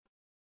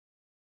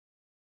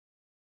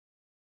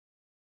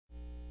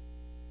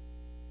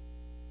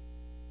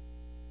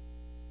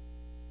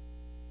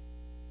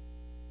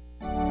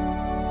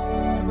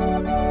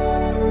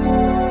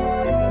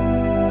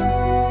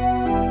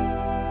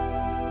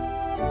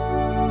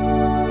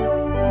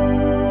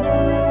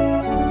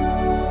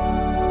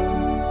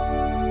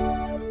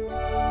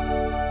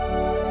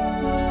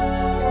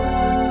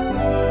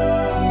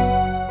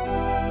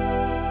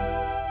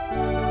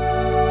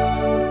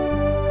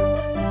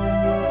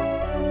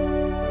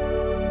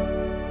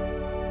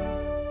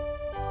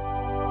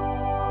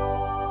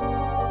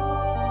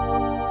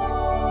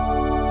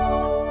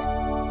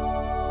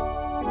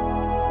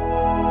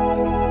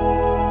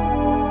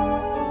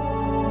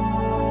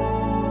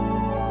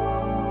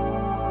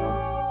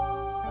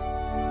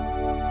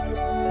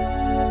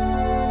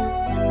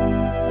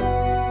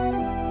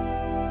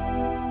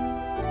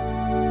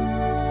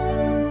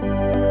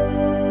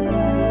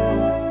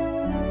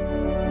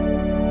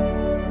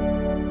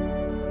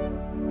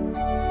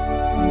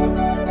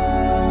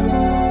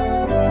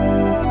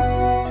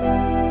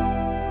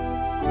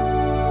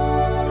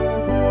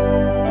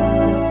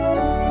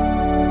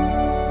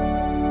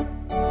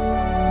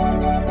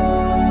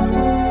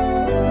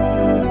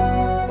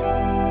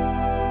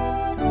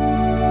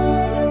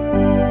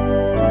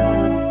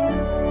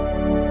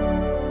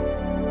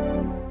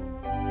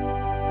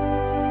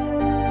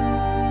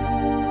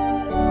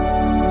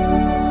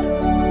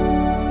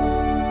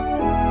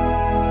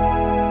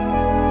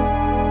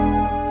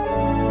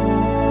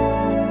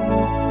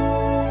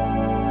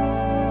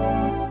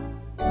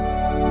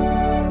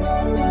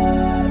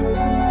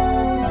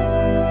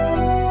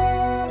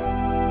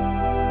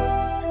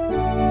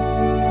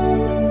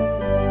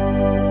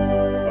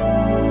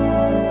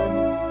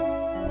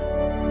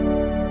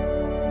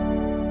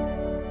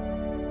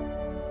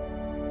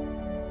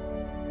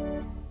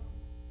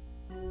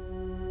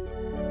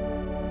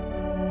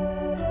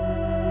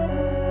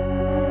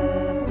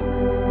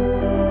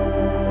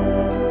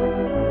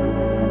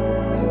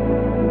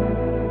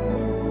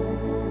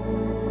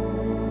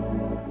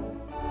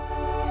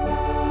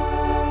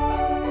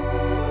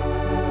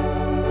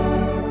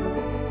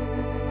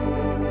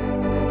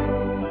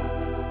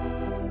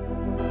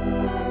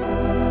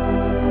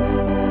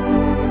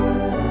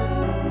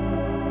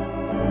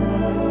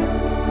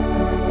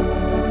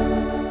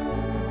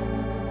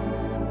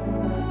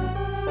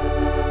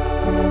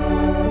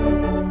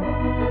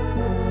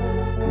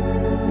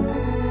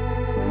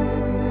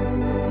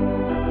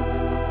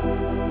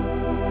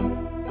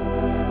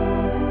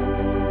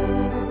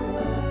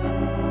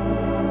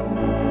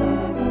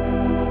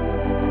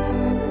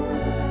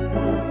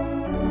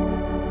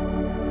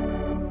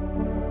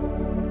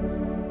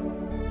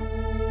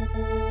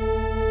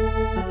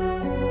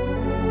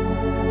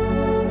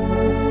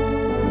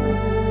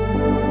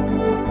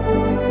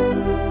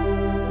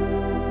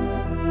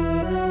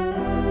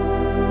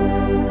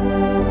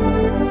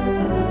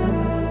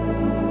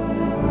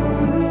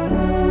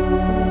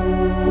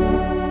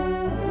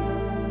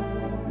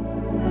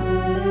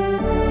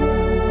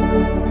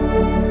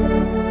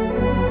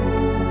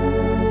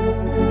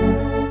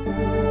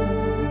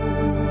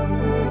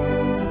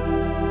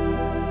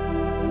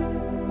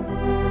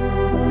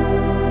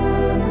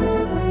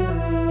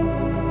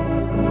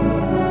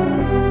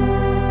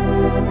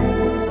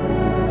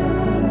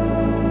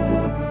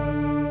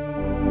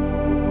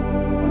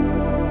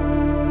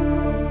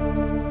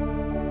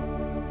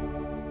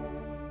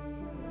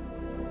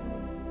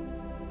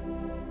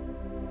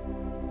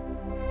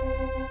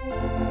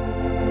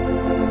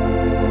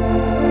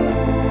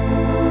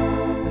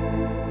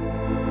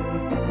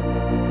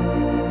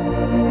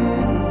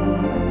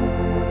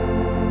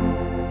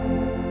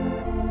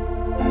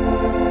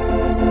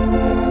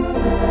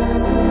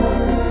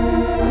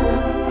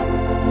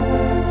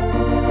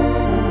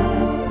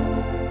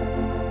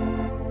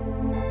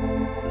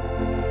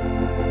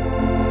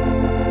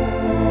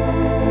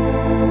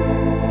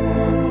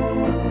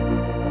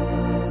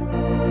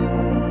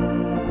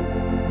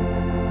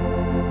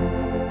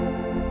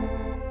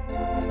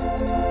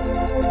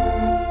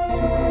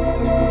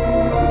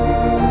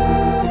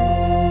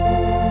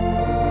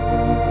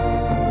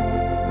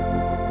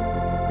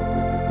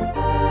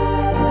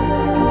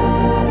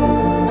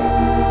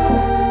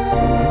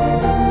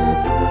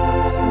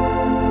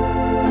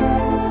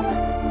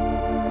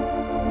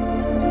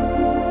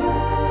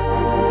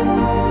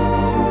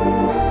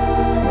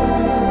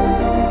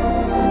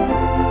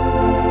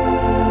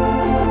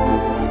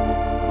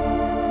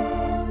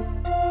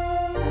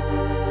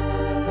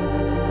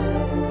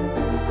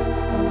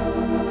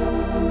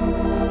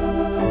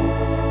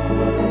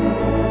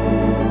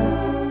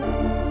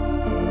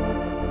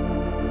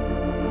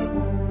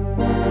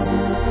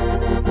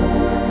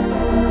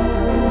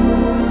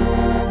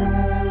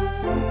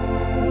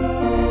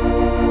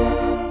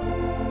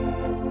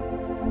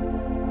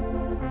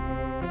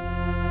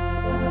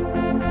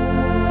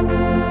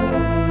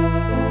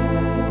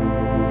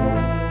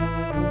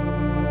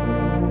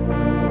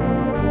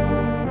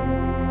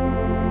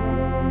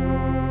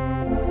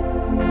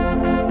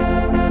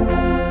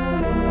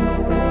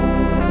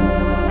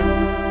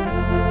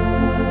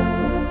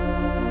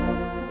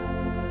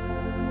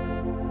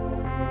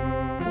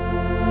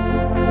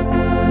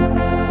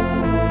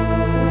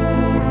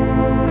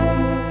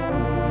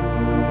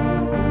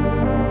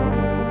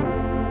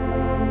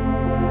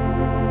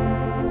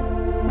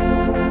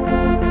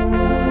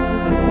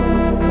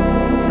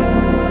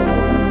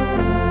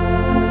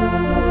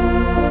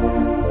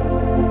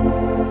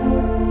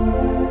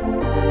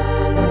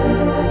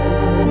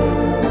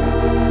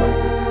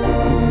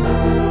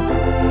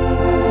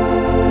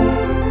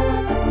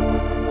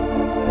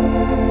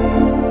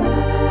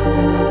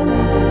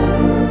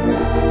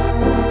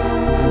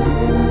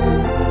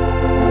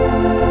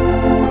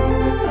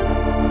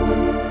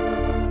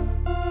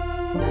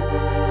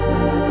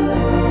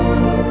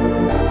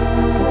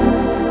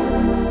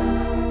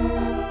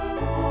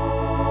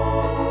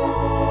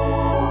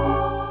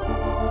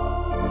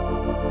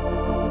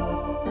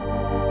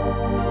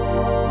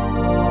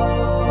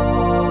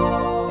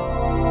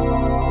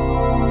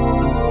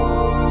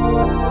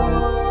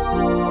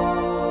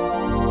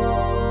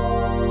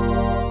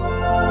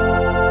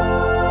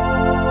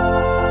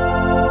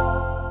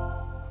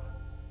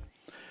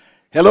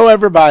Hello,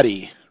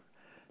 everybody.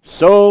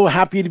 So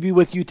happy to be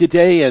with you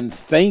today, and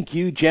thank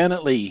you,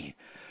 Janet Lee.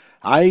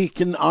 I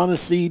can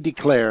honestly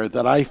declare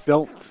that I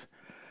felt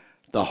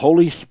the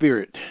Holy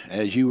Spirit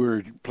as you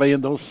were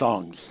playing those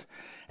songs.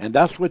 And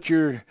that's what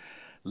your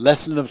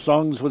lesson of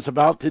songs was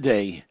about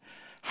today,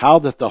 how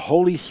that the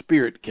Holy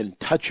Spirit can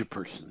touch a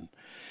person.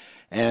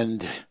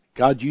 And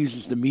God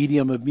uses the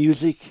medium of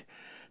music,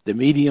 the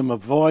medium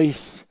of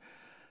voice,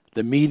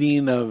 the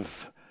medium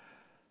of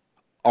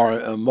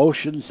our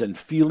emotions and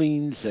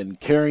feelings and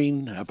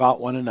caring about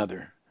one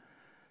another.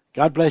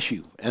 God bless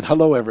you, and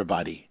hello,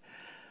 everybody.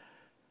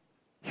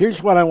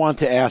 Here's what I want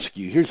to ask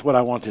you. Here's what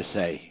I want to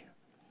say.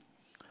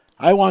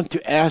 I want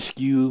to ask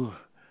you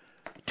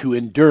to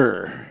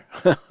endure.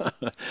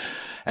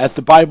 As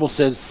the Bible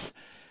says,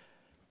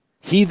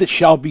 he that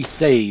shall be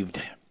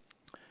saved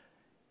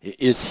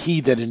is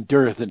he that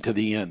endureth unto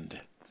the end.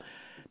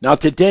 Now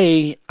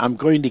today, I'm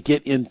going to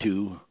get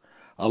into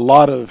a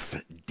lot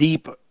of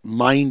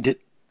deep-minded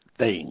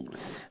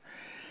things.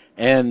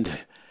 And,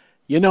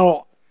 I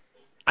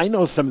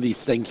know some of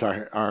these things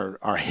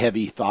are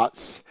heavy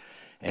thoughts.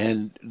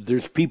 And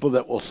there's people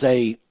that will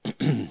say,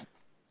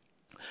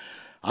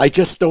 I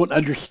just don't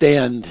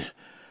understand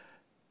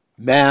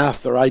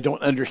math, or I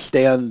don't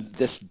understand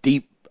this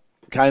deep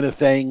kind of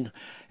thing.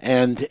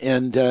 And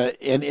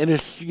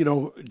it's,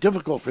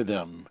 difficult for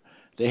them.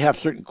 They have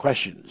certain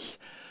questions.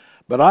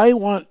 But I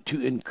want to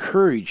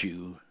encourage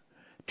you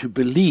to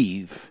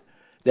believe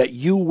that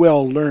you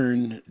will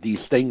learn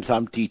these things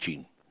I'm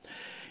teaching.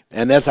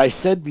 And as I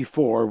said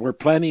before, we're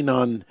planning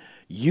on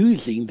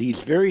using these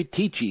very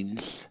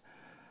teachings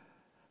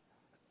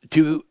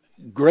to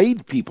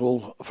grade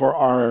people for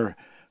our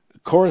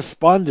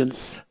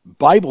correspondence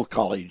Bible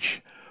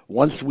college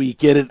once we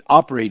get it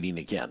operating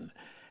again.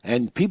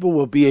 And people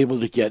will be able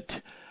to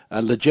get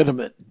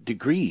legitimate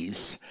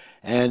degrees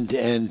and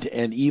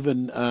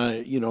even,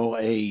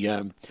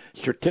 a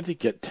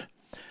certificate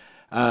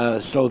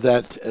so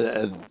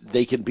that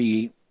they can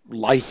be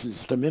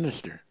licensed to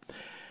minister.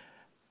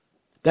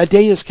 That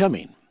day is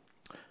coming.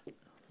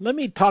 Let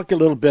me talk a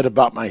little bit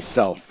about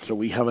myself so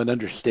we have an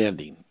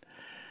understanding.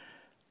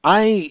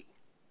 I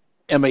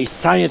am a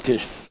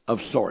scientist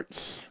of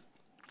sorts.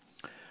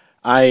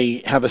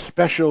 I have a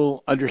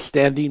special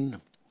understanding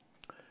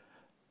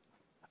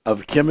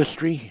of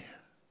chemistry,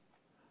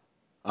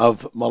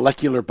 of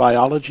molecular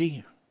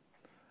biology,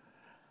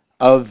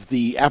 of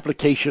the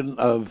application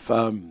of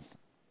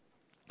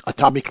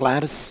atomic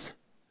lattice,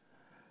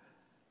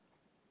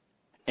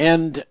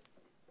 and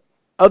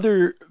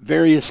other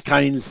various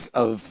kinds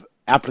of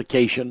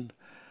application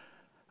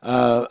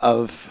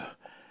of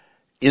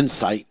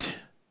insight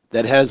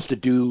that has to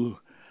do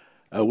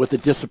with the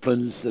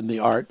disciplines and the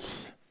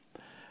arts.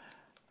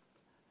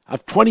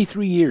 I've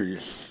 23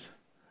 years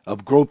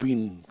of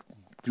groping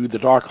through the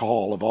dark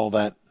hall of all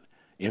that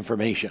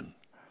information.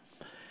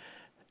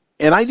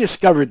 And I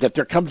discovered that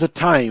there comes a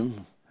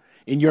time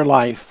in your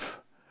life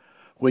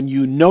when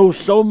you know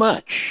so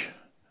much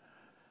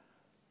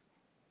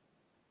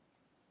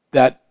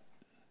that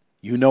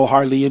you know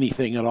hardly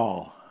anything at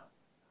all.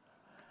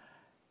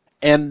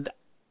 And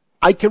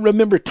I can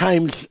remember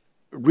times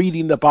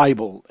reading the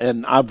Bible,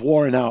 and I've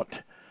worn out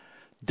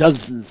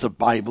dozens of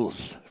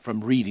Bibles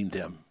from reading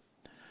them.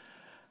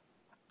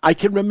 I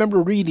can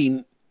remember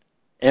reading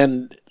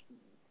and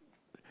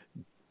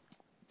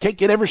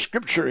taking every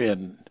scripture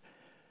in,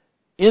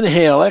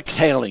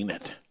 exhaling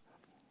it.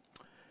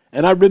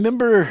 And I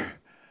remember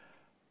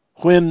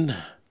when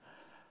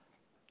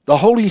the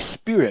Holy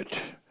Spirit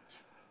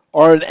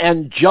or an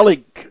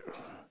angelic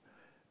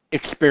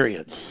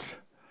experience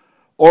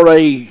or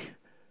a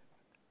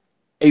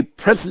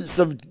presence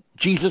of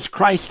Jesus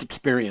Christ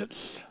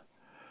experience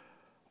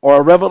or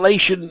a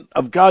revelation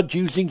of God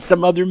using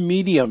some other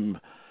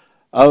medium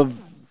of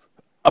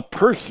a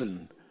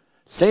person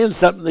saying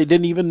something they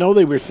didn't even know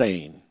they were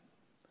saying.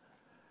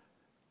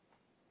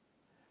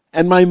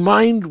 And my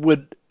mind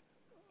would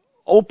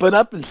open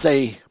up and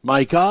say,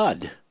 my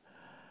God,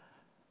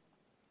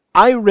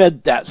 I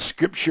read that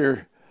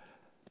scripture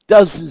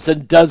dozens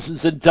and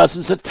dozens and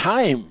dozens of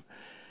times,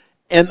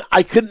 and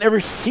I could never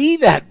see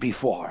that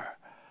before.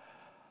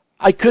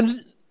 I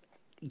couldn't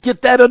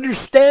get that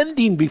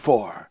understanding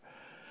before.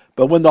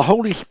 But when the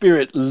Holy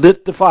Spirit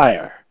lit the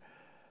fire,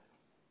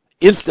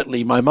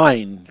 instantly my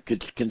mind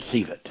could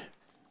conceive it.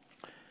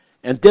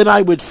 And then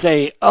I would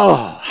say,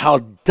 oh, how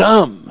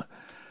dumb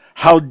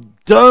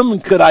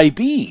could I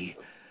be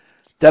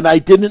that I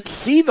didn't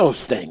see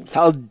those things?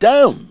 How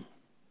dumb.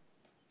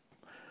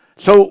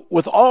 So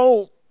with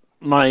all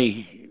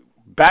my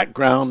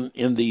background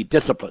in the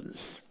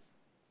disciplines,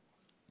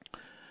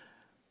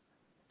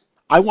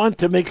 I want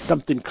to make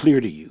something clear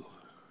to you.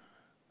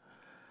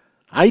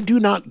 I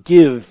do not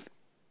give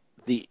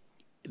the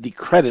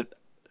credit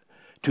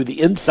to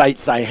the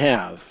insights I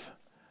have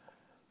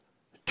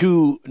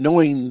to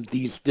knowing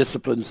these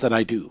disciplines that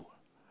I do.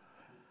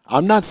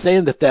 I'm not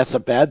saying that that's a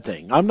bad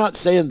thing. I'm not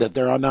saying that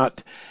there are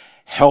not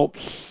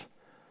helps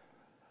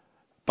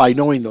by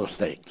knowing those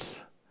things.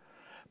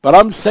 But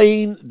I'm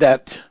saying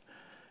that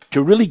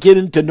to really get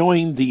into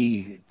knowing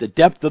the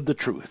depth of the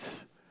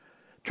truth,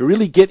 to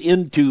really get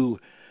into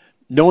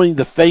knowing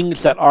the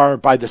things that are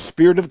by the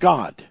Spirit of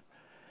God,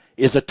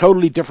 is a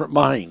totally different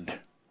mind.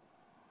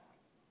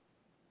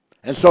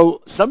 And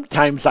so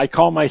sometimes I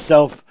call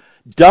myself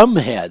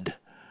dumbhead,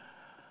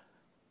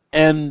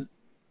 and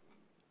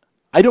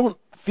I don't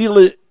feel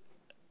it,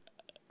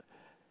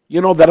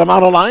 that I'm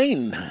out of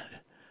line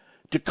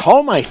to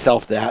call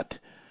myself that,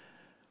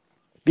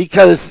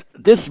 because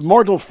this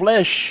mortal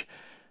flesh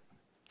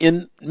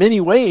in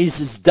many ways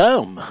is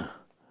dumb.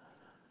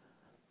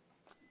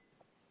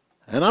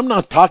 And I'm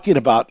not talking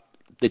about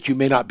that you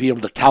may not be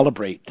able to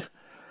calibrate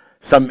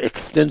some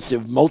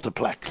extensive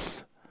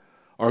multiplex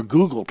or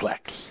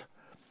Googleplex.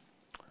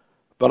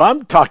 But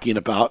I'm talking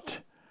about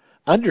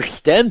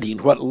understanding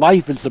what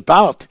life is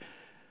about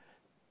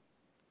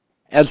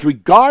as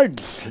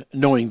regards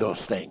knowing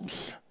those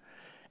things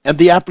and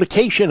the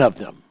application of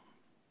them.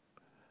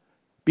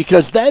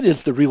 Because that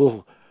is the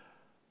real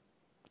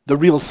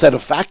set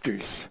of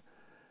factors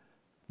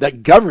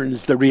that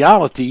governs the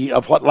reality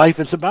of what life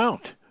is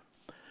about.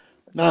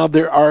 Now,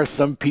 there are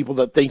some people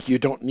that think you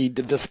don't need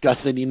to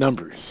discuss any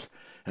numbers.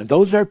 And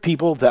those are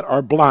people that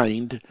are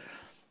blind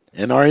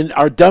and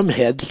are dumb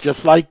heads,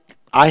 just like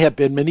I have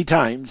been many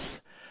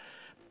times.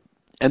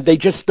 And they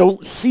just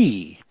don't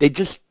see. They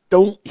just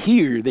don't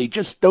hear. They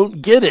just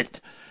don't get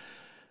it.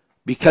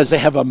 Because they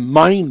have a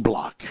mind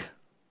block,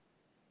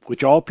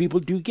 which all people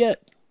do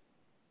get.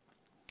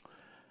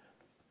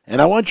 And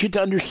I want you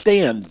to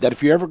understand that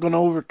if you're ever going to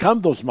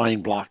overcome those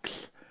mind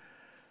blocks,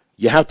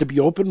 you have to be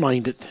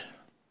open-minded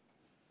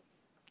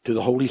to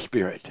the Holy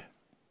Spirit.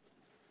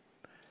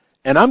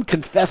 And I'm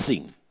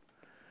confessing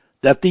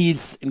that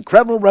these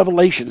incredible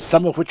revelations,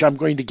 some of which I'm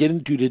going to get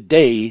into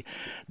today,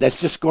 that's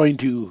just going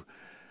to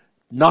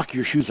knock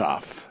your shoes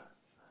off,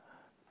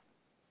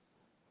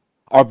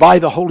 are by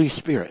the Holy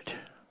Spirit.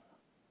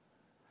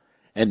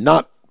 And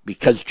not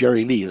because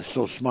Jerry Lee is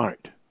so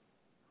smart.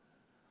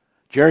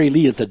 Jerry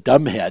Lee is a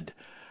dumbhead.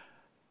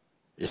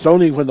 It's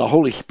only when the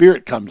Holy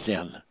Spirit comes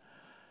in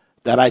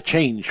that I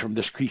change from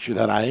this creature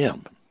that I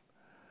am.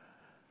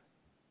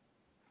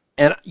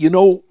 And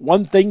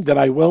one thing that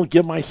I will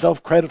give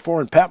myself credit for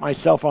and pat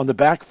myself on the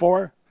back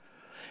for,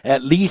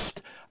 at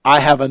least I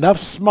have enough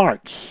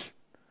smarts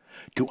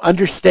to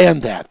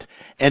understand that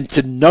and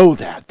to know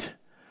that.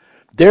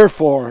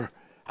 Therefore,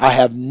 I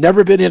have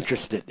never been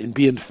interested in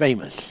being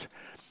famous.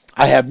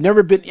 I have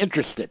never been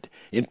interested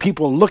in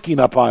people looking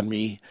up on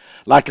me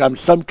like I'm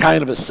some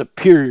kind of a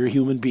superior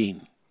human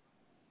being.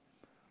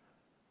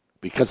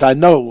 Because I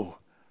know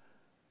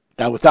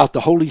that without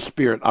the Holy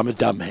Spirit, I'm a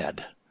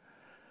dumbhead.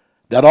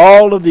 That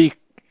all of the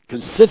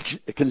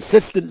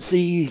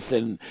consistencies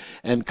and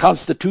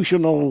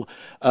constitutional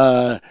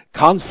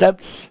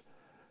concepts,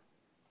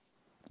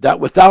 that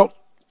without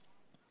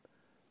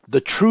the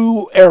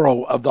true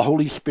arrow of the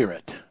Holy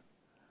Spirit,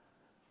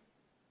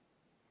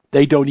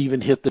 they don't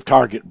even hit the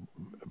target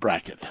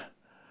bracket.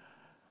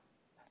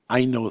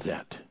 I know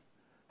that.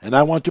 And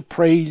I want to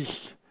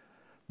praise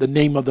the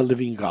name of the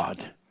living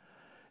God.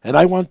 And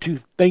I want to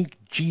thank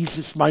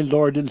Jesus, my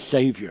Lord and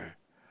Savior.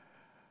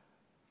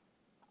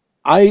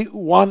 I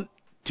want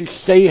to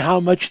say how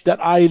much that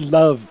I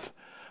love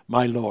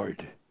my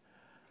Lord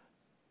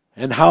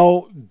and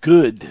how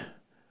good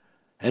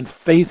and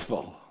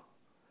faithful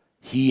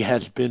He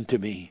has been to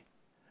me.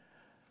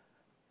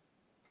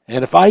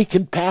 And if I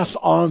can pass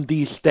on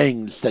these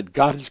things that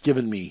God has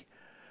given me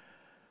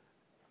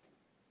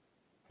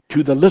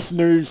to the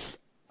listeners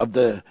of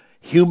the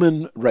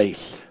human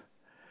race,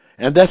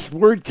 and this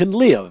word can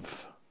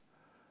live,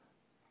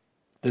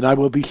 then I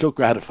will be so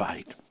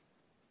gratified.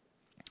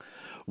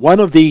 One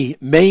of the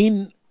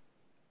main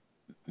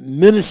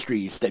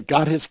ministries that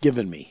God has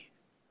given me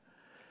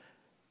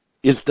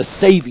is the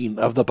saving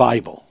of the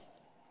Bible.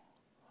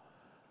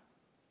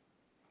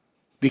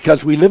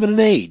 Because we live in an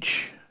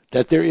age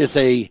that there is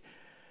a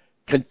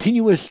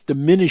continuous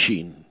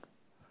diminishing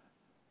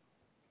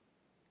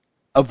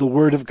of the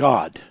Word of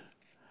God.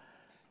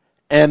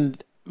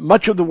 And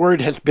much of the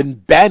Word has been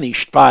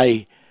banished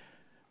by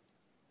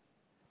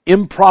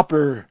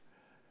improper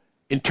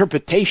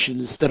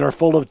interpretations that are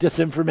full of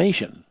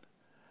disinformation.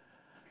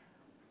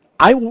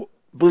 I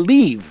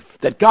believe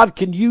that God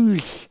can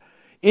use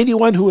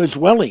anyone who is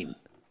willing.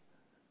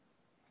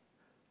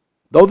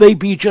 Though they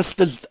be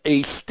just as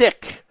a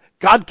stick,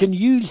 God can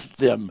use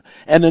them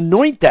and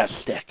anoint that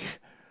stick.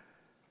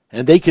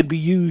 And they can be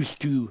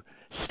used to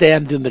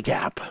stand in the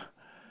gap.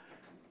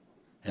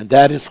 And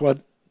that is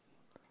what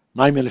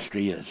my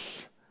ministry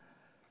is.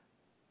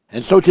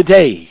 And so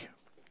today,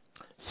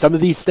 some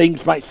of these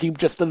things might seem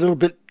just a little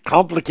bit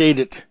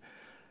complicated.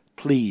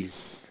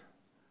 Please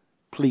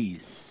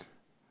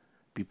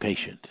be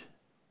patient.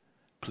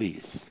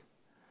 Please.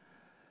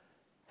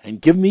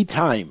 And give me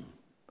time.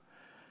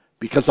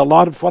 Because a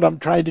lot of what I'm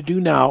trying to do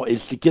now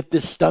is to get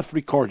this stuff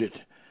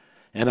recorded.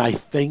 And I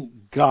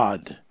thank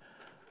God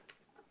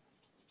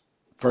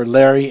for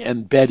Larry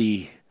and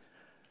Betty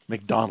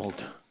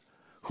McDonald,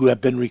 who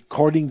have been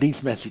recording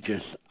these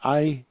messages.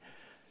 I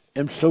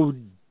am so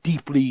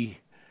deeply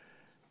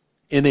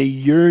in a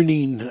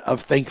yearning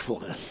of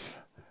thankfulness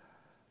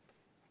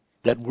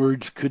that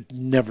words could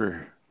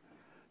never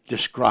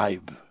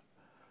describe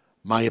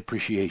my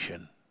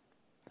appreciation.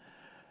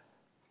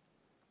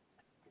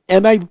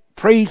 And I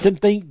praise and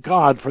thank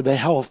God for the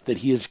health that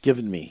He has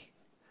given me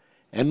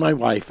and my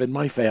wife and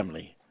my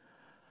family,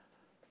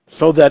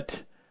 so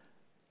that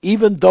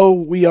even though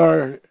we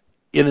are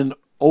in an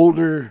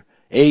older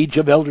age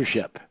of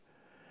eldership,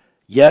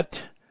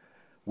 yet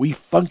we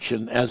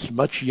function as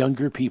much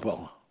younger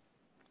people.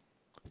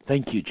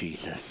 Thank you,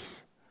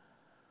 Jesus.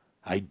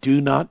 I do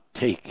not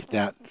take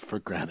that for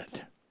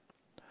granted.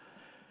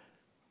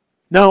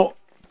 Now,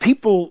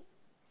 people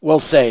will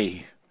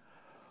say,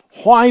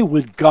 why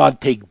would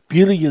God take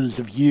billions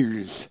of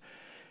years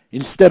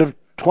instead of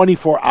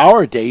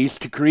 24-hour days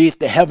to create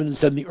the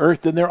heavens and the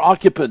earth and their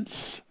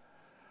occupants?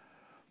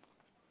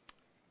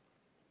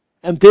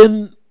 And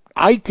then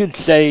I could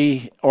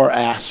say or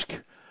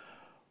ask,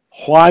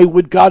 why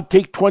would God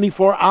take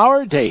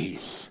 24-hour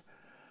days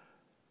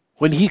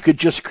when He could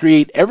just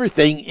create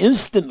everything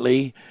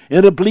instantly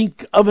in a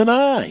blink of an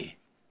eye?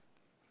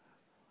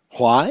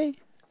 Why?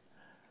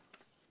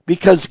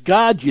 Because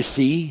God, you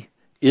see,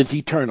 is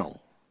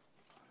eternal.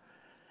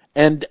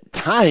 And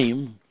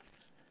time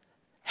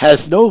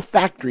has no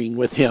factoring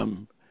with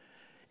Him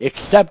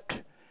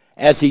except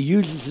as He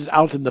uses it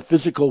out in the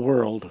physical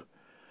world,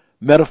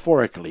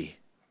 metaphorically,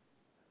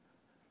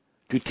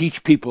 to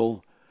teach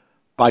people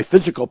by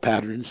physical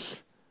patterns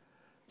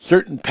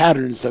certain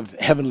patterns of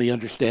heavenly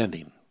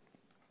understanding.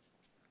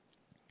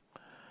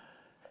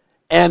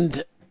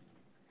 And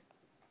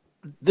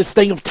this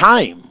thing of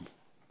time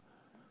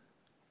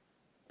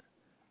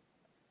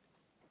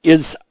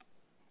is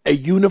a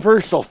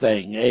universal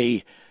thing,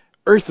 a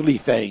earthly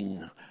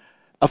thing,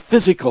 a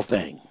physical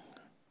thing.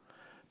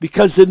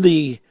 Because in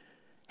the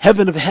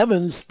heaven of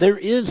heavens, there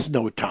is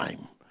no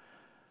time.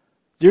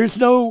 There's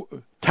no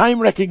time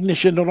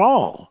recognition at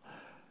all.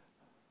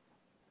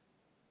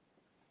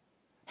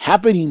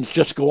 Happenings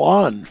just go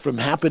on from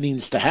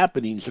happenings to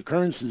happenings,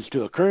 occurrences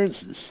to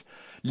occurrences,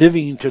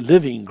 living to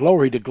living,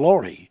 glory to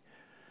glory,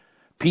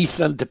 peace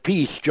unto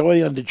peace,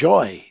 joy unto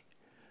joy,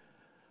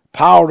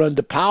 power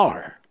unto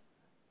power.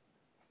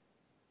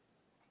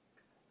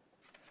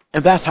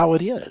 And that's how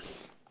it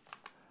is.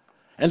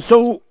 And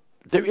so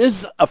there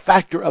is a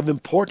factor of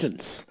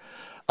importance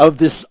of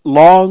this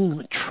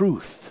long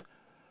truth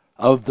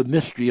of the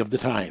mystery of the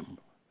time.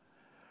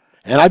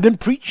 And I've been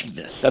preaching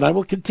this, and I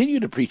will continue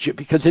to preach it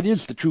because it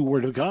is the true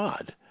Word of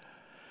God.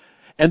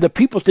 And the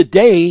people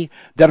today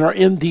that are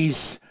in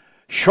these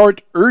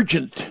short,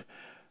 urgent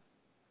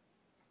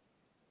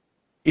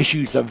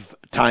issues of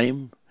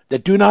time,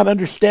 that do not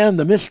understand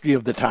the mystery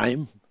of the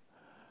time,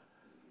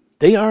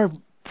 they are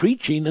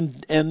preaching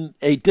and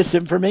a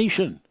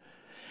disinformation.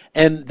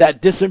 And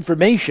that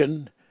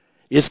disinformation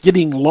is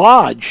getting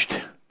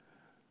lodged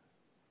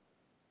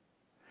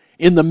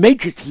in the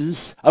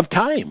matrices of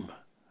time,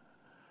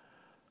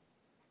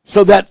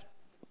 so that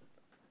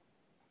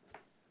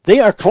they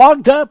are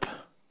clogged up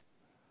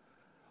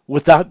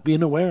without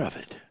being aware of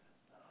it.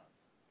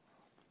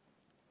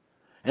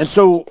 And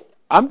so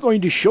I'm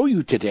going to show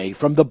you today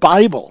from the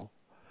Bible.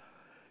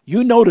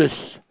 You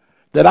notice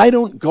that I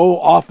don't go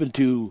off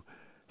into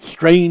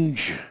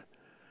strange,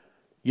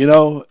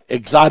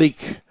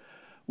 exotic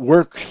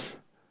works,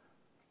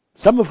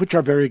 some of which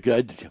are very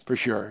good, for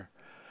sure.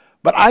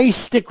 But I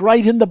stick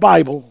right in the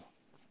Bible,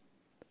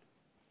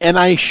 and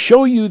I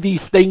show you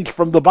these things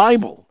from the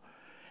Bible.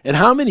 And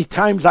how many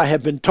times I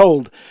have been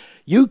told,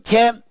 you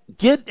can't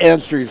get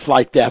answers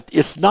like that.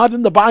 It's not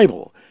in the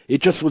Bible.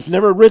 It just was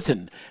never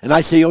written. And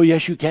I say, oh,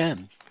 yes, you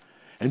can.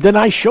 And then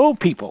I show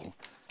people,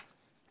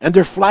 and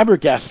they're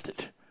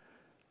flabbergasted,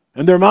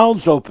 and their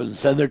mouths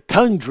opens, and their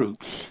tongue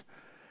droops,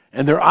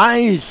 and their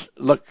eyes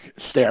look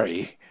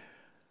starry,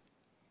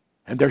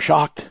 and they're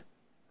shocked.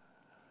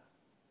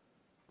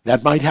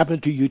 That might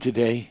happen to you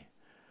today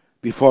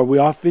before we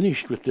are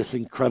finished with this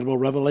incredible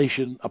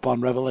revelation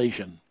upon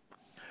revelation.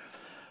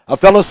 A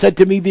fellow said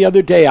to me the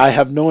other day, I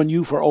have known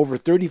you for over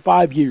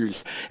 35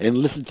 years and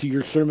listened to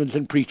your sermons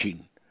and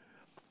preaching.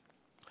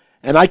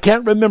 And I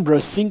can't remember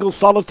a single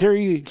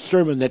solitary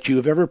sermon that you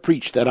have ever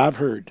preached that I've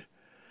heard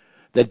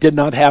that did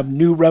not have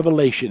new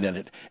revelation in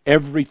it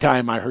every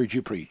time I heard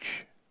you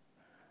preach.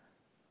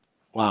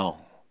 Wow.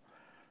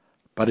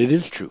 But it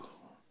is true.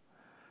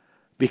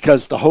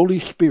 Because the Holy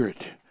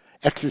Spirit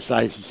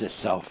exercises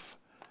itself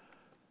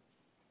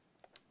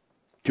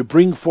to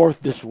bring forth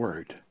this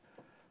word.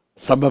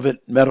 Some of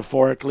it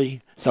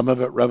metaphorically, some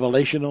of it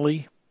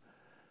revelationally,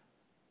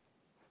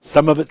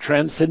 some of it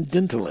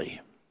transcendentally.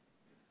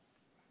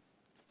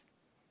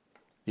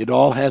 It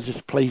all has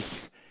its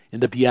place in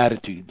the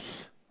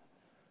Beatitudes.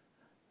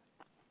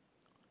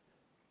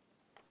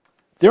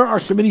 There are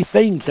so many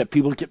things that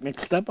people get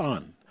mixed up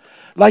on.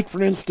 Like,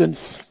 for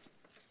instance,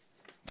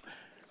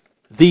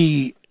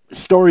 the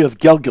story of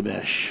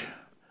Gilgamesh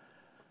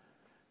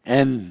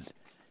and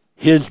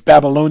his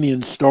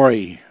Babylonian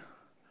story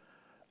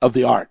of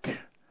the ark.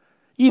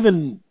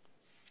 Even,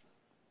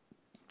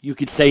 you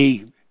could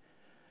say,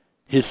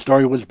 His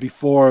story was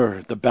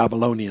before the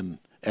Babylonian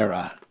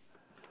era.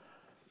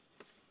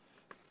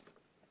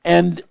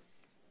 And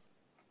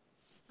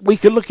we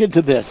could look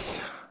into this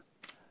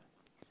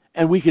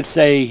and we could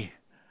say,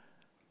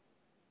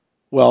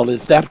 well,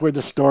 is that where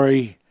the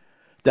story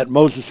that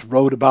Moses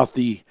wrote about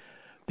the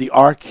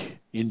ark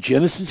in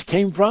Genesis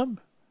came from?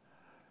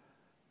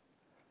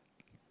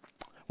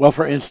 Well,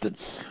 for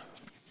instance,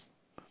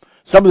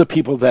 some of the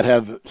people that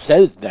have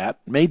said that,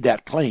 made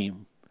that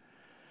claim,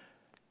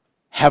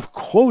 have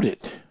quoted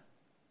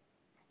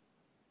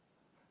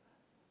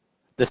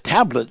the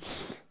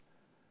tablets,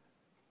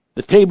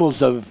 the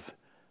tables of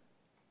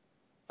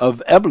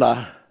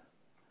Ebla,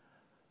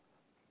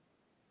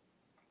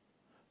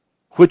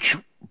 which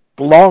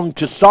belonged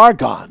to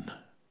Sargon.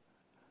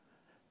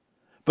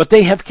 But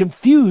they have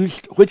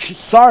confused which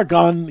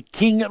Sargon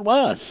king it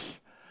was.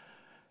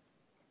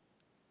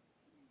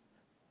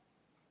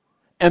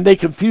 And they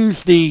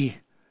confused the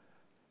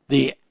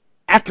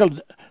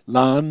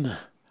Achalan,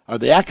 or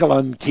the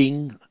Achalan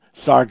king,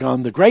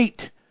 Sargon the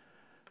Great,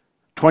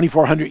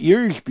 2,400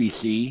 years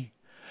BC,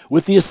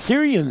 with the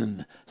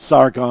Assyrian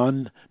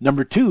Sargon,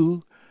 number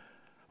 2,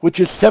 which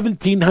is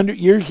 1,700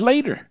 years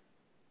later,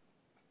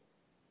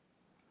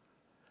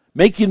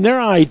 making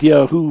their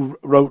idea who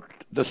wrote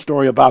the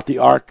story about the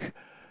ark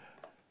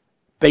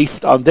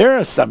based on their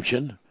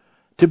assumption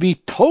to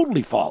be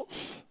totally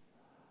false.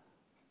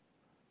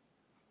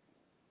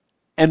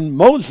 And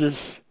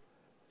Moses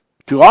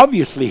to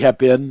obviously have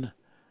been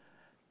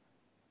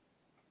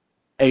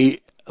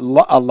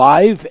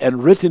alive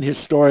and written his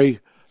story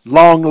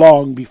long,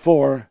 long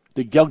before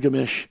the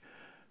Gilgamesh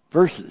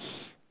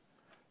verses,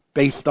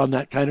 based on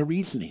that kind of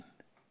reasoning.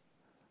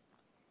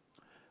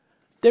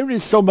 There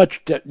is so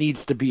much that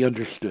needs to be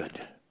understood.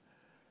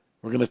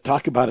 We're going to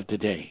talk about it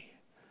today.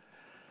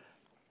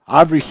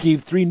 I've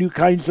received 3 new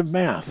kinds of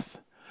math.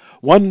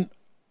 One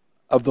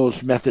of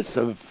those methods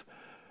of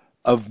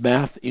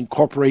math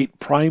incorporate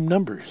prime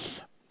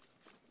numbers,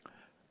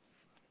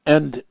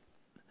 and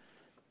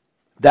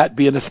that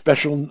being a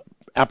special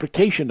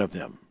application of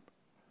them.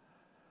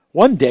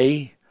 One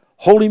day,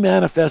 holy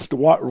manifest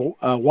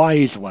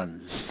wise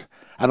ones.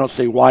 I don't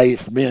say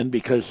wise men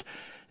because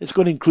it's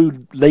going to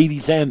include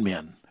ladies and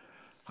men.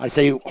 I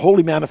say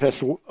holy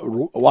manifest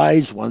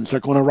wise ones are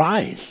going to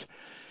rise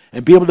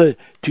and be able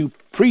to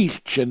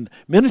preach and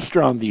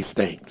minister on these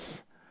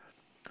things.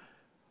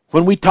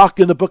 When we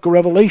talked in the book of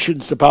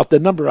Revelations about the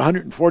number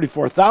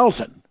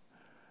 144,000,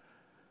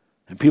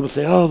 and people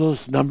say, oh,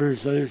 those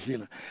numbers,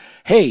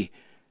 hey,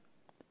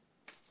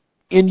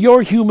 in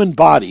your human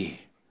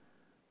body,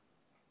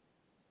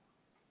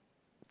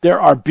 there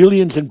are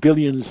billions and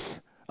billions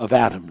of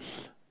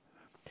atoms.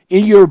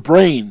 In your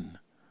brain,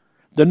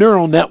 the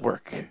neural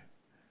network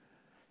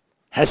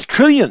has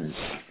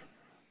trillions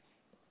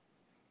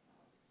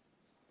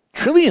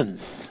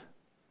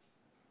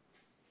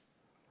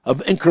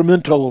of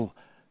incremental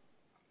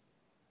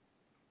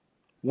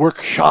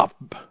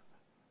workshop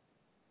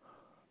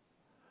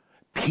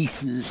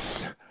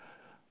pieces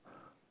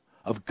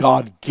of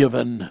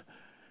God-given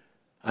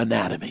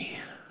anatomy.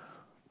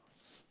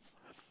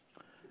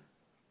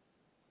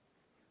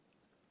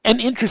 And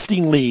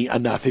interestingly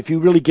enough, if you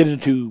really get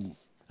into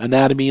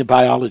anatomy and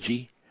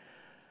biology,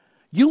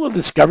 you will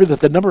discover that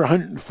the number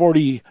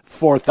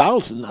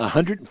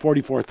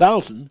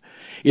 144,000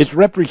 is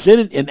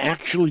represented in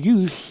actual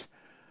use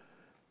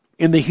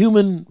in the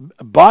human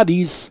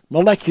body's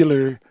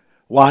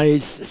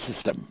molecular-wise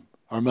system,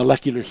 or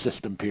molecular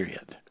system,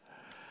 period.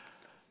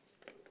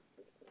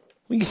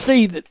 When you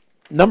say that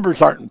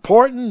numbers aren't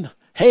important,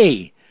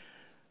 hey,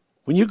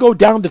 when you go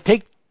down to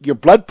take your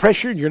blood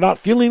pressure and you're not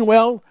feeling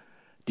well,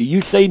 do you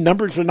say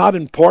numbers are not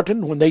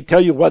important when they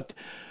tell you what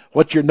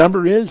your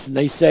number is? And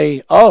they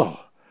say,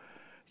 oh,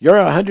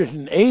 you're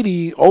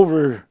 180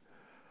 over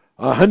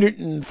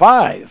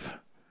 105.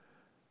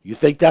 You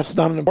think that's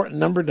not an important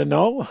number to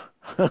know?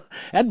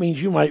 That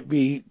means you might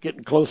be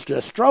getting close to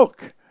a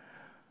stroke.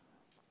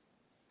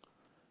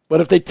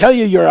 But if they tell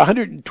you you're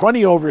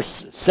 120 over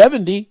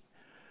 70,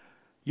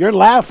 you're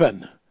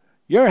laughing.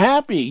 You're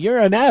happy. You're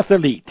an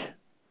athlete.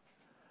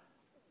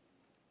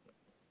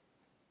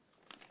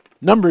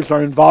 Numbers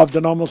are involved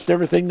in almost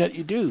everything that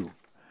you do.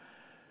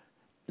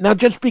 Now,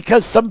 just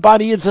because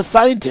somebody is a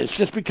scientist,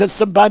 just because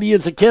somebody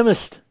is a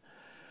chemist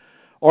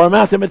or a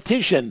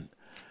mathematician,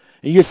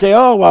 and you say,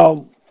 oh,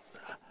 well,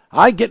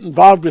 I get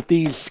involved with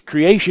these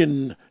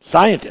creation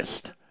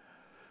scientists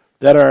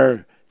that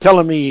are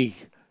telling me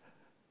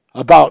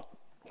about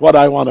what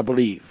I want to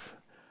believe.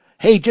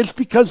 Hey, just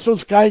because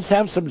those guys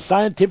have some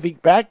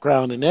scientific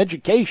background and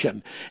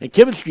education and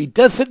chemistry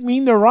doesn't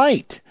mean they're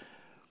right.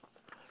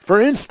 For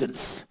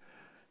instance,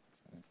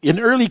 in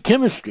early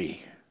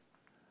chemistry,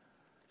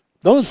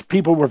 those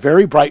people were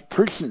very bright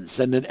persons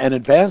and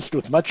advanced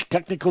with much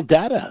technical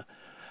data.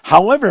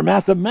 However,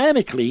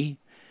 mathematically,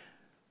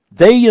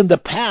 they in the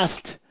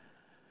past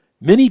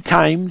many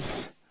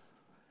times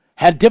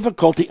had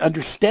difficulty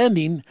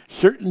understanding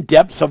certain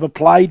depths of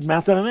applied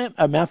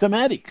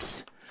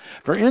mathematics.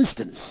 For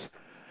instance,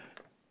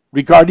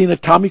 regarding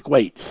atomic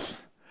weights,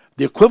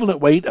 the equivalent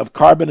weight of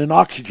carbon and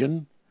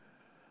oxygen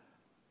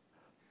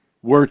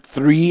were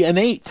 3 and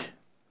 8.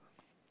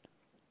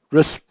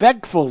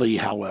 Respectfully,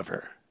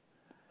 however,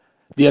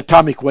 the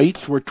atomic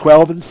weights were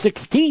 12 and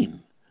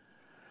 16.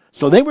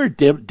 So they were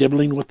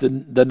dibbling with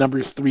the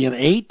numbers 3 and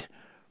 8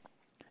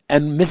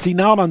 and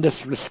missing out on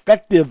this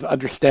respective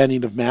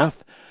understanding of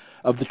math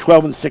of the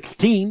 12 and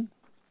 16.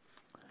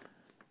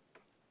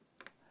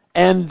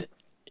 And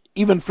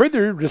even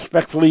further,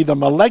 respectfully, the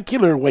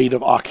molecular weight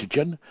of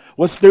oxygen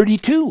was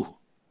 32.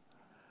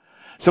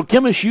 So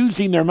chemists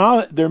using their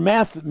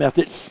math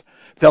methods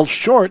fell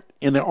short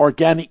in the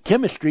organic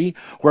chemistry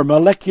where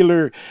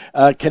molecular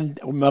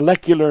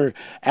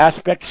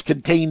aspects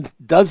contained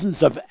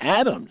dozens of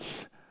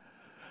atoms.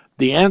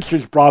 The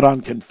answers brought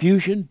on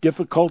confusion,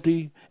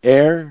 difficulty,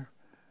 error,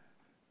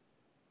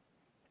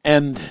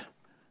 and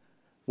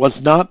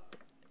was not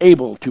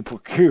able to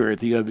procure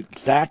the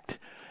exact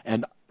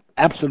and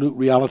absolute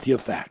reality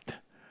of fact.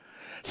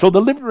 So the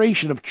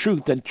liberation of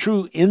truth and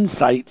true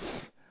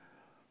insights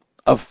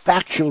of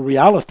factual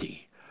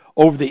reality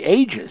over the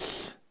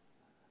ages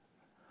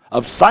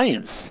of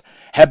science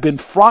have been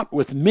fraught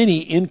with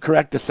many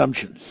incorrect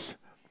assumptions.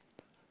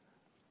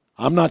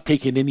 I'm not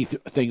taking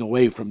anything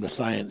away from the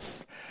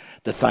scientists.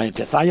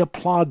 I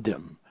applaud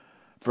them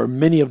for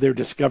many of their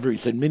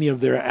discoveries and many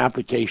of their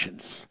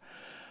applications.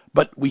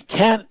 But we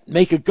can't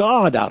make a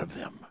God out of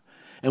them.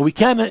 And we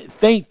cannot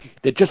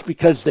think that just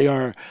because they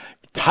are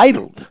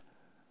titled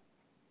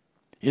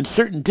in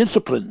certain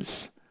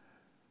disciplines,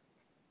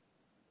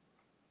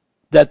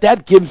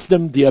 that gives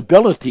them the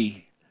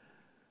ability,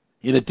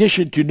 in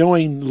addition to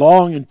knowing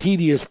long and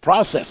tedious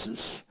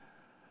processes,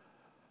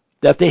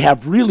 that they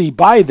have really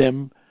by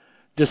them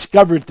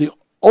discovered the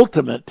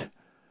ultimate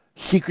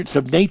secrets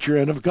of nature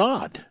and of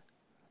God.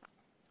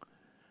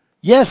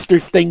 Yes,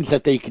 there's things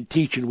that they can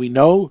teach, and we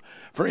know,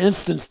 for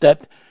instance,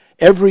 that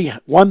every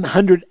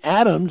 100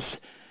 atoms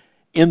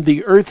in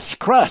the Earth's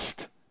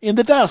crust, in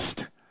the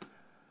dust,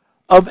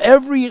 of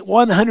every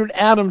 100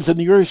 atoms in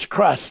the Earth's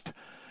crust,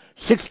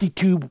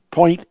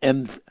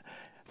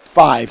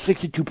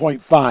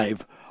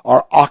 62.5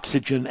 are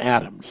oxygen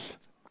atoms.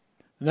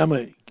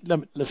 Now,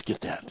 let's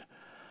get that.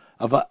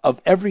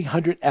 Of every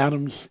 100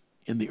 atoms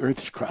in the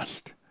Earth's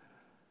crust,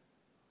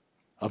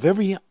 of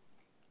every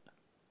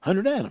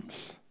 100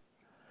 atoms,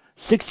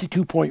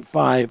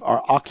 62.5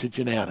 are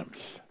oxygen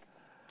atoms.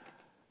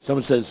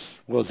 Someone says,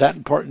 well, is that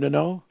important to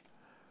know?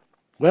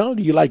 Well,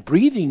 you like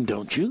breathing,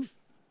 don't you?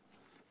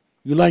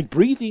 You like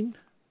breathing.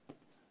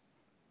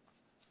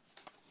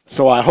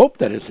 So I hope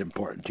that it's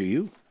important to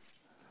you.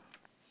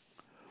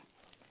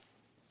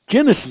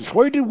 Genesis,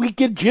 where did we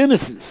get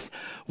Genesis?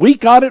 We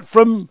got it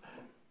from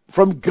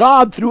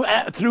God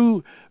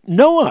through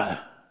Noah.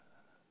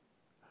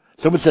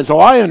 Someone says, oh,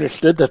 I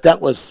understood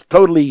that was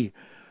totally,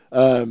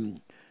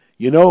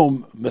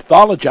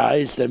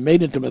 mythologized and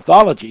made into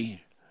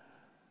mythology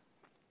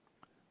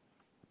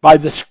by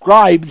the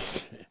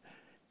scribes,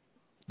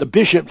 the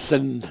bishops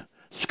and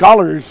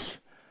scholars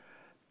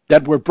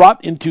that were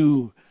brought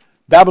into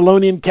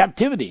Babylonian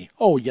captivity.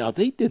 Oh, yeah,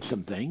 they did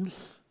some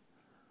things.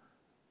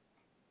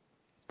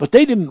 But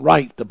they didn't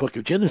write the book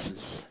of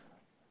Genesis.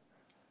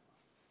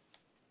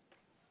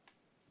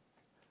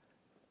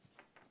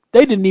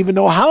 They didn't even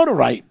know how to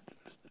write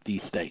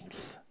these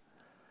things.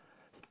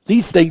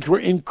 These things were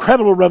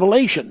incredible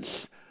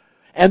revelations.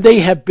 And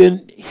they have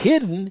been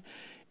hidden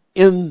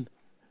in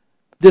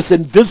this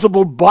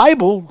invisible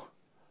Bible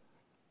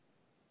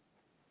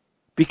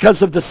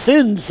because of the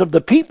sins of the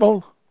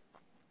people.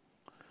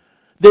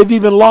 They've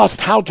even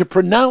lost how to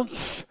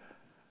pronounce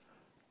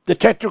the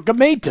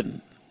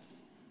Tetragrammaton.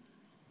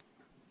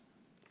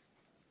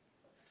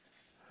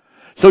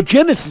 So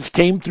Genesis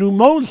came through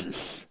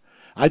Moses.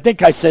 I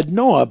think I said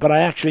Noah, but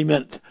I actually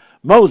meant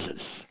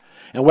Moses.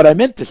 And what I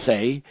meant to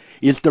say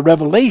is the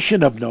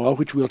revelation of Noah,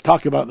 which we'll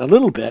talk about in a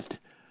little bit,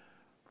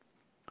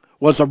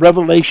 was a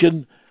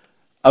revelation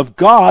of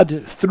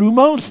God through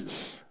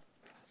Moses.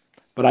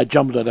 But I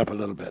jumbled it up a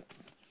little bit.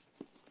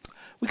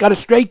 We got it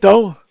straight,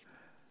 though.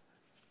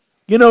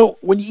 You know,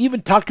 when you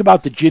even talk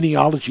about the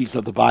genealogies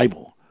of the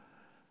Bible,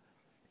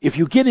 if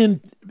you get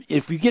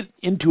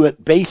into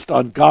it based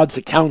on God's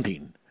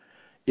accounting,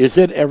 is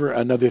it ever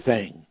another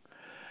thing?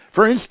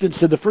 For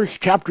instance, in the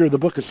first chapter of the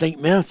book of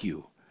St.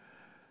 Matthew,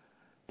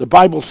 the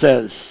Bible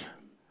says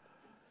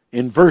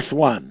in verse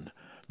 1,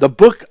 the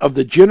book of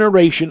the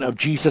generation of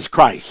Jesus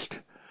Christ,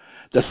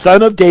 the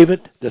son of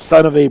David, the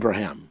son of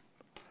Abraham.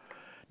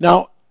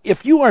 Now,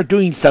 if you are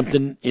doing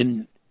something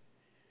in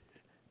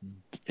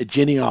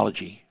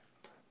genealogy,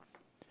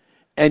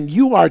 and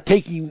you are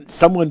taking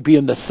someone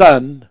being the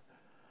son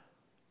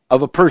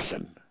of a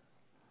person,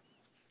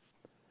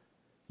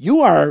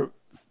 you are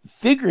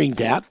figuring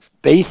that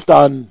based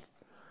on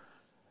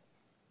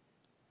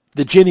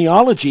the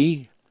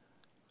genealogy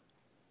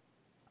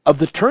of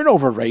the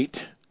turnover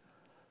rate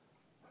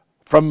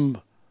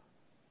from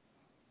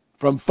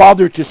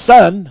father to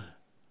son,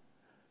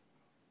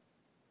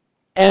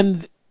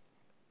 and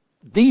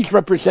these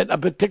represent a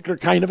particular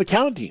kind of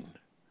accounting.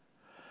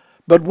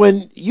 But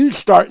when you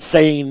start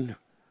saying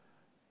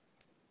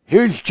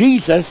here's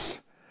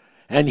Jesus,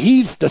 and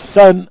he's the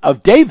son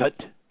of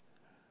David.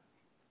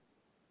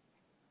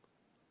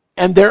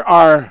 And there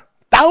are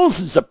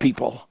thousands of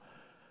people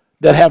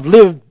that have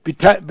lived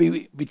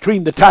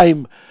between the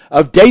time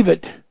of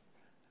David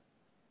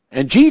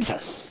and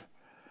Jesus.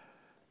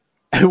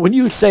 And when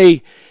you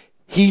say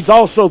he's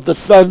also the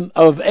son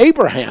of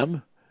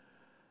Abraham,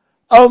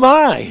 oh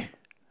my,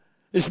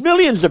 there's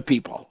millions of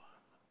people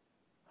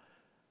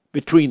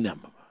between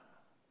them.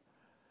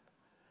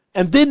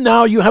 And then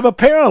now you have a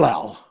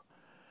parallel.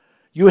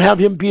 You have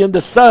him being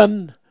the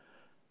son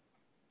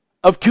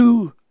of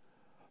two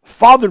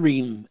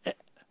fathering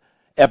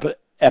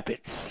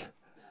epics.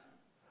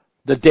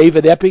 The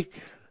David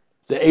epic,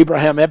 the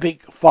Abraham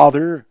epic,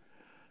 father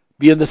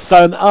being the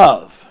son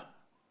of.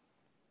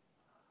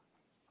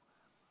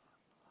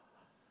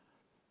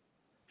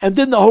 And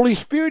then the Holy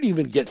Spirit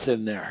even gets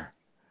in there.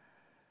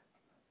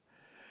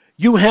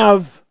 You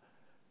have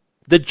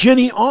the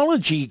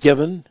genealogy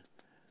given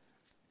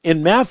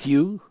in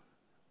Matthew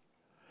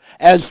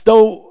as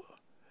though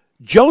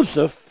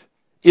Joseph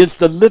is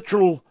the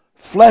literal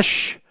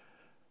flesh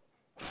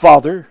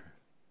father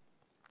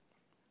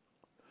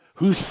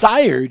who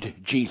sired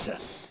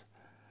Jesus.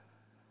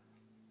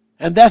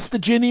 And that's the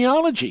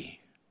genealogy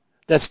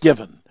that's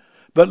given.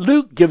 But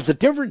Luke gives a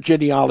different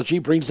genealogy,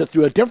 brings it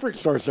through a different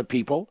source of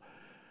people,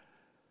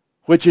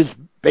 which is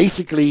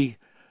basically,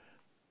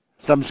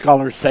 some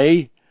scholars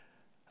say,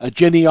 a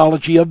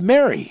genealogy of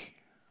Mary.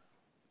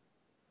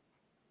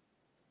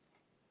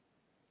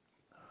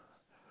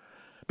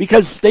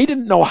 Because they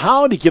didn't know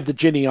how to give the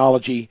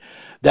genealogy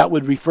that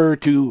would refer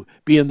to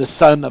being the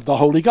son of the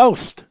Holy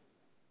Ghost.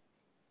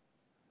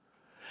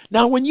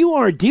 Now, when you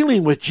are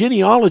dealing with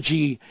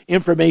genealogy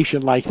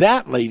information like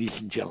that, ladies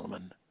and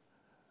gentlemen,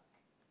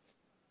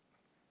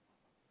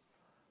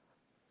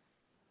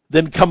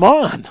 then come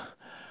on.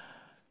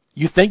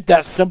 You think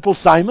that's simple,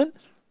 Simon?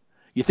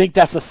 You think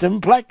that's a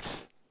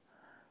simplex?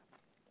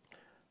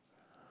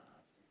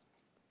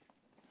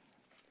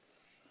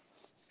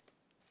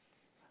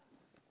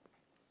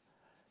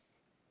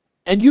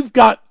 And you've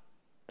got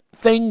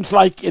things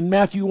like in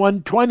Matthew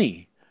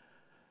 1:20,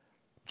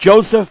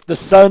 Joseph, the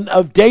son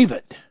of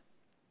David.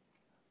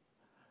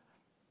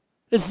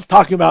 This is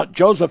talking about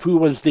Joseph,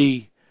 who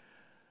eventually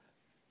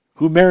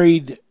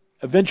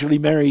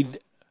married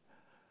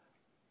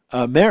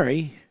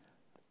Mary,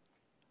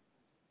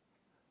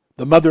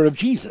 the mother of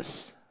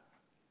Jesus.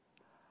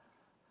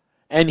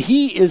 And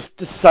he is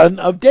the son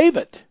of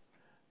David.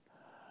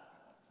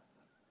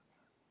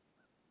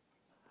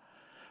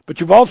 But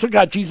you've also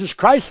got Jesus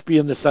Christ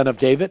being the son of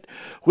David,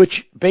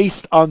 which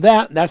based on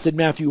that, and that's in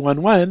Matthew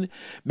 1:1,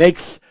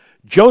 makes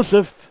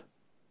Joseph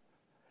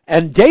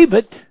and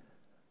David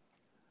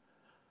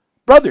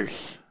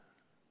brothers.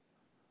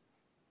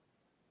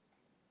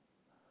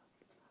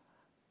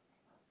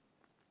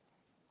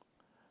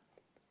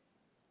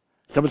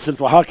 Someone says,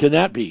 well, how can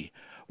that be?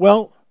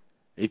 Well,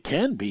 it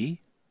can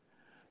be,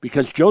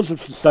 because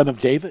Joseph's the son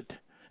of David,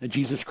 and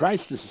Jesus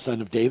Christ is the son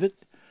of David.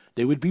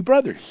 They would be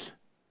brothers.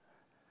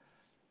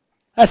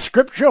 That's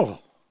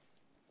scriptural.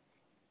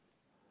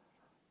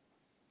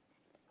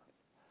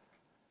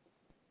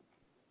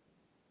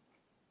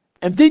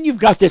 And then you've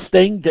got this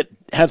thing that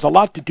has a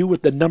lot to do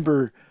with the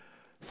number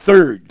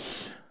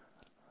thirds.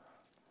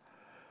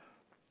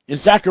 In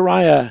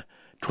Zechariah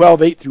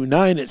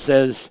 12:8-9, it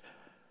says,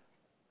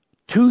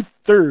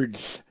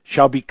 2/3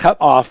 shall be cut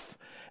off,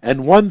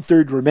 and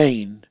 1/3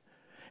 remain,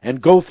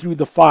 and go through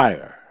the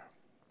fire.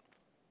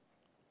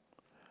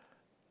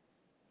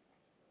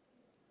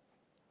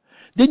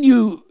 Then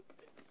you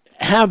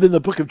have in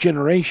the book of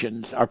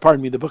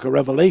the book of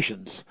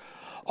Revelations,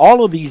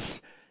 all of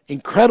these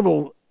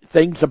incredible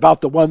things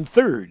about the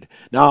 1/3.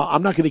 Now,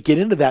 I'm not going to get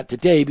into that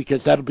today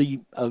because that'll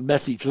be a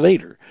message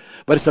later.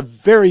 But it's a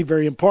very,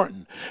 very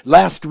important.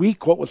 Last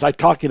week, what was I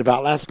talking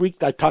about? Last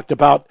week, I talked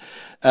about,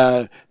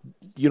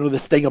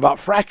 this thing about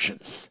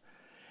fractions.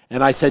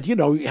 And I said, you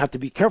have to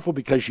be careful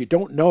because you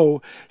don't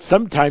know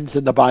sometimes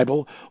in the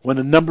Bible when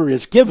a number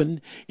is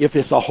given, if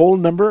it's a whole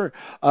number,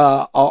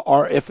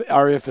 or if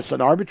it's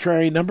an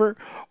arbitrary number,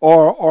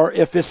 or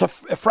if it's a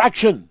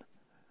fraction.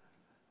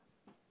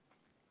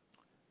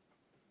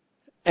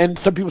 And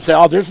some people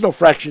say, there's no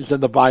fractions in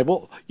the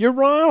Bible. You're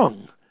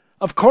wrong.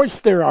 Of course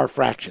there are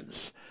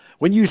fractions.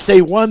 When you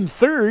say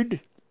 1/3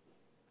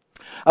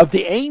 of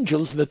the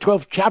angels in the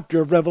 12th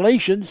chapter of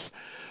Revelations,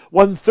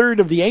 1/3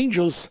 of the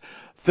angels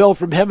fell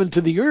from heaven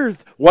to the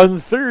earth,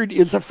 1/3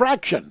 is a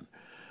fraction.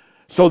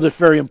 So that's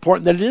very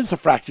important that it is a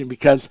fraction,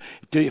 because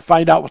to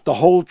find out what the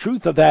whole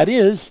truth of that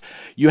is,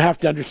 you have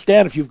to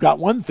understand if you've got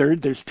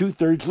 1/3, there's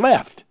 2/3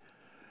 left.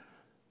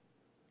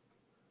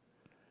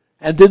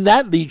 And then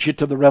that leads you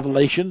to the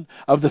revelation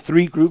of the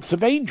three groups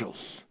of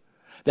angels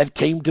that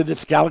came to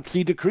this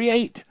galaxy to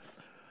create.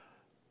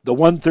 The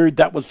 1/3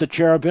 that was the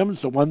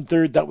cherubims, the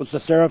 1/3 that was the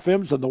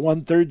seraphims, and the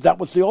 1/3 that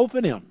was the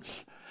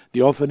ophanims.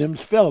 The ophanims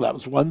fell, that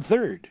was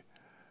 1/3.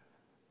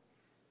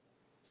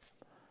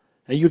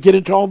 And you get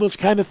into all those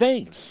kind of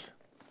things.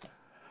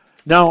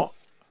 Now,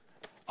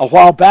 a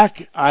while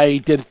back, I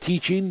did a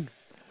teaching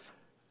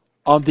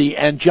on the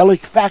angelic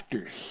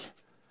factors.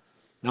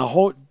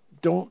 Now,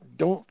 don't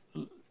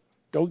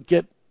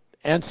get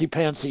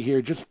antsy-pantsy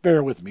here. Just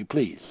bear with me,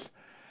 please.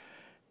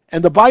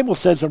 And the Bible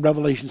says in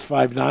Revelations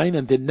 5:9,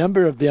 and the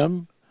number of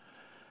them,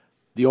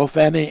 the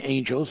Ophani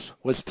angels,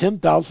 was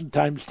 10,000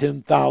 times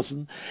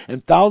 10,000,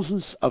 and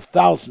thousands of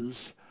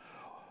thousands,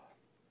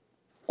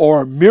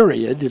 or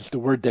myriad is the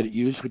word that it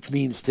used, which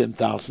means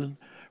 10,000,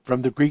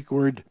 from the Greek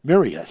word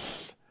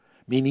myrias,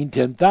 meaning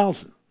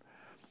 10,000.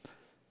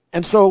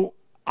 And so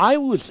I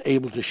was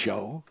able to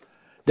show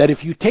that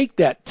if you take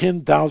that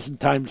 10,000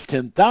 times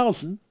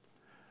 10,000,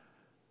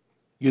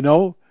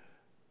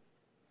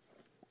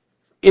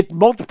 it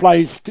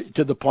multiplies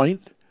to the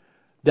point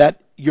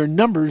that your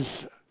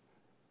numbers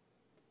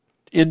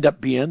end up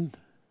being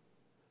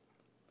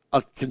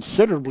a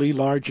considerably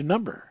large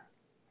number.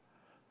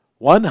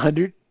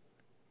 100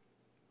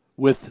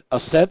 with a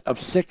set of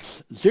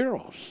 6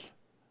 zeros.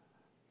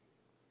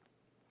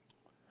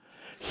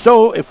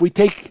 So if we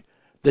take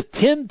the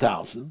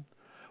 10,000,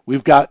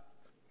 we've got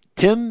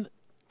 10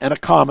 and a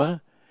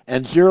comma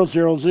and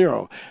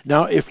 000.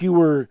 Now, if you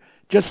were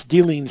just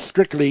dealing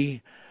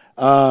strictly,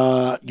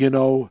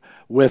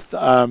 with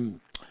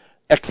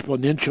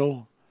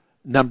exponential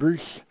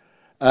numbers,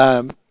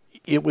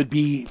 it would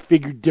be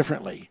figured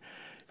differently.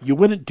 You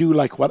wouldn't do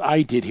like what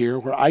I did here,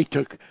 where I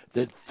took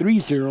the 3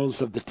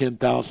 zeros of the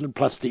 10,000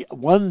 plus the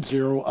 1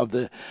 zero of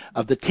the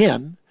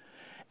 10,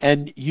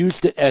 and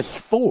used it as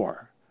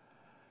 4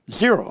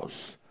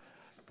 zeros.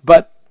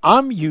 But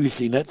I'm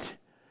using it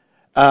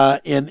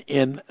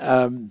in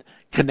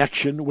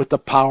connection with the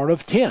power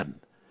of 10.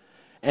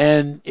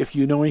 And if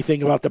you know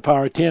anything about the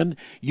power of 10,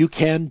 you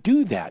can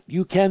do that.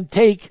 You can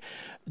take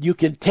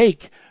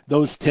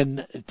those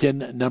 10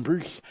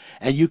 numbers,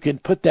 and you can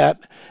put that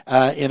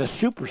in a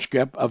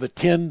superscript of a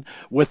 10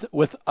 with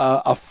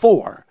a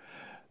 4,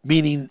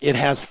 meaning it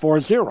has 4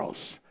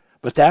 zeros.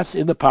 But that's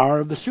in the power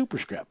of the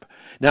superscript.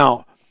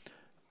 Now,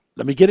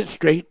 let me get it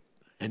straight,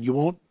 and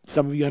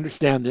some of you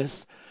understand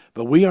this,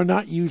 but we are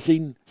not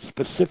using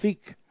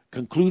specific,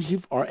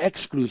 conclusive, or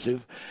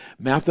exclusive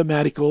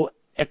mathematical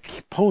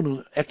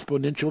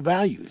exponential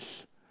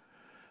values.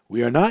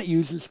 We are not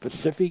using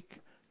specific,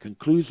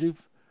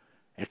 conclusive,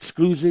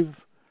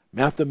 exclusive,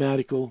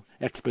 mathematical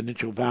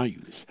exponential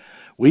values.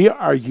 We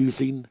are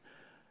using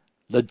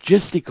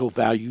logistical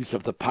values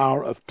of the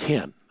power of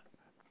 10,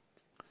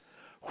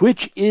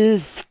 which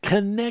is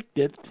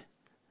connected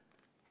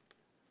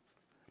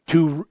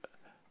to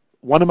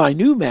one of my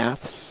new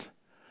maths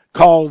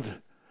called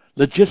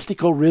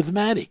logistical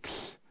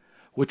arithmetics,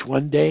 which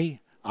one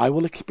day I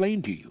will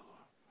explain to you.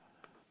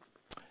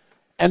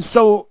 And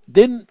so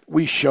then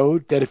we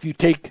showed that if you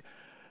take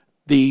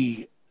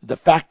the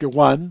factor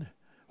 1,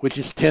 which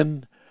is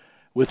 10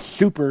 with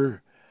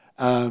superscript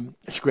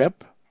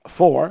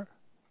 4,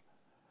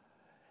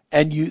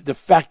 and the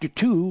factor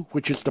 2,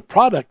 which is the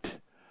product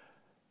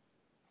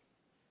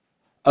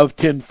of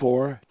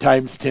 10,4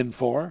 times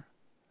 10,4,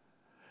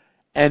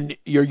 and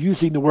you're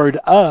using the word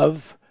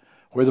of,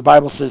 where the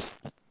Bible says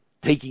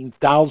taking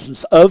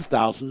thousands of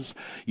thousands,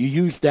 you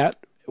use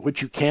that,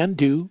 which you can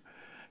do,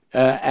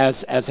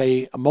 as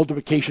a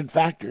multiplication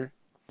factor,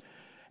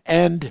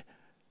 and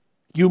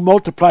you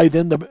multiply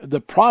then the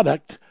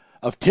product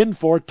of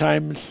 10,4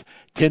 times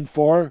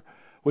 10,4,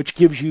 which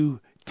gives you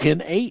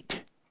 10,8.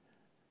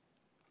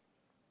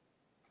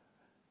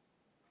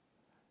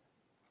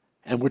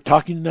 And we're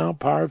talking now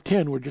power of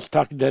 10. We're just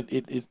talking that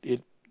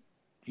it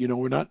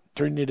we're not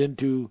turning it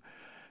into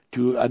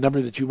a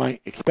number that you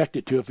might expect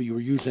it to if you were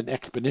using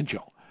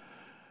exponential.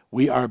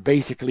 We are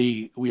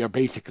basically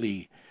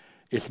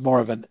it's more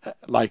of an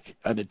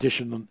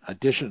addition, and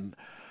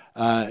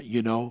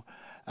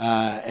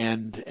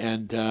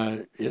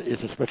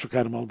it's a special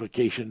kind of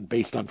multiplication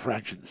based on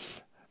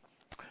fractions.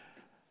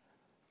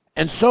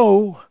 And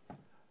so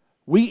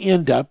we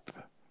end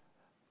up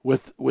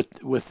with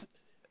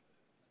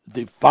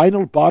the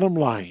final bottom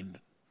line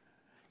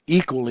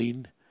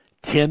equaling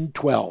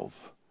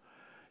 1012.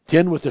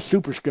 10 with the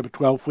superscript of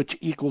 12, which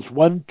equals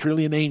 1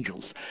 trillion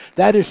angels.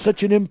 That is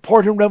such an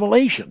important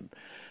revelation.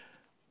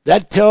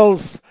 That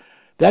tells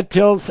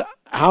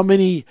how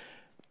many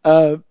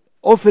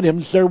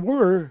ophanims there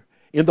were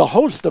in the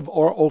host of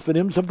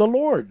ophanims of the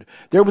Lord.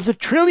 There was 1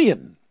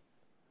 trillion.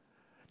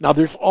 Now,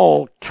 there's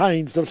all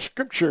kinds of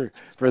scripture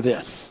for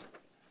this.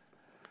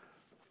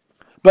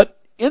 But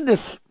in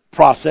this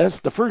process,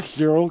 the first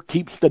 0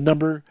 keeps the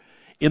number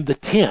in the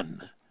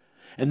 10.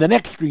 And the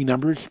next 3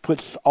 numbers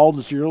puts all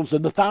the zeros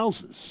in the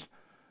thousands.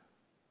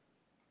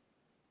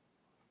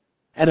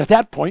 And at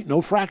that point,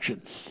 no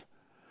fractions.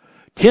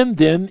 10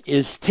 then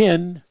is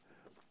 10,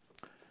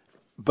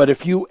 but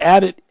if you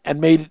add it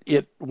and made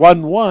it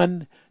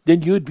 1,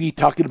 then you'd be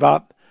talking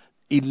about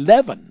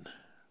 11.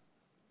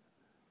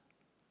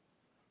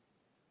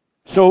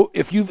 So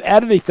if you've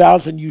added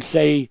 1,000, you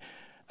say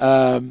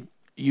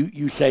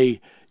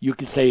you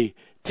can say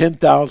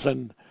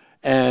 10,000,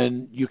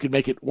 and you can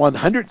make it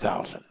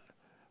 100,000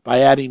 by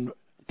adding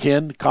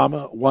 10,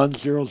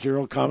 100,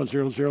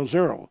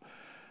 000.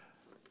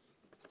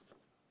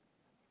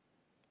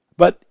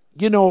 But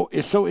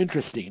it's so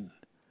interesting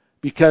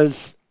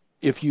because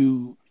if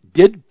you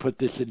did put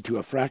this into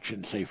a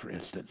fraction, say for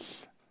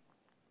instance,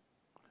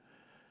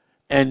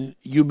 and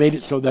you made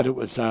it so that it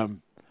was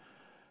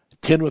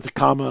 10 with a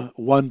comma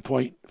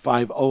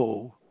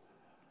 1.50,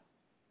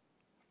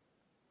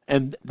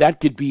 and that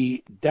could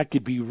be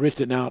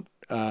written out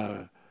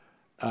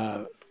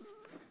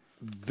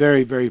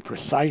very, very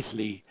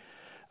precisely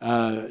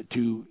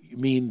to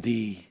mean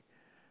the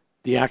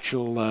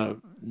actual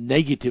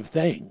negative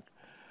thing,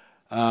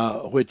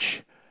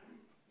 which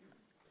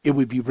it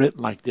would be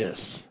written like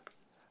this.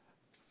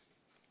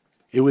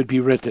 It would be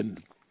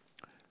written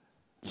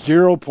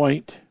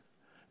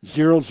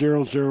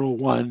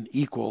 0.0001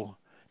 equal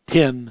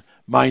 10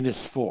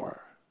 minus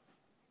 4.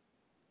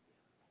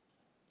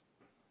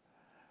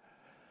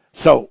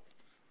 So,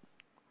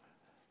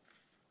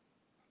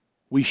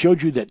 we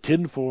showed you that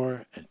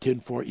 10.4 and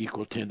 10.4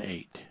 equal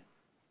 10.8.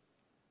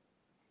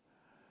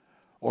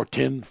 Or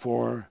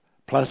 10.4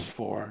 plus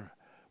 4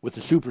 with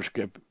the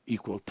superscript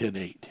equal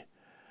 10.8.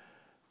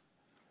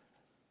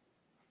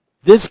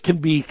 This can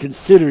be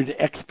considered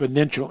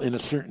exponential in a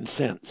certain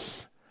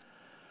sense,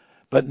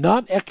 but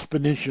not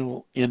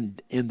exponential in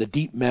the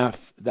deep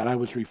math that I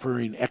was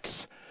referring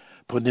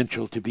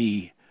exponential to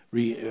be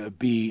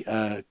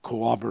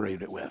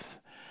corroborated with.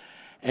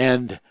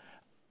 And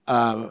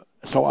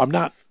so I'm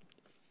not,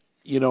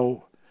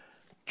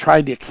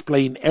 trying to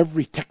explain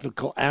every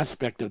technical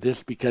aspect of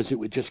this because it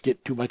would just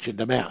get too much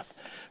into math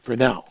for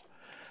now.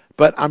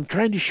 But I'm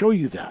trying to show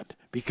you that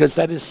because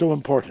that is so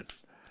important.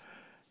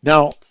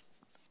 Now,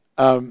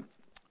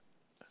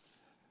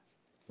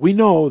 we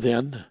know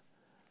then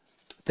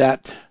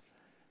that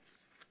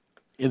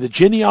in the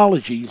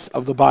genealogies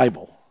of the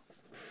Bible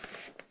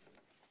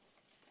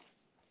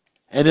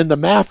and in the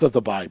math of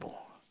the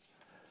Bible,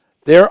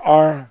 there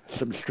are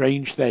some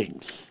strange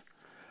things.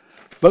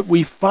 But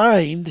we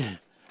find,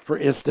 for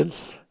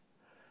instance,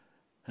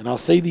 and I'll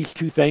say these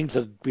two things,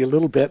 it'll be a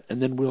little bit, and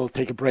then we'll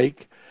take a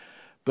break.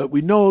 But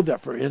we know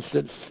that, for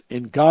instance,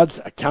 in God's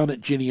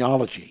accounted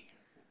genealogy,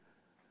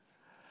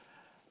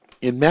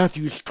 in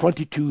Matthew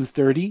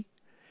 22:30,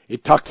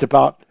 it talks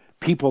about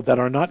people that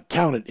are not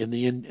counted in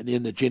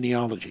the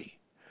genealogy.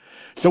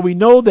 So we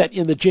know that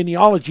in the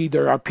genealogy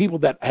there are people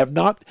that have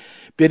not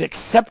been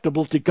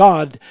acceptable to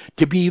God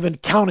to be even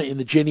counted in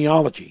the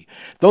genealogy.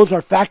 Those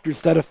are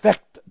factors that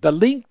affect the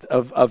length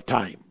of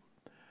time.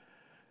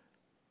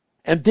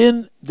 And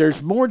then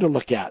there's more to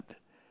look at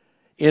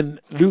in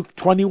Luke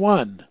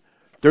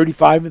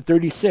 21:35 and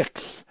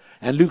 36,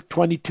 and Luke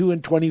 22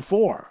 and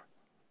 24.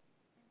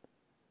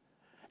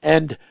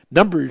 And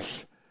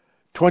Numbers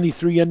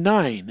 23 and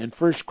 9, and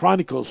 1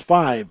 Chronicles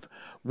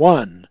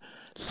 5:1,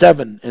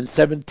 7 and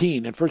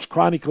 17, and 1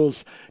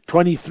 Chronicles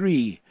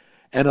 23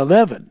 and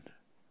 11,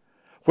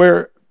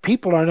 where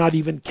people are not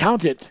even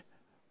counted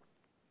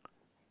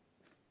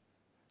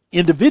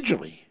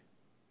individually,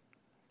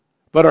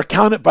 but are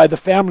counted by the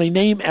family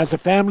name as a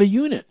family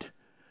unit.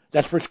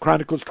 That's 1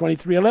 Chronicles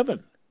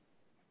 23:11.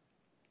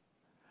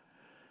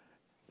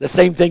 The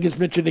same thing is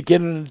mentioned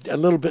again in a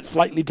little bit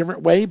slightly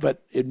different way,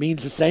 but it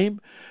means the same.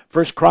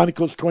 1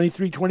 Chronicles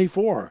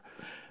 23:24,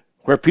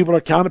 where people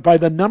are counted by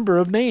the number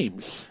of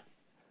names.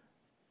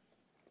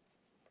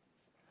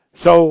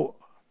 So,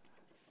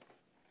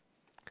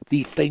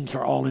 these things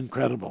are all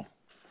incredible.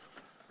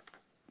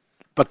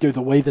 But they're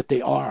the way that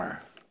they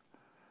are.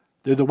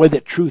 They're the way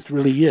that truth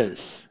really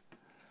is.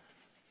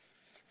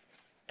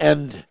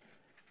 And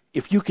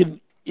if you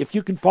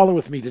can follow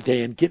with me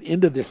today and get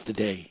into this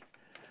today,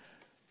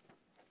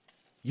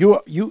 you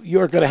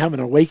are going to have an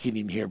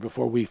awakening here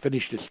before we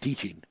finish this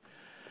teaching,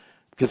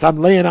 because I'm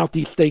laying out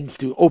these things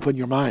to open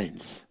your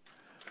minds,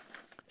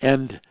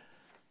 and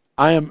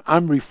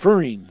I'm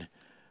referring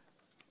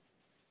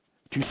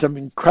to some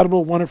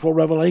incredible, wonderful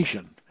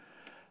revelation.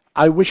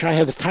 I wish I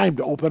had the time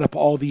to open up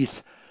all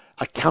these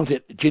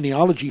accounted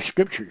genealogy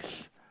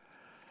scriptures,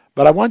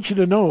 but I want you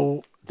to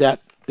know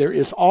that there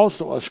is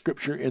also a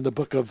scripture in the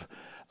book of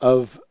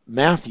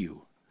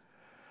Matthew,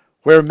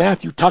 where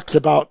Matthew talks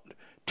about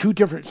three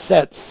different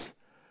sets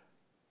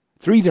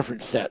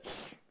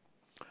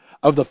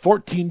of the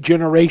 14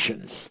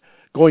 generations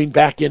going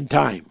back in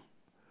time.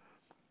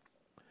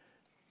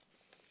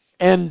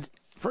 And,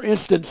 for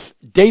instance,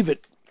 David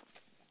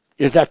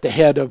is at the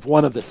head of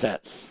one of the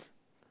sets.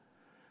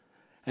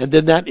 And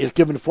then that is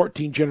given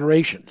 14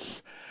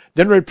 generations.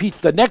 Then it repeats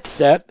the next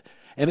set,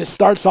 and it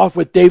starts off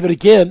with David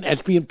again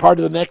as being part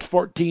of the next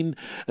 14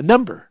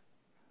 number.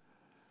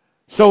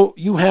 So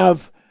you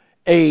have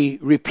a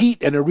repeat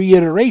and a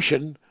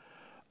reiteration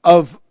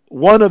of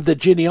one of the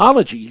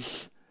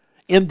genealogies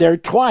in there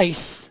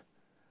twice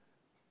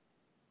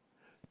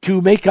to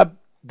make up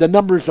the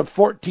numbers of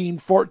 14,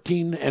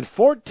 14, and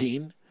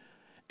 14,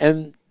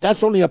 and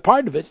that's only a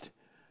part of it.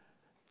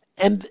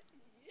 And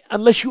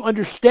unless you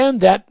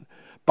understand that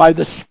by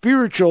the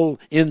spiritual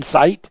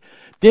insight,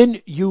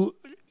 then you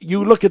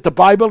look at the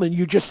Bible and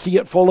you just see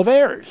it full of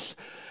errors.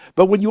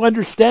 But when you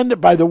understand it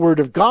by the Word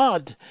of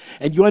God,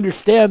 and you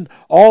understand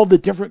all the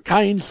different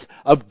kinds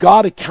of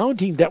God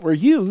accounting that were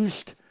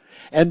used,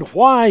 and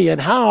why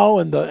and how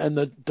and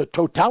the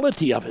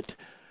totality of it,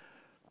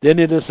 then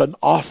it is an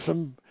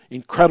awesome,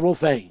 incredible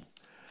thing.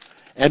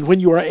 And when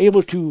you are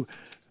able to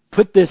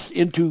put this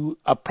into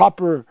a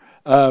proper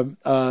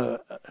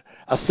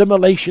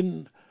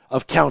assimilation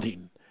of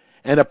counting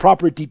and a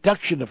proper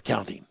deduction of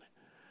counting,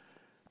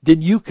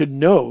 then you can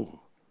know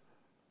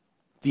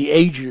the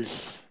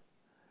ages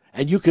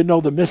and you can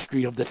know the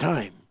mystery of the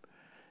time.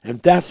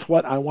 And that's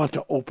what I want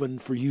to open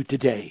for you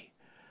today.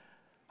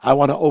 I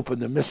want to open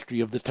the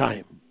mystery of the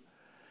time.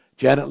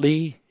 Janet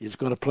Lee is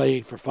going to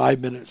play for 5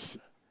 minutes.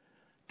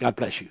 God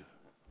bless you.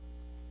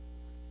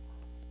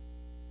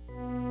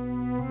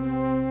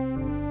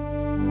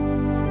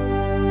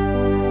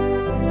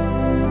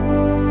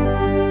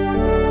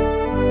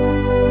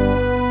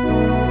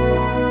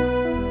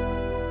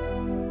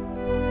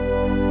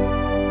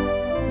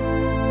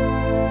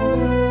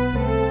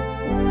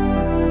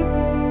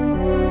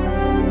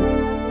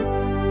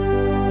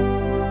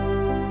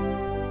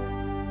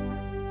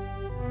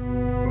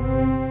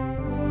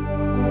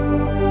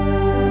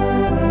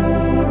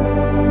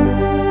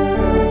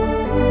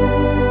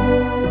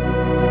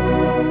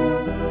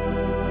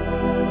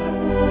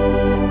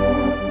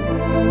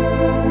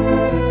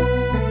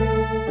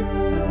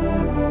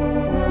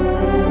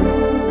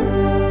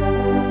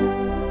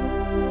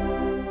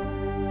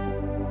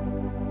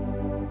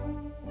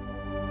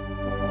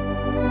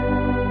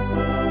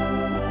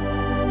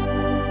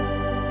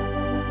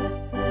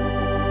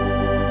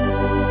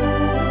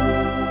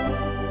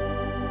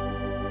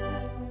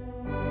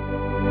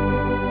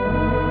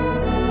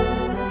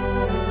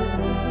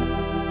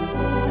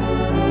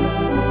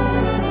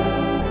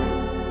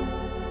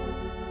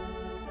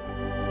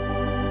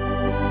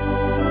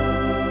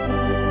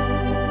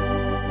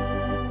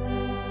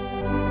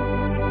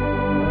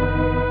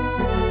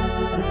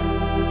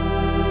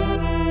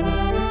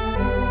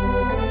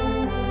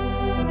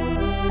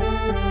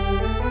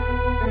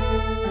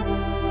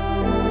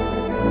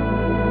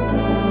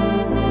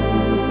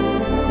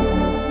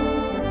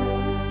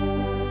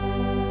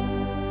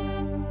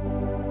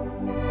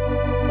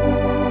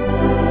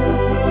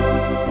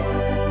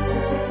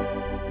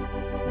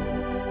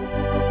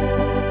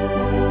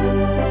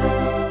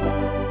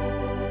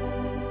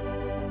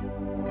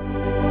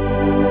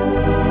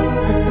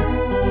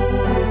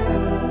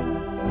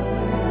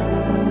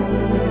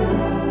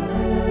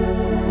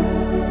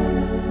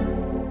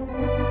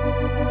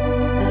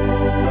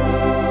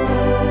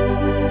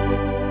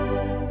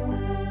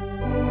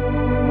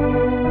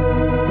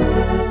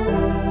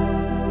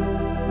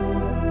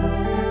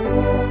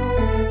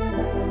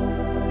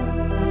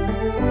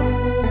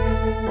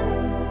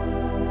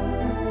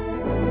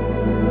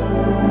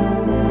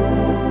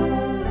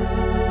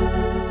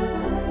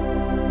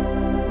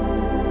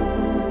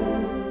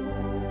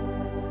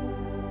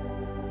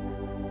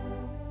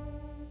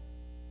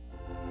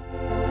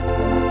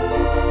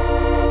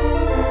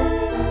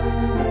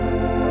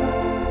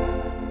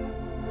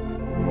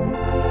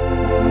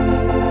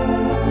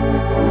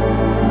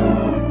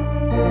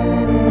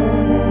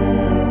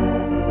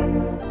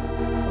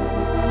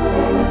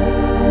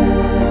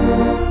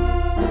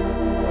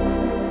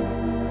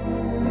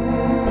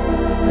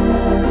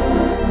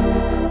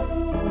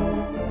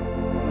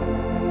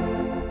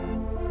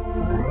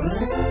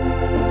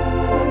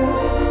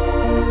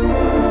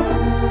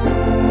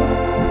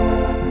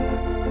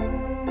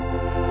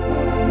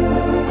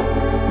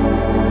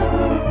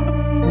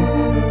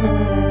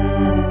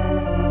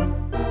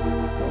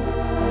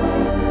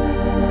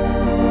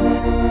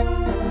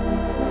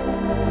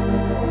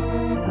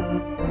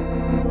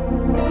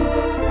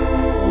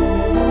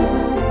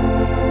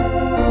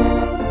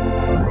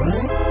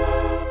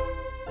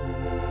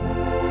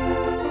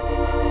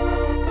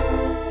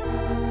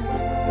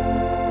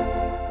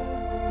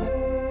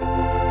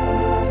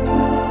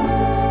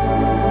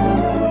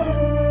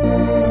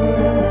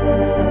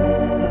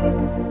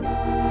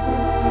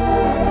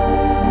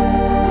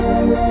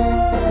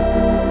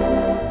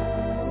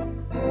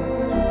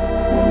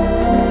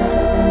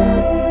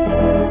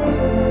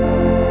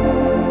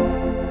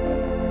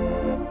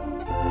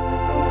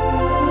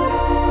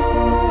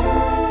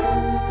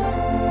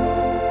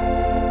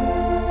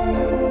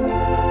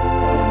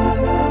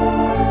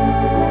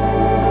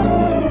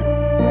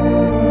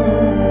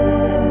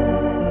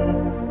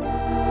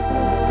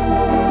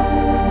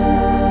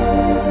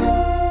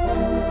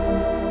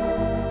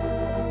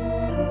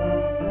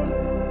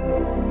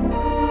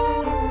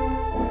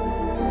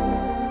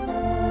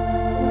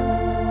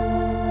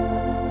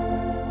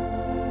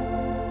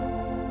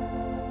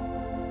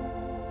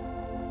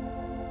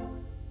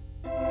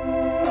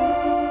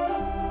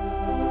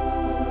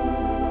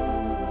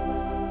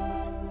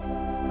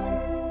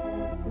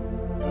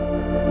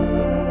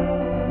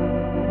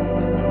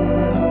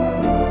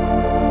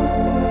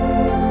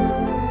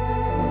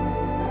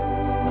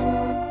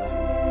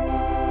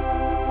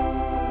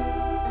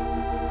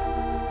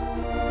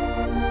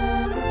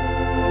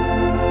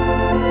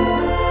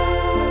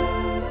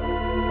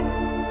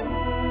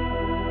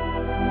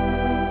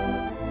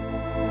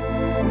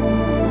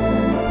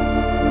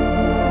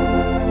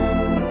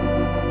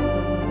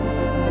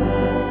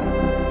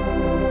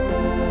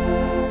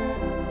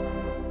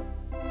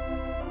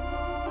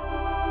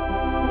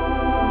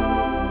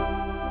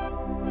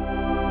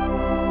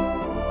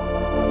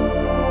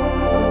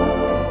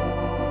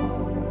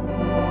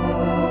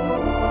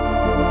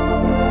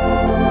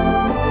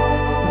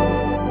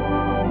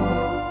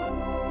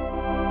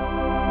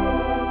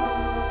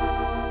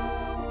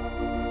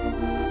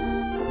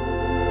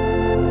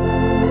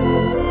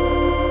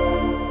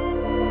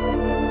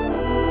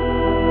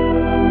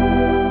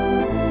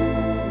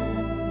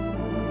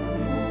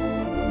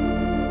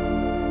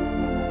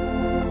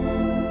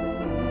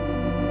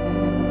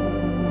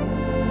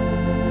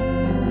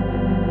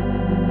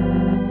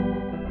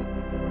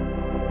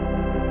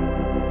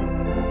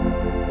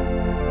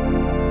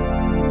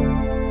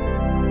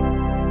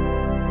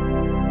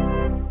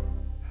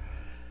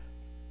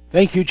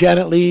 Thank you,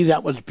 Janet Lee.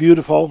 That was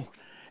beautiful.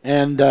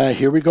 And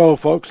here we go,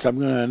 folks. I'm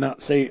going to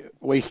not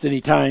waste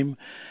any time.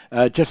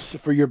 Just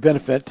for your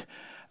benefit,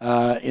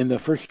 in the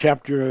first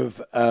chapter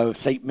of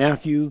St.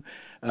 Matthew,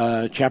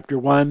 chapter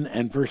 1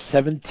 and verse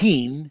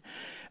 17,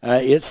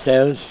 it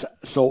says,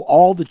 "So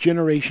all the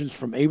generations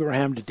from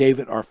Abraham to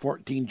David are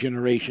 14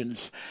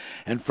 generations,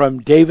 and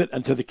from David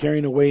until the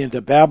carrying away into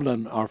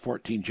Babylon are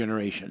 14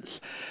 generations."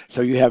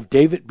 So you have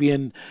David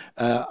being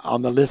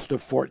on the list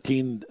of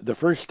 14 the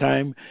first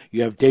time.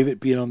 You have David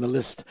being on the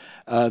list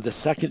the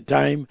second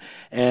time,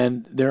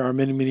 and there are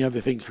many, many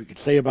other things we could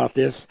say about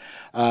this.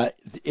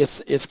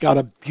 It's got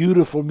a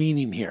beautiful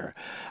meaning here.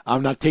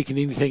 I'm not taking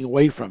anything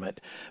away from it,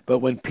 but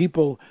when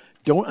people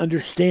don't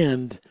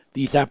understand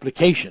these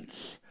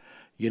applications,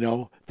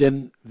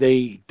 then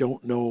they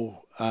don't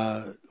know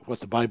what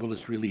the Bible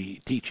is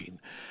really teaching.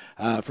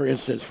 For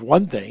instance,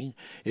 one thing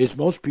is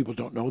most people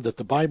don't know that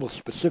the Bible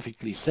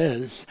specifically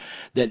says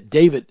that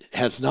David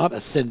has not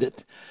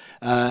ascended,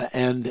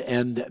 and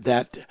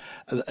that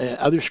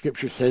other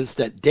scripture says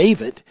that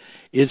David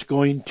is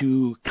going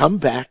to come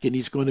back and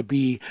he's going to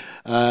be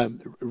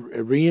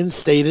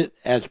reinstated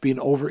as being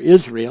over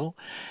Israel,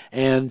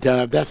 and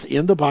that's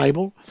in the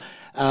Bible.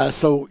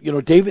 So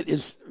David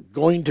is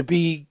going to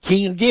be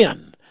king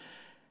again.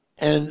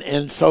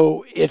 And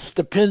so it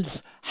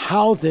depends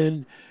how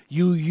then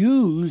you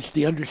use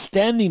the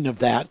understanding of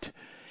that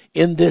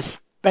in this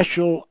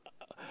special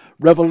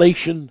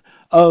revelation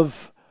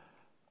of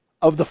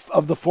the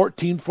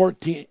 14,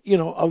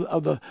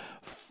 of the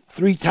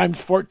 3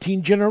 times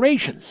 14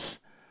 generations.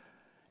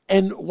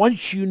 And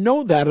once you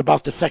know that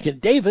about the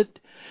second David,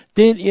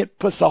 then it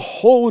puts a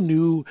whole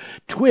new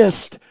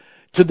twist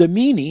to the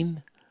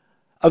meaning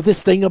of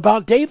this thing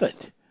about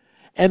David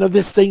and of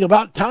this thing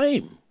about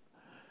time.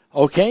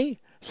 Okay,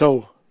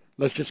 so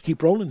let's just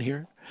keep rolling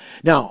here.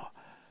 Now,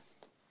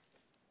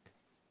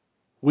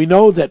 we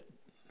know that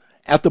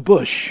at the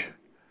burning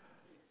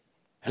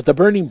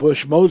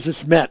bush,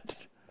 Moses met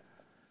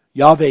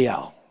Yahweh.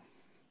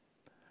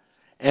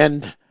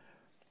 And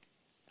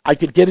I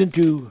could get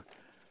into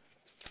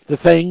the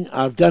thing.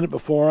 I've done it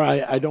before.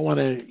 I don't want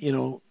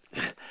to,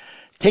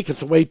 take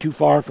us away too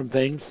far from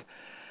things.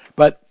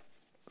 But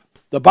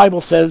the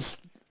Bible says,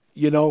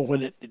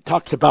 when it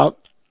talks about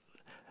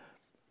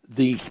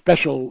the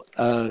special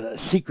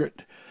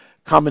secret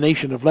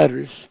combination of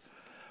letters,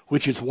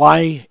 which is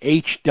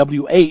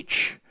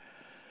YHWH,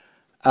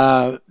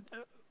 and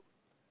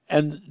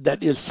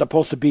that is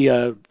supposed to be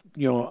a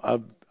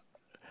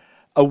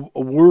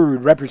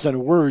word, represent a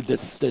word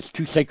that's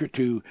too sacred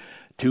to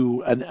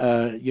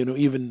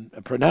even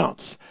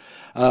pronounce.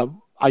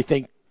 I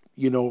think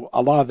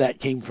a lot of that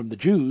came from the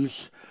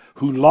Jews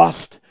who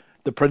lost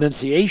the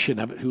pronunciation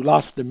of it, who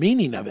lost the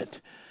meaning of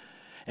it,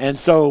 and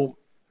so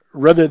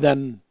rather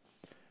than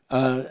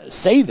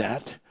say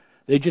that,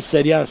 they just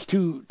said, yeah, it's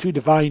too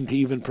divine to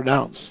even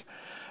pronounce.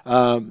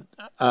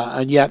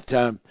 And yet,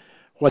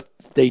 what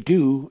they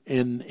do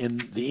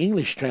in the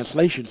English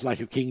translations, like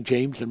of King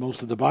James and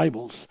most of the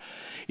Bibles,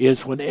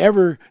 is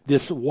whenever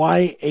this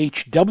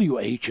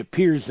YHWH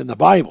appears in the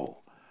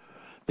Bible,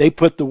 they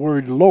put the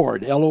word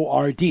Lord,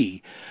 Lord,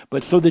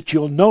 but so that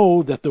you'll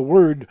know that the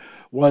word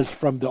was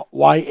from the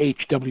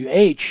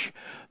YHWH,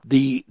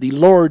 the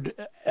Lord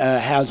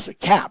has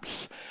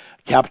caps.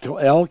 Capital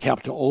L,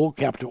 capital O,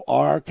 capital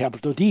R,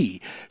 capital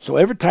D. So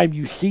every time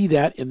you see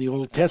that in the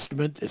Old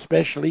Testament,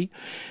 especially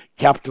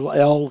capital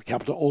L,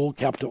 capital O,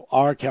 capital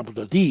R,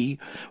 capital D,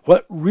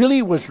 what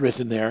really was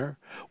written there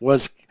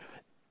was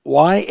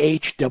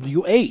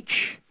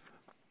YHWH.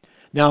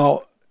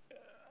 Now,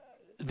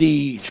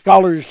 the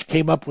scholars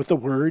came up with the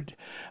word.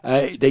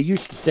 They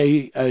used to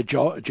say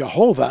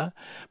Jehovah,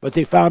 but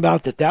they found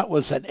out that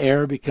was an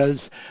error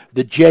because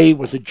the J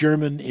was a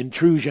German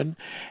intrusion,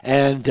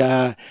 and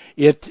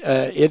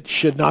it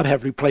should not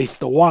have replaced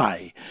the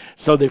Y.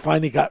 So they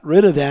finally got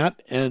rid of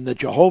that and the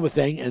Jehovah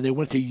thing, and they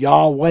went to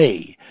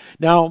Yahweh.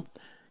 Now,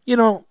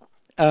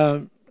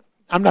 I'm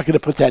not going to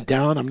put that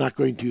down. I'm not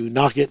going to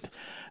knock it.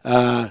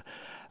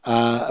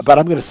 But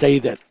I'm going to say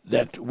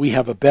that we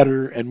have a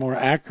better and more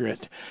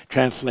accurate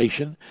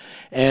translation.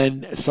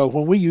 And so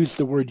when we use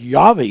the word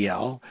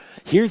Yahweh,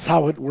 here's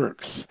how it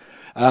works.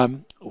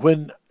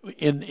 When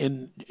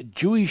in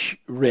Jewish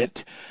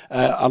writ,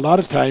 a lot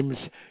of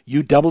times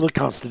you double the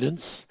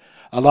consonants.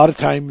 A lot of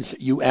times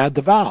you add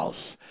the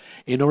vowels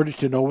in order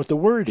to know what the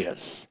word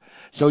is.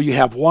 So you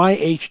have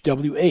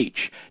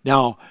YHWH.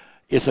 Now,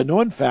 it's a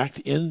known fact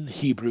in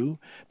Hebrew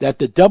that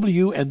the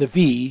W and the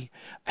V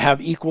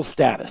have equal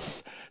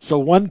status. So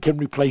one can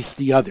replace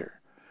the other,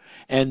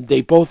 and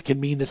they both can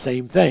mean the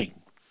same thing.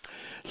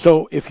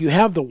 So if you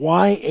have the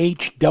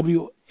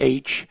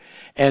YHWH,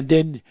 and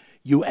then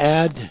you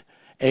add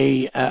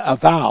a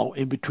vowel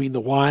in between the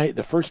Y,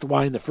 the first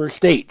Y and the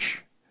first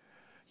H,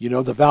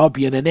 the vowel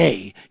being an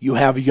A, you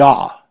have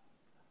Yah.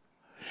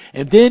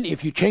 And then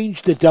if you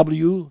change the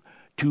W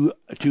to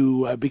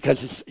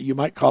because you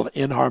might call it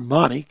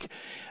enharmonic,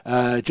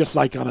 just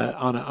like on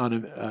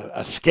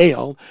a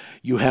scale,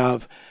 you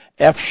have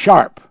F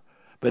sharp.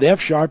 But F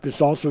sharp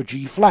is also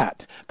G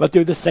flat. But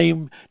they're the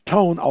same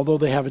tone, although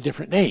they have a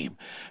different name.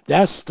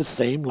 That's the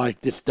same,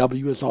 like this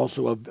W is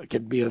also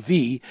can be a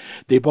V.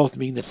 They both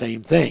mean the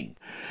same thing.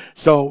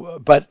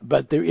 So,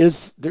 but there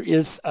is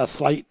a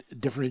slight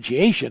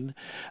differentiation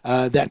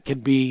that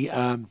can be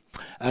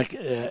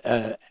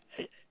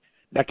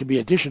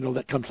additional,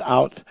 that comes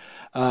out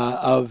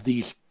of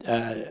these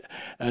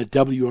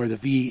W or the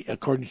V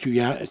according to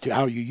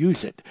how you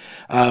use it.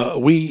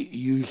 We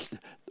use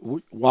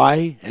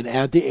Y and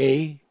add the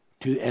A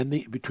to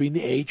end between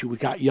the H. We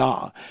got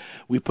Yah.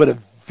 We put a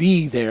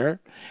V there,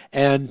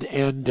 and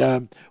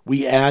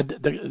we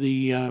add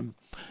the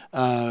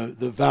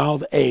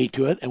vowel A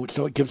to it, and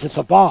so it gives us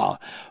a Va.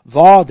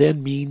 Va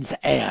then means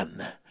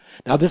an.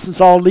 Now this is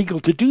all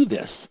legal to do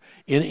this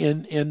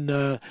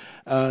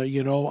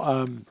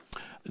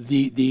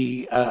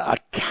the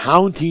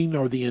accounting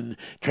or the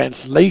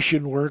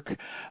translation work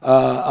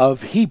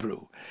of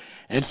Hebrew.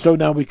 And so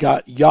now we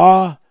got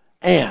Yah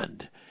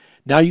and.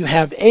 Now you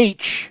have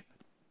H,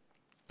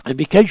 and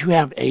because you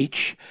have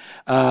H,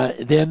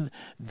 then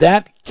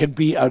that can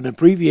be an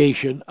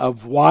abbreviation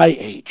of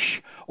YH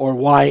or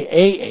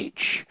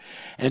YAH.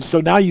 And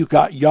so now you've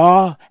got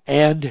Yah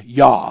and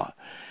Yah.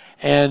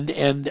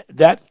 And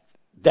that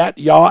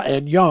Yah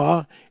and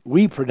Yah,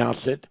 we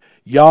pronounce it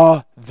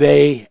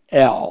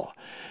Yah-ve-el.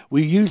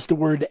 We use the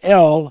word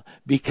El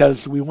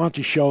because we want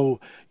to show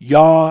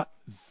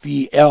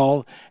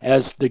Yah-ve-el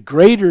as the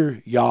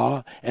greater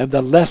Yah and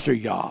the lesser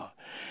Yah.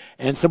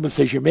 And someone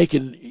says, you're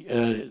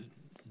making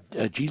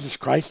Jesus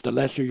Christ the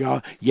lesser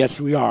Yah. Yes,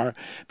 we are,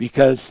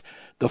 because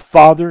the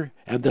Father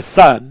and the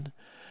Son,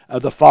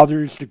 the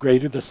Father is the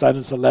greater, the Son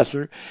is the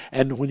lesser.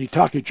 And when you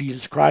talk of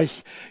Jesus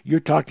Christ, you're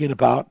talking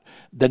about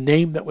the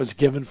name that was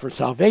given for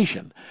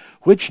salvation,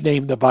 which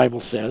name the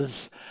Bible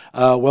says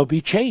will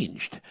be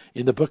changed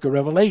in the book of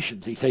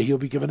Revelations. He said he'll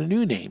be given a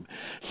new name.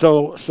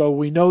 So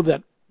we know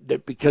that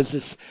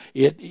because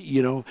it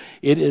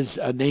is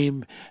a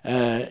name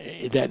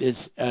that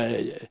is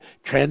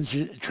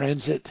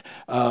transit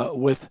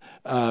with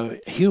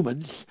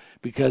humans,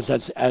 because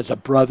as a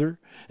brother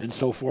and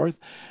so forth,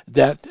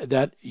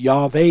 that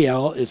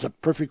Yah-ve-el is a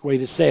perfect way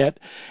to say it,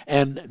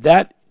 and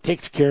that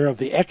takes care of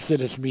the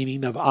Exodus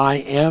meaning of I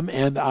am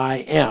and I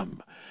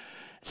am.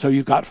 So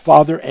you've got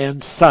Father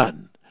and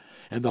Son,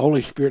 and the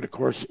Holy Spirit, of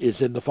course,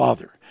 is in the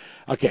Father.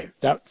 Okay,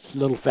 that's a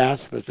little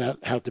fast, but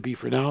that has to be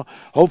for now.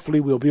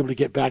 Hopefully we'll be able to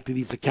get back to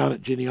these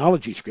accountant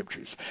genealogy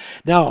scriptures.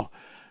 Now,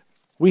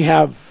 we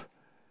have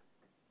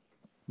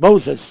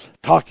Moses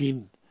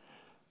talking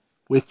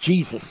with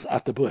Jesus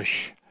at the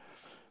bush.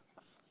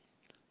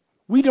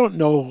 We don't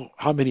know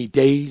how many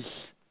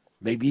days,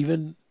 maybe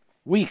even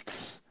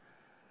weeks,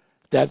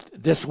 that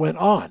this went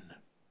on.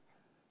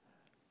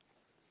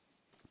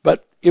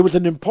 But it was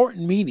an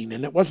important meeting,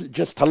 and it wasn't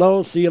just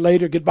hello, see you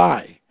later,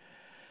 goodbye.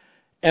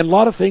 And a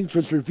lot of things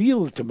was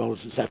revealed to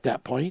Moses at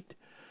that point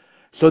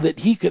so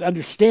that he could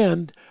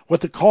understand what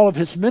the call of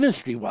his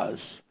ministry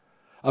was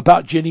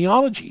about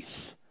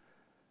genealogies.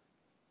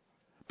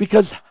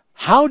 Because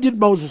how did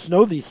Moses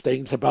know these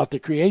things about the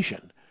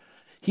creation?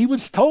 He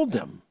was told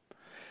them.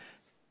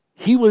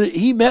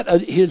 He met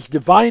his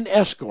divine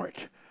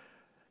escort,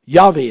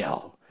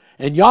 Yah-ve-el,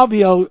 and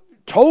Yah-ve-el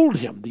told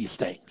him these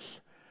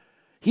things.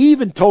 He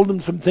even told him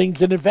some things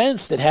in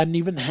advance that hadn't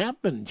even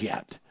happened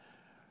yet.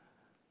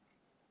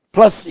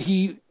 Plus,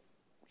 he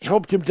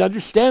helped him to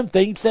understand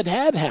things that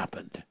had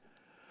happened.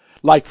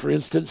 Like, for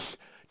instance,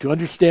 to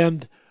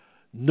understand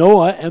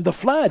Noah and the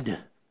flood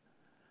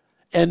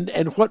and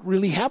what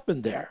really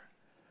happened there.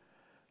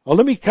 Well,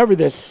 let me cover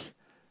this,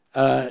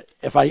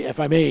 if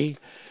I may.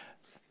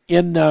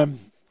 In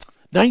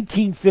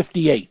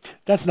 1958,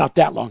 that's not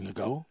that long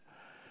ago,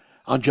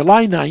 on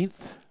July 9th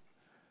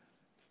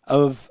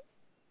of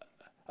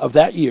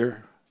that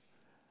year,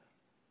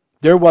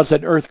 there was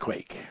an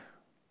earthquake.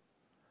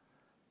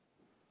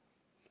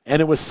 And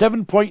it was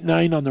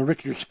 7.9 on the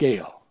Richter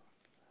scale.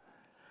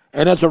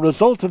 And as a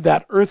result of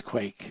that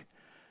earthquake,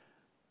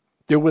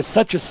 there was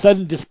such a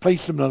sudden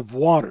displacement of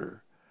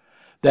water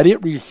that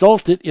it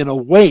resulted in a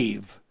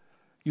wave.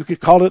 You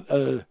could call it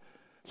a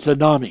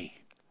tsunami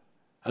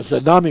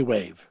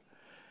wave.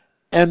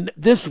 And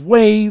this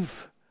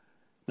wave,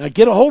 now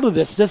get a hold of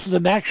this is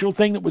an actual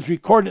thing that was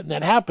recorded and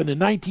that happened in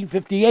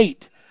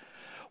 1958,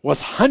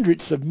 was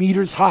hundreds of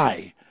meters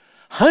high.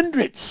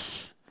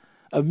 Hundreds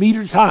of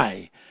meters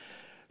high.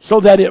 So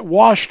that it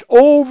washed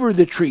over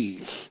the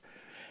trees.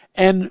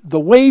 And the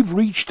wave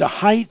reached a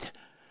height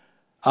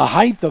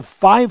of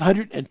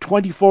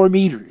 524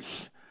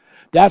 meters.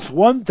 That's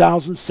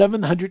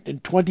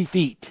 1,720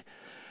 feet.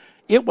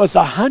 It was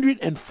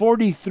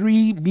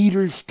 143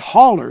 meters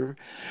taller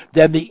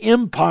than the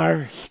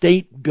Empire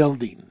State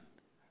Building.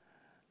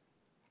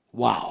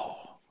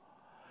 Wow.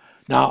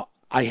 Now,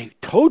 I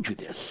told you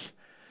this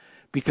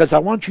because I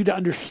want you to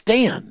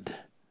understand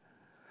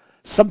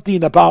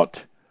something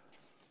about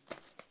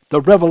the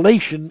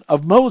revelation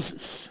of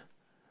Moses.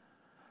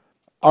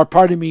 Or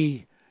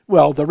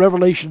the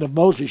revelation of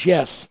Moses,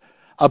 yes,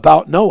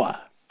 about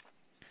Noah.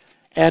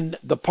 And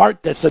the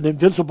part that's an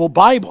invisible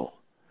Bible.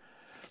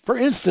 For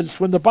instance,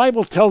 when the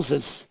Bible tells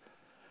us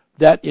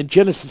that in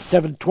Genesis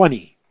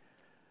 7:20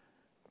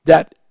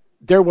 that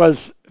there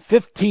was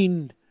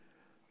 15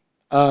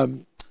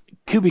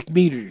 cubic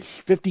meters,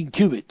 15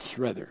 cubits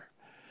rather,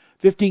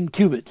 15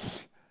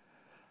 cubits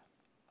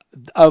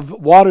of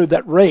water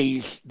that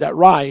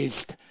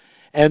rised,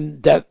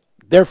 and that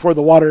therefore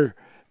the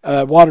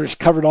waters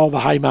covered all the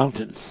high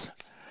mountains.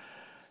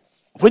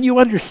 When you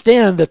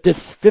understand that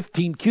this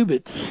 15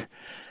 cubits,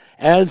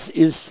 as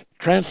is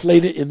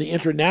translated in the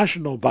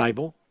International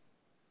Bible,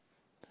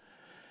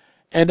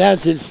 and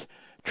as is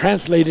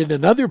translated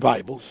in other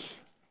Bibles,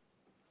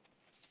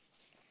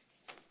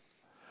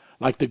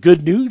 like the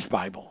Good News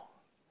Bible,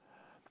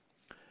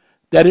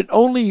 that it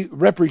only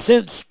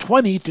represents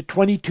 20 to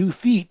 22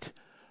 feet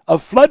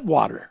of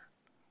floodwater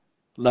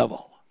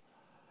level.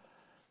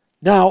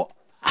 Now,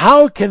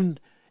 how can,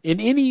 in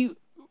any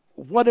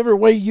whatever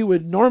way you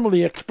would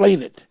normally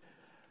explain it,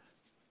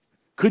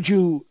 could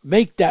you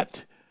make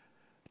that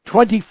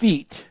 20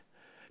 feet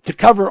to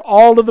cover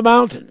all of the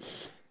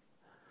mountains?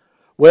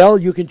 Well,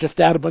 you can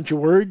just add a bunch of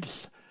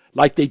words,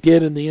 like they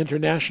did in the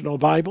International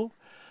Bible,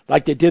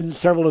 like they did in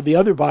several of the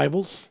other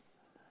Bibles,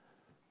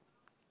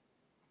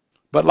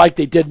 but like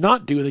they did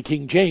not do in the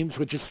King James,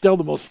 which is still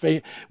the most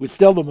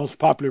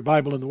popular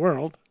Bible in the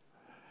world.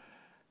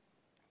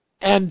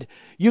 And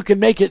you can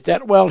make it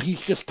that, well,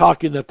 he's just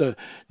talking that the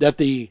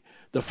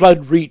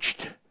flood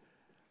reached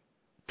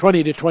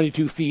 20 to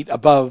 22 feet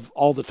above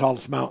all the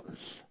tallest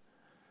mountains.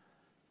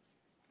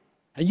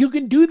 And you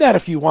can do that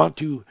if you want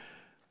to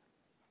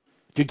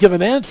give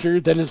an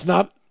answer that is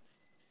not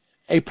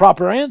a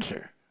proper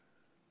answer.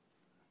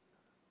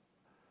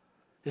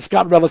 It's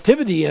got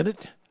relativity in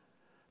it,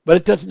 but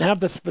it doesn't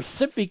have the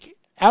specific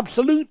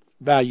absolute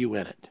value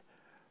in it.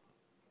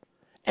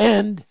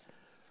 And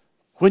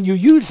when you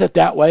use it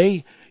that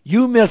way,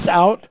 you miss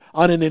out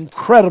on an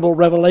incredible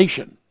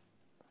revelation.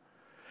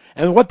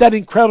 And what that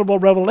incredible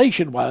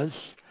revelation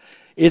was,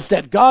 is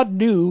that God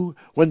knew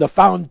when the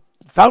fountains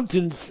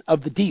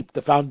of the deep,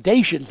 the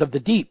foundations of the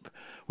deep,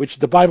 which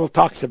the Bible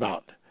talks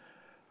about,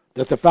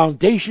 that the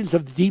foundations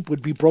of the deep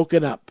would be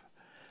broken up.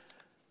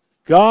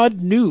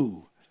 God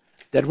knew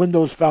that when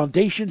those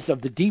foundations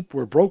of the deep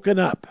were broken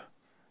up,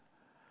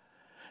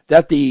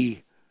 that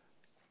the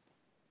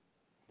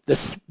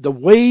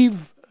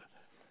wave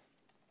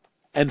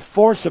and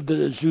force of the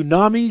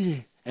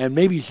tsunamis, and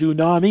maybe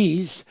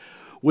tsunamis,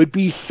 would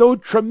be so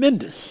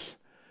tremendous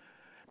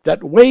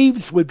that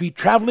waves would be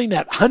traveling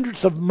at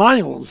hundreds of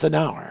miles an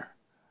hour.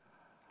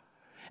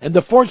 And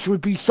the force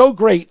would be so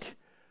great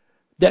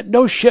that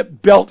no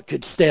ship built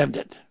could stand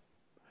it.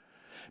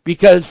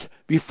 Because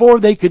before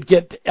they could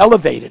get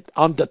elevated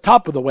on the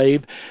top of the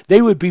wave,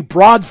 they would be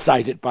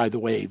broadsided by the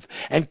wave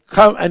and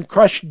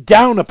crushed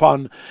down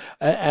upon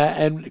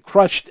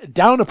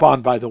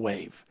by the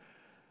wave.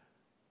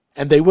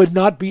 And they would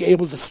not be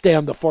able to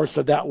stand the force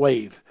of that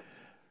wave,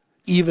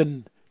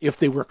 even if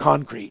they were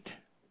concrete.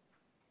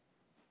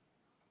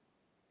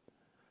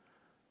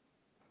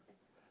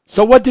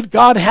 So what did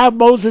God have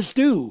Moses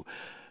do?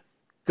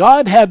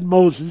 God had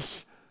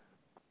Moses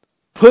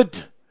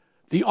put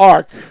the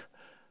ark,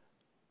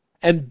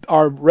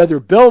 or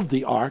rather build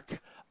the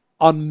ark,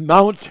 on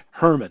Mount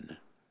Hermon.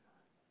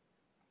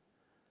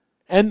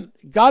 And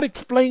God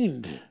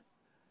explained,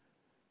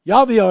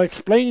 Yahweh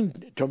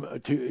explained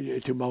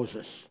to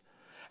Moses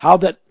how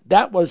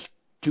that was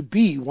to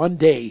be one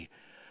day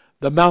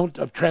the Mount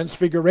of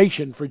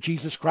Transfiguration for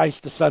Jesus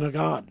Christ, the Son of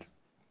God.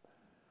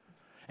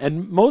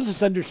 And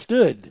Moses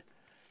understood.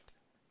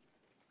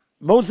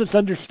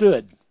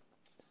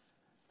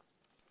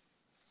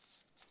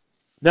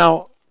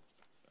 Now,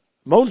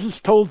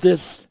 Moses told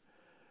this,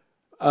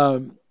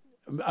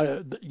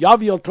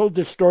 Yahweh told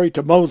this story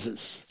to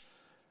Moses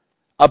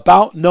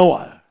about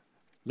Noah.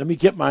 Let me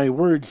get my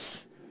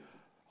words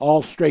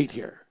all straight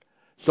here.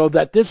 So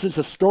that this is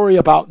a story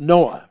about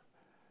Noah.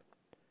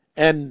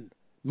 And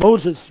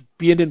Moses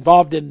being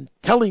involved in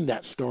telling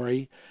that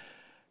story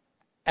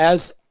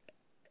as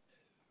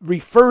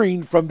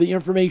referring from the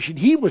information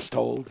he was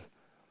told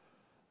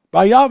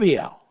by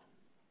Yahweh.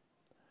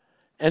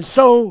 And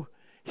so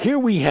here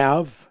we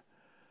have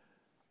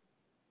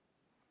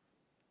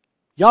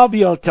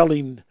Yahweh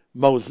telling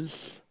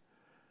Moses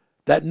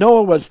that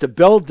Noah was to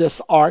build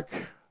this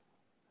ark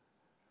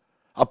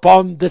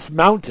upon this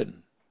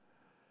mountain,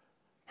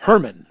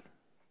 Hermon.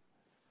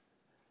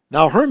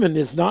 Now Hermon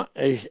is not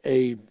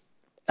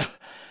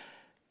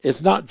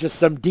it's not just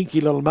some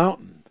dinky little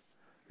mountain.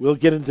 We'll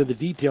get into the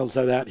details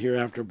of that here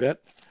after a bit.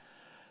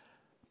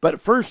 But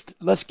first,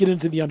 let's get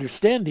into the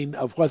understanding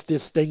of what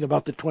this thing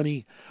about the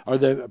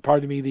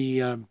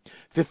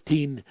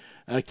 15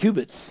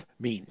 cubits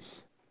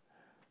means.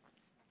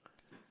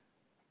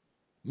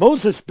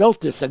 Moses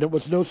built this, and it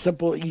was no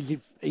simple,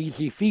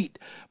 easy feat.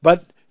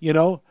 But,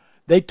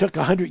 they took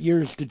 100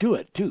 years to do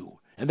it, too.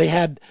 And they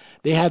had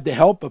the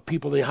help of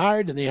people they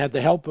hired, and they had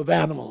the help of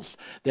animals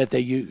that they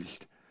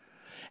used.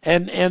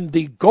 And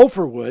the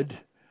gopher wood,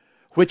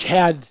 which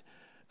had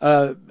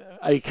a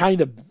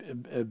kind of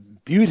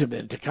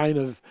bitumen to kind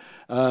of,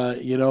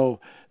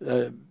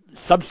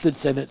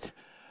 substance in it,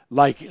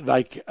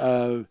 like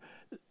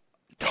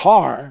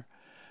tar,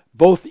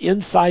 both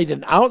inside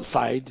and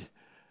outside,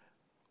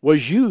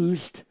 was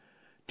used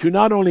to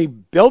not only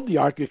build the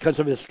ark because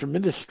of its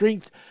tremendous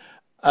strength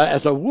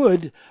as a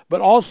wood,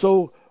 but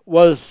also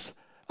was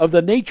of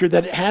the nature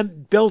that it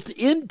had built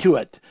into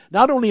it,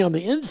 not only on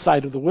the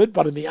inside of the wood,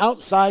 but on the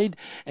outside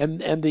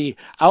and the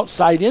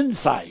outside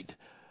inside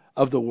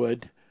of the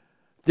wood,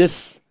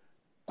 this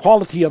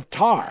quality of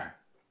tar.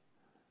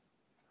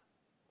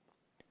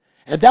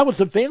 And that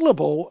was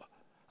available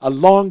a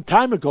long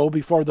time ago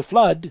before the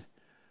flood,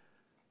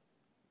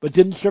 but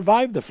didn't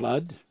survive the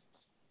flood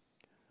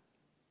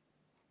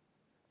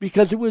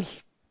because it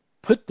was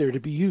put there to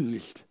be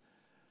used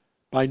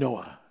by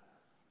Noah.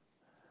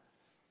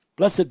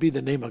 Blessed be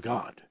the name of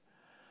God.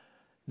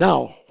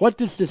 Now, what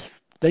does this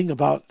thing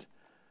about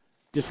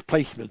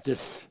displacement,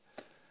 this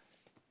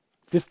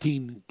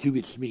 15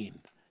 cubits mean?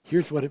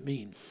 Here's what it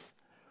means.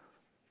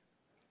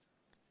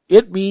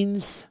 It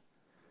means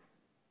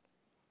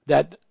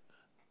that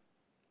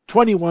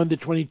 21 to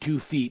 22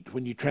 feet,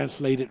 when you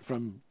translate it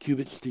from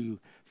cubits to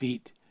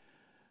feet,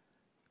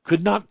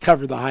 could not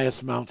cover the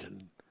highest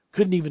mountain,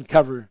 couldn't even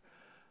cover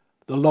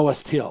the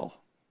lowest hill.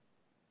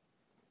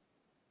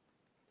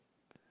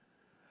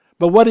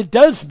 But what it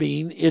does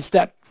mean is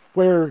that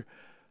where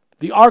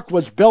the ark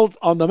was built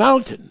on the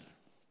mountain,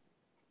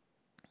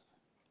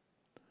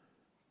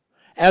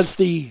 as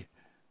the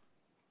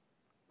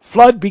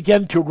flood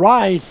began to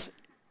rise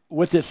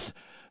with this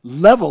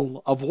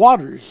level of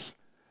waters,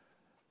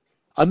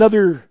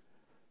 another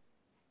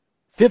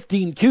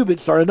 15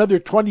 cubits or another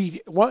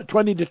 20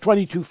 to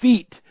 22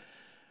 feet,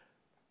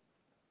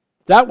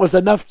 that was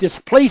enough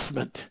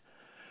displacement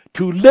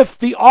to lift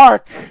the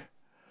ark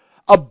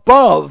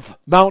above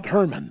Mount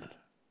Hermon.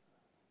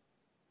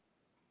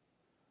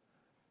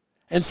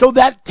 And so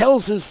that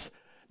tells us,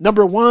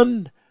 number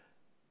one,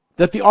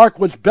 that the ark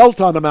was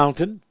built on a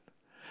mountain.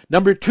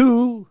 Number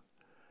two,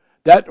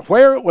 that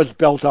where it was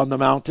built on the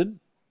mountain,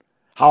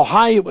 how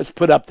high it was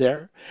put up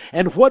there.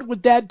 And what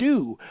would that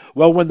do?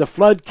 Well, when the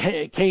flood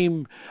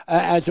came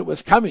as it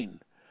was coming,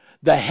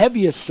 the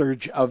heaviest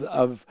surge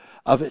of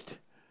it,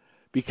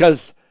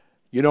 because,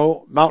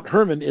 Mount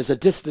Hermon is a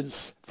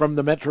distance from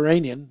the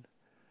Mediterranean,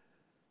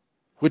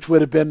 which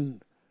would have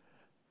been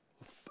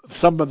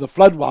some of the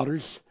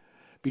floodwaters,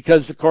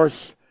 because, of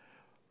course,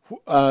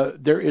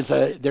 there is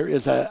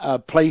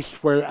a place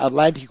where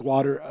Atlantic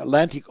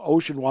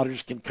Ocean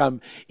waters can come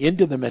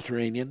into the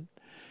Mediterranean,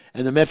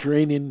 and the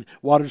Mediterranean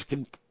waters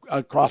can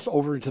cross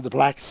over into the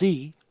Black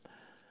Sea.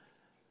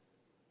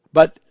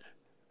 But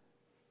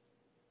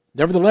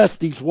nevertheless,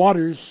 these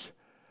waters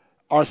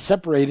are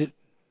separated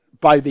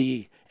by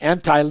the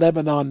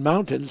anti-Lebanon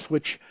mountains,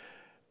 which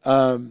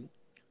Mount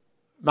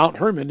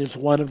Hermon is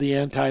one of the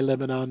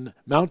anti-Lebanon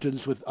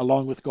mountains,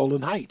 along with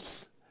Golden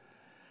Heights.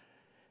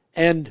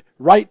 And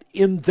right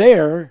in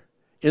there,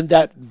 in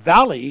that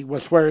valley,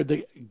 was where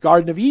the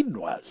Garden of Eden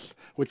was,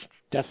 which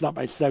that's not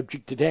my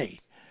subject today.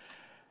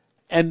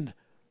 And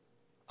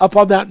up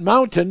on that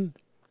mountain,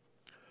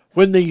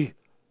 when the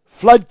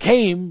flood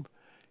came,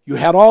 you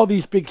had all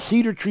these big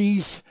cedar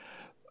trees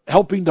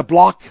helping to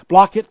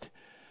block it.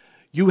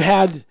 You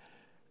had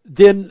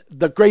then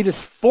the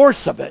greatest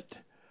force of it,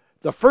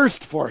 the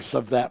first force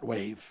of that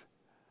wave,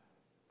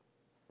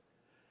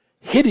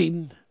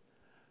 hitting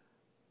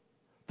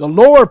the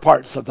lower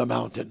parts of the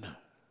mountain,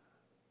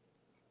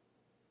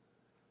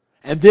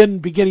 and then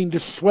beginning to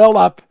swell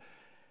up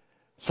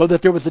so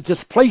that there was a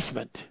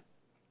displacement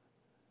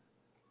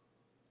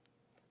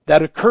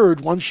that occurred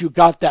once you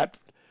got that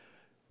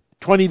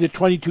 20 to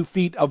 22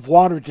 feet of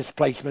water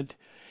displacement.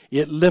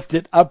 It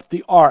lifted up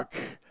the ark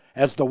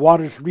as the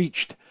waters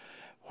reached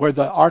where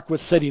the ark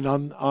was sitting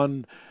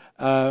on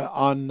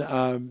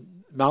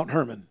Mount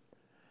Hermon.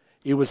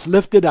 It was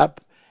lifted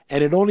up,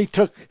 and it only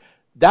took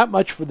that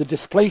much for the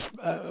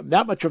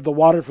that much of the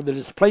water for the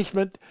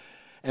displacement,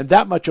 and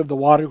that much of the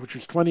water, which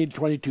was 20 to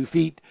 22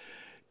 feet,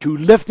 to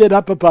lift it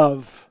up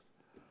above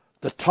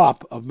the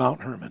top of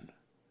Mount Hermon.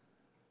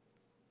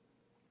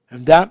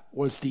 And that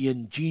was the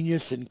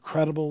ingenious,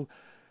 incredible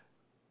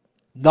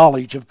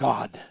knowledge of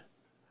God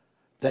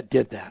that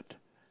did that.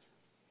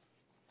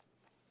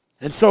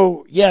 And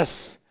so,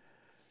 yes,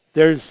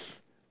 there's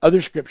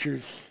other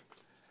scriptures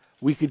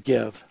we could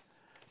give,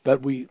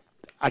 but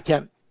I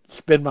can't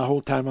spend my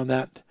whole time on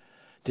that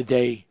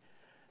today.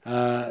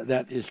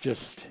 That is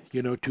just,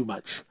 too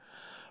much.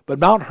 But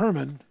Mount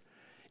Hermon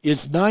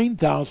is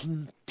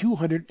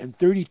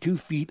 9,232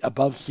 feet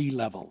above sea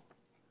level.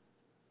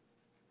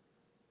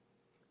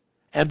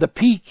 And the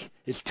peak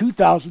is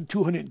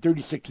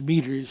 2,236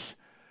 meters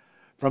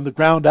from the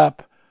ground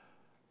up,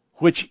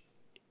 which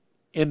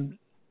in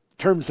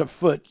terms of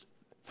foot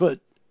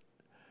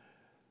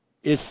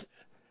is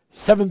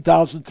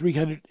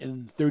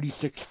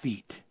 7,336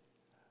 feet.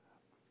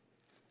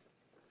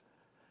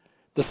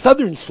 The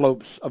southern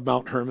slopes of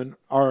Mount Hermon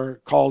are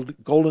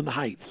called Golden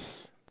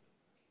Heights.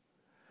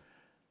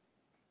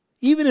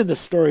 Even in the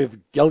story of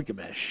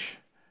Gilgamesh,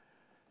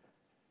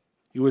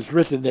 it was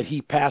written that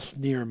he passed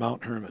near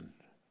Mount Hermon.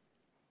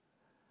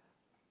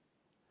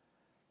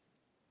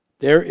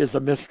 There is a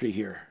mystery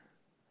here.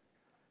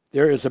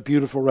 There is a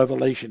beautiful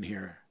revelation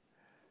here.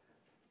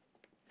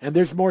 And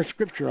there's more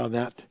scripture on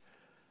that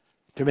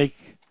to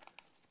make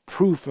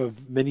proof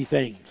of many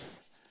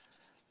things.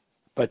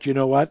 But you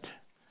know what?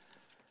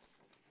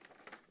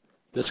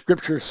 The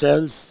scripture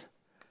says,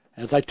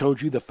 as I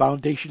told you, the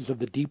foundations of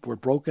the deep were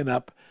broken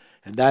up,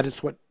 and that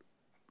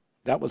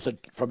was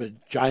from a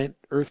giant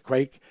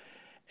earthquake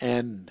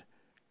and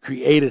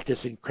created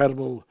this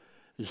incredible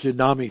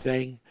tsunami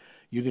thing.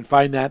 You can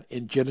find that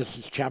in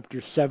Genesis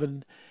chapter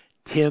 7,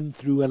 10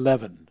 through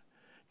 11.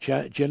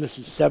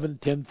 Genesis 7,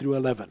 10 through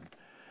 11.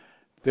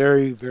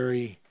 Very,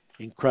 very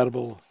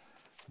incredible.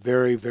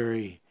 Very,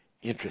 very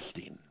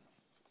interesting.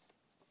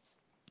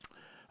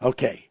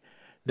 Okay,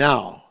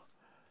 now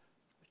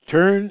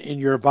turn in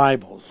your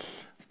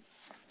Bibles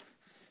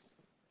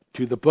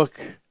to the book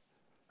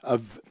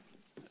of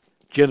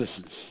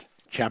Genesis,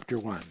 chapter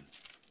 1.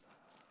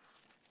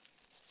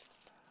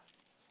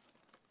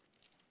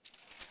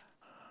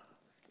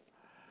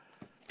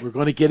 We're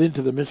going to get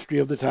into the mystery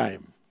of the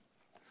time.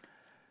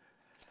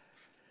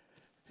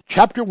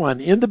 Chapter 1,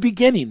 in the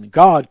beginning,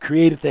 God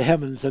created the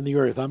heavens and the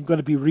earth. I'm going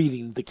to be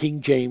reading the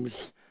King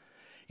James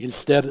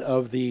instead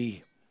of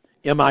the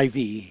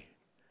MIV,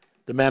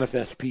 the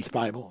Manifest Peace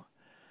Bible,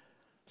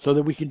 so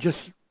that we can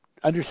just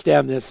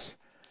understand this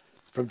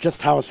from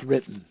just how it's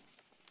written.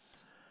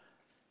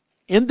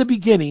 In the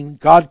beginning,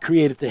 God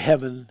created the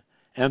heaven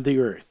and the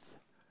earth.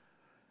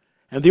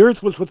 And the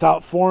earth was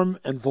without form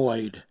and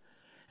void,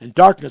 and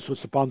darkness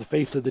was upon the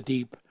face of the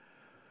deep,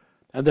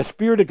 and the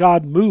Spirit of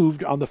God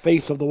moved on the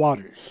face of the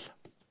waters.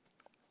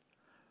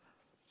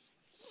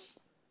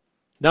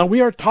 Now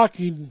we are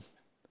talking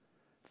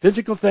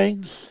physical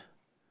things,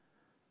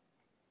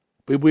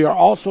 but we are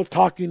also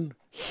talking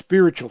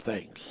spiritual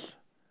things,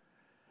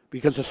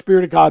 because the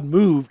Spirit of God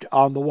moved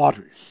on the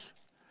waters.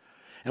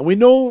 And we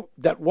know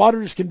that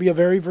waters can be a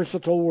very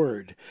versatile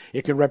word.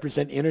 It can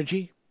represent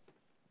energy.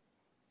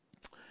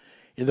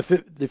 In the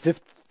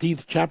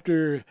 15th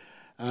chapter,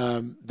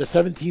 the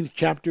 17th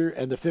chapter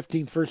and the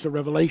 15th verse of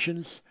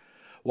Revelations,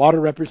 water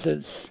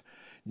represents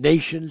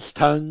nations,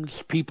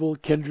 tongues, people,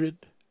 kindred,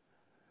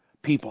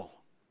 people.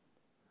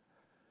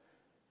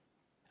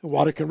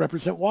 Water can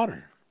represent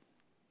water.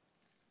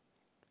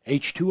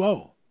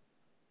 H2O.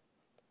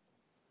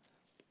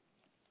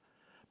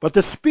 But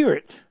the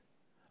Spirit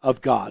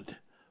of God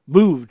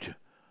moved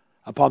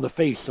upon the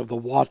face of the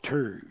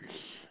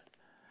waters.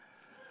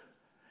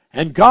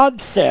 And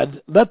God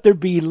said, "Let there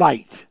be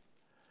light."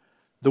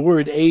 The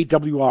word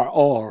A-W-R,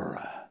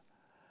 or.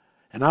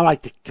 And I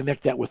like to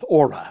connect that with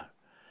aura.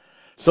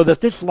 So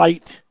that this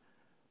light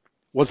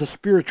was a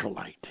spiritual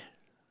light.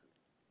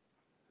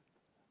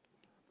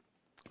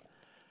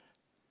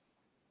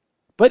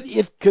 But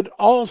it could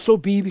also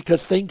be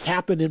because things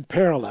happen in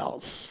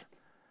parallels.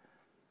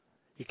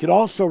 It could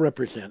also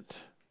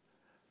represent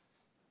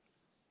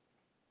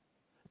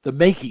the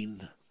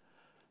making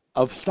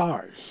of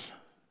stars.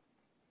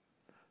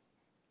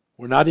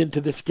 We're not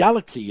into this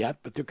galaxy yet,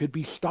 but there could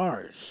be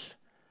stars,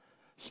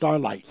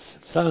 starlights,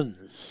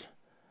 suns,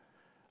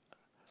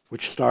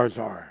 which stars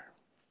are.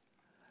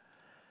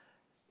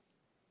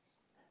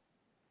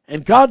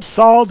 And God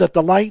saw that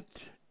the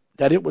light,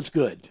 that it was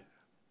good.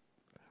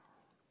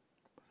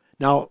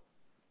 Now,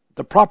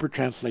 the proper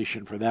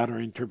translation for that, or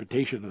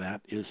interpretation of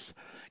that, is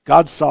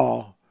God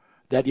saw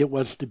that it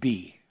was to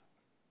be.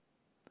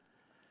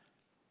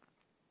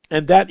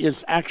 And that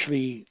is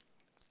actually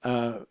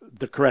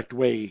the correct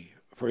way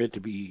for it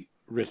to be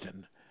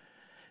written.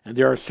 And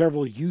there are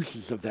several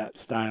uses of that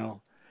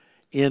style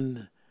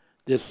in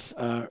this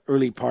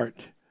early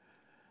part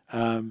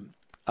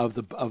of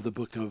the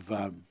book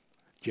of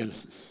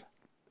Genesis.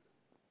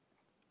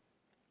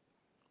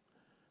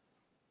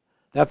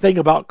 That thing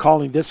about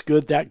calling this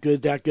good, that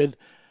good, that good,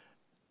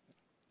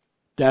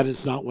 that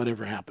is not what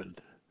ever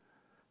happened.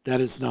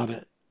 That is not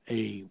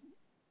a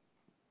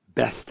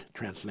best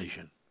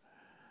translation.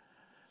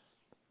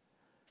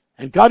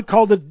 And God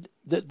called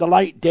the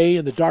light day,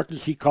 and the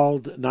darkness he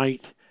called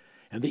night,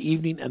 and the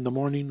evening and the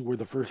morning were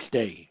the first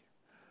day.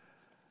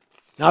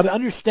 Now, to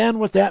understand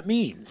what that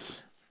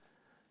means,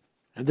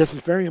 and this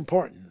is very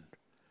important,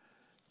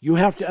 you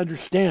have to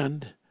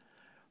understand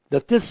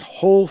that this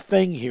whole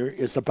thing here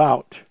is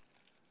about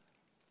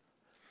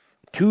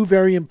two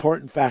very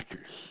important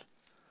factors.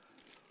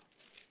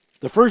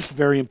 The first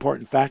very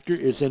important factor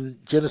is in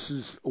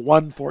Genesis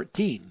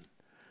 1:14.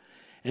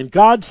 And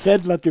God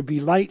said, "Let there be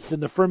lights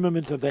in the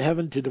firmament of the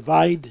heaven to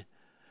divide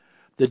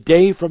the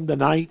day from the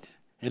night,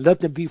 and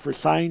let them be for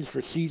signs,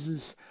 for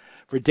seasons,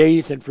 for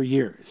days, and for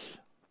years."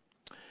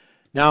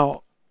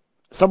 Now,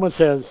 someone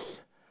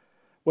says,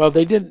 well,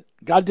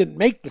 God didn't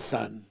make the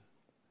sun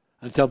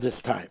until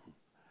this time.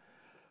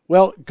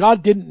 Well,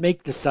 God didn't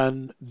make the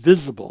sun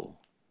visible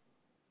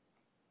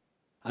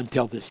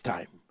until this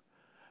time.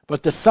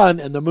 But the sun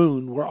and the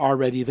moon were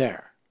already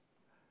there.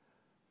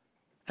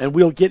 And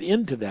we'll get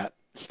into that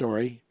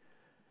story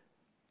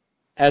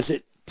as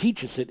it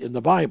teaches it in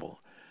the Bible,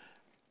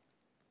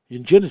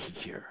 in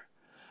Genesis here.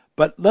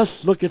 But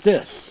let's look at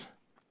this.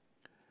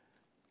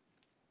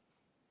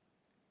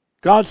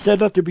 God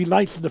said, let there be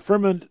lights in the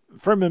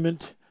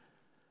firmament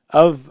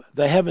of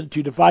the heaven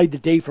to divide the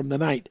day from the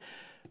night,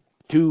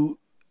 to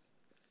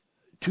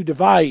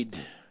divide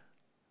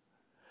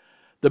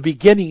the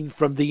beginning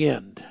from the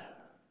end.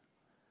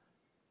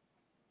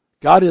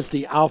 God is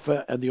the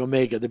Alpha and the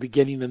Omega, the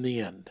beginning and the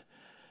end.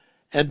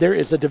 And there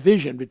is a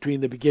division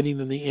between the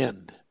beginning and the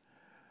end.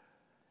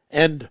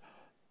 And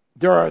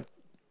there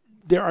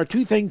are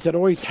two things that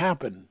always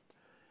happen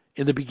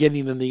in the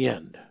beginning and the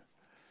end.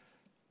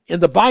 In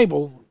the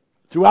Bible,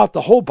 throughout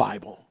the whole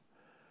Bible,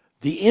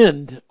 the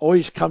end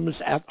always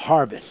comes at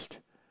harvest,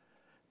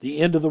 the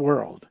end of the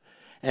world.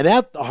 And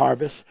at the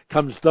harvest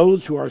comes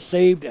those who are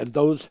saved and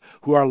those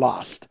who are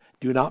lost,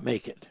 do not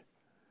make it.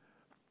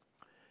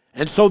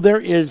 And so there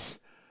is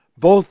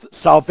both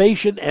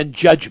salvation and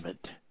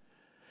judgment.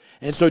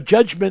 And so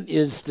judgment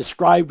is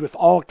described with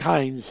all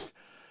kinds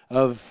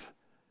of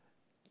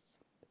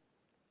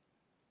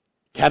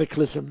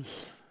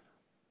cataclysms,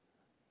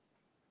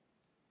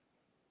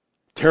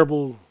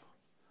 terrible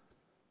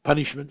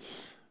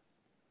punishments,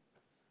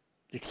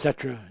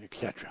 etc.,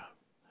 etc.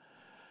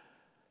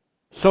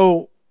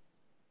 So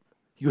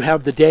you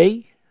have the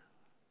day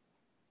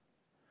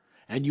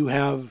and you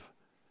have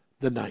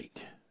the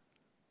night.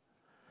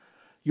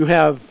 You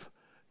have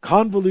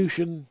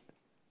convolution,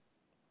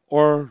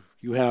 or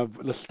you have,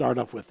 let's start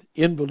off with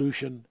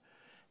involution,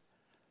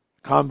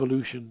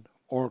 convolution,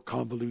 or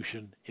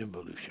convolution,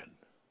 involution.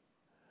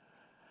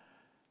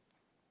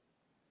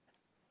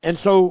 And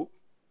so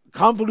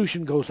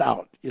convolution goes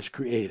out, is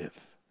creative.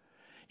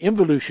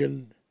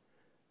 Involution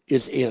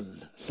is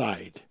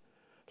inside,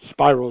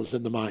 spirals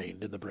in the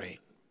mind, in the brain.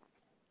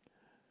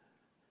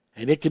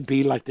 And it can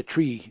be like the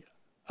tree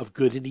of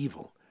good and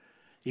evil.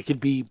 It can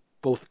be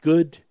both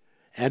good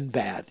and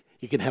bad.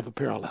 You can have a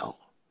parallel.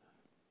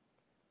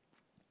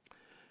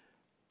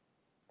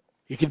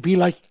 It can be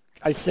like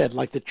I said,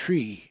 like the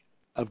tree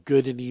of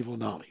good and evil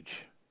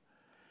knowledge.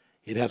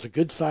 It has a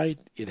good side,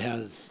 it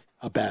has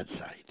a bad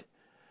side.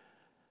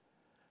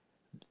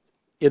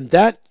 In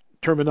that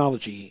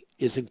terminology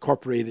is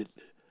incorporated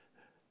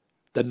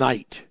the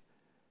night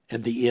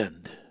and the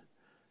end.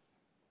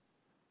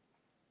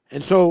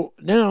 And so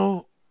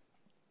now,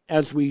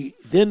 as we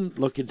then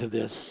look into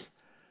this,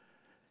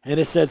 and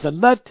it says, and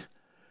let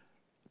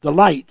the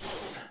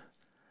lights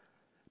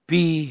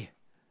be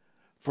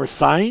for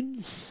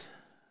signs,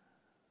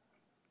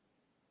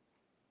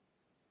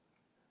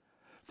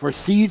 for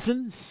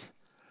seasons,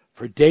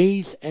 for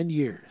days and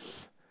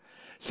years.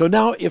 So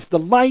now if the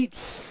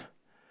lights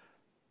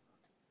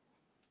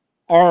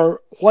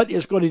are what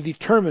is going to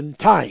determine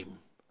time,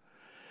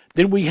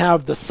 then we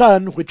have the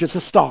sun, which is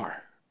a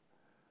star.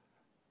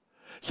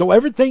 So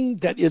everything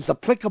that is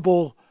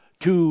applicable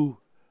to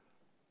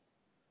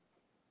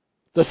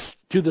the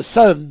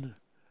sun,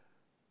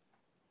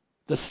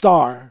 the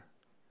star,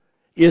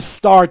 is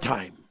star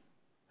time.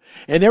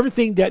 And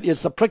everything that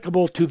is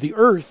applicable to the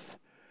earth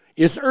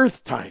is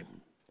earth time.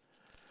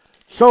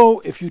 So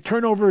if you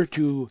turn over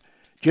to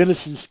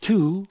Genesis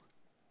 2,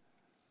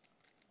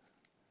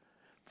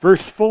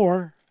 verse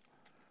 4,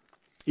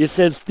 it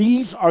says,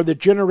 these are the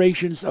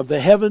generations of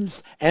the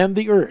heavens and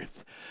the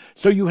earth.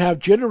 So you have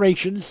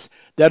generations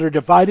that are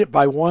divided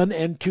by 1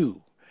 and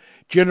 2.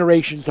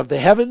 Generations of the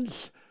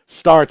heavens,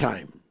 star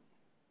time.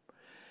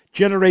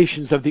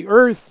 Generations of the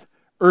earth,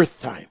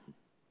 earth time.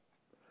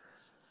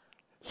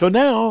 So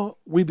now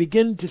we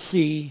begin to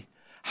see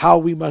how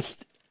we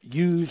must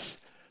use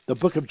the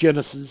book of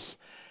Genesis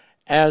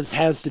as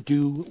has to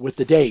do with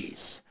the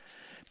days.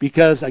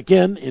 Because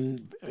again,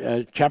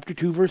 in chapter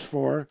 2, verse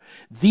 4,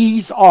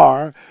 these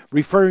are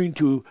referring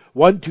to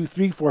 1, 2,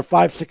 3, 4,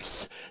 5,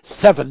 6,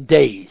 7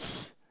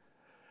 days.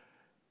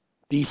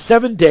 These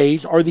 7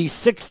 days, or these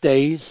 6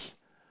 days,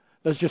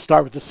 let's just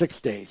start with the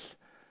 6 days.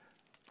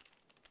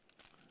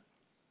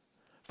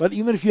 But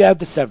even if you add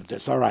the 7th,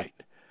 that's all right,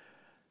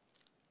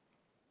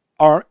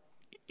 are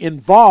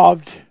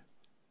involved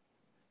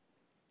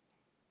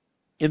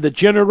in the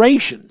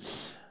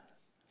generations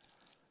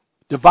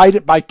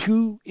divided by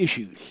 2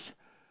 issues.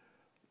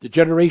 The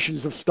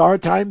generations of star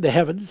time, the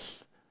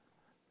heavens,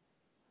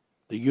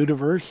 the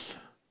universe,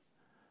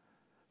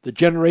 the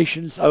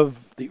generations of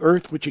the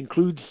earth, which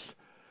includes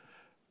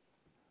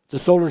the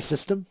solar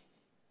system,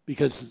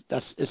 because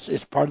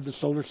it's part of the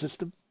solar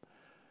system.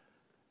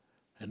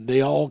 And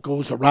they all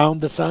goes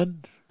around the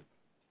sun.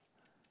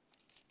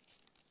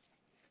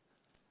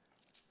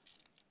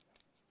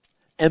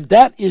 And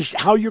that is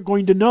how you're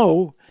going to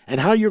know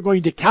and how you're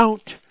going to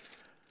count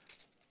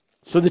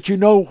so that you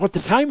know what the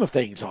time of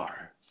things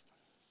are.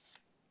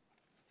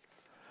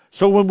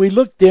 So when we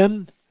look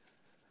then,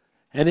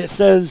 and it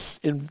says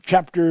in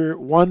chapter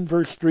 1,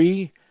 verse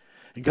 3,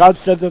 and God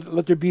said that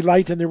let there be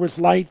light, and there was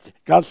light.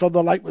 God saw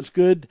the light was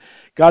good.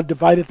 God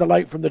divided the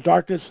light from the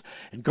darkness,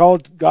 and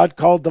God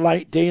called the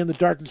light day, and the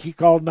darkness he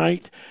called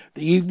night.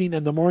 The evening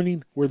and the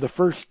morning were the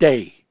first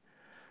day.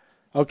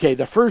 Okay,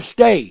 the first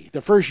day,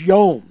 the first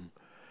yom.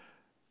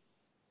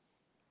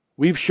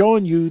 We've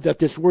shown you that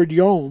this word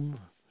yom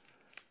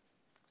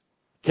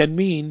can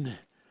mean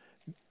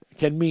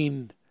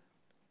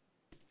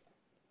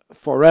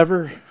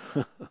forever.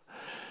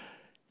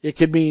 It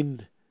can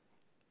mean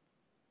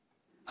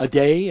a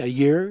day, a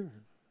year.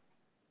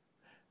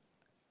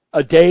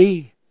 A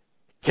day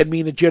can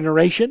mean a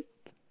generation.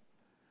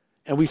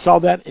 And we saw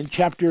that in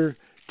chapter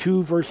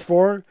 2, verse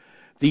 4.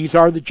 These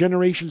are the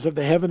generations of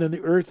the heaven and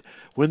the earth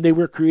when they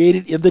were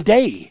created in the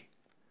day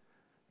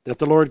that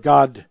the Lord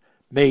God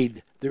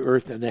made the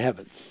earth and the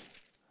heavens.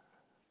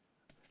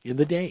 In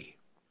the day.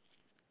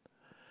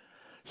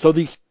 So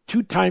these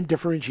two time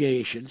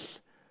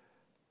differentiations.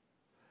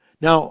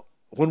 Now,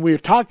 when we're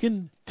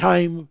talking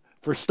time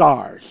for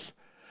stars,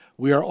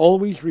 we are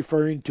always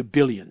referring to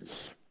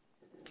billions.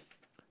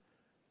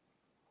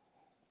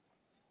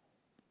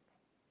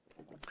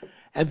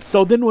 And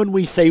so then when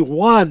we say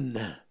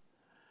one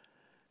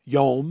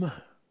yom,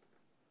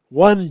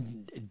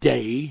 one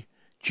day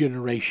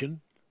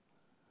generation,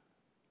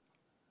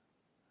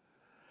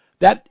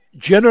 that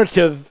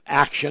generative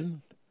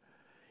action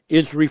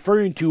is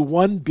referring to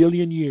 1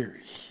 billion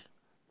years.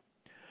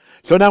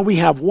 So now we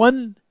have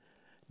one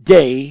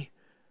day,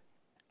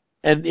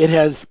 and it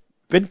has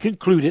been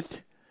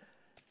concluded,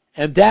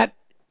 and that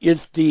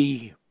is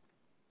the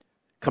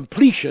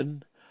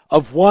completion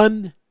of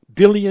 1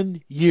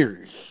 billion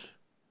years.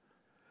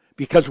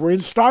 Because we're in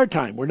star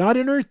time. We're not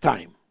in earth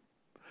time.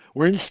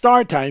 We're in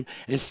star time,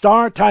 and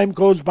star time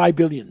goes by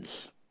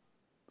billions.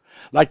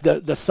 Like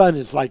the sun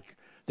is like,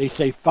 they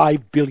say,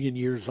 5 billion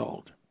years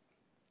old.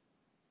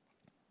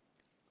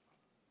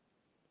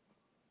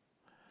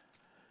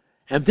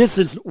 And this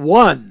is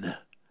one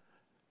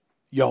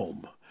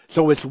yom.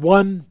 So it's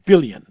 1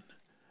 billion.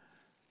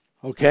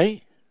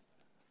 Okay?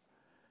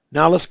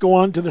 Now let's go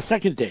on to the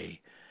second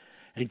day.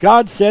 And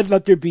God said,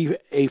 let there be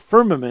a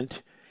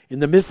firmament in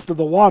the midst of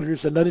the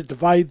waters, and let it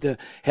divide the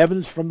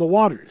heavens from the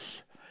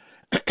waters.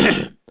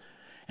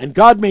 And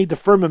God made the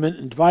firmament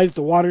and divided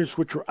the waters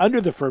which were under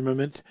the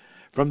firmament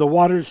from the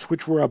waters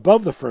which were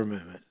above the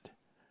firmament.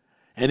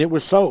 And it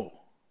was so.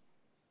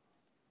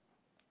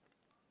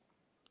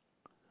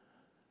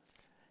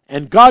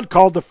 And God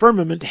called the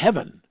firmament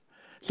heaven.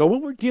 So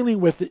what we're dealing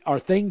with are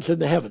things in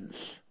the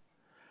heavens.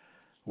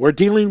 We're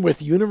dealing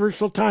with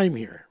universal time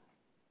here.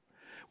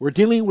 We're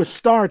dealing with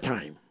star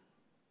time.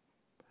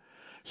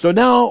 So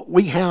now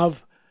we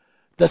have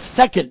the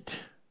second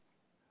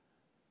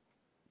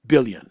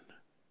billion.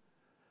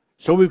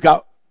 So we've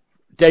got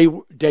day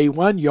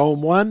 1,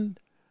 yom 1,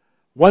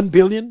 1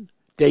 billion.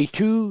 Day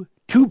 2,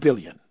 2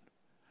 billion.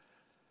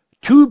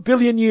 2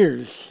 billion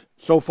years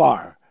so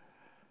far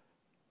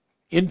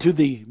into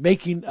the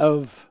making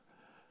of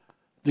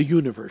the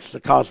universe, the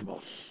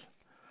cosmos,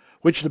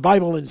 which the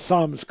Bible in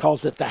Psalms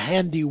calls it the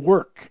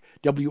handiwork,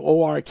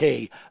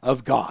 W-O-R-K,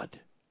 of God.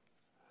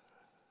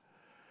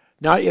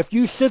 Now, if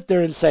you sit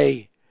there and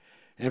say,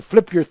 and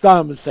flip your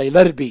thumb and say,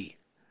 let it be,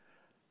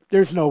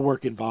 there's no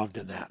work involved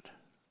in that.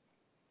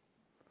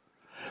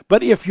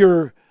 But if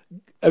your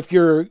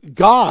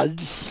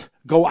gods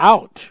go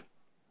out,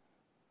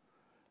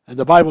 and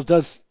the Bible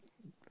does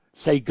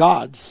say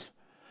gods,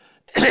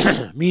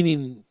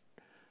 meaning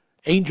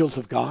angels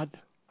of God,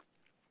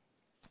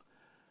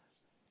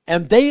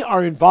 and they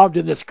are involved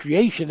in this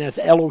creation as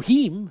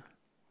Elohim,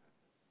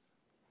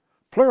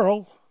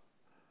 plural,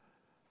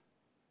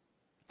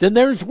 then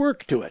there's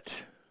work to it.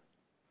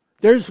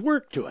 There's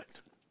work to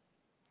it.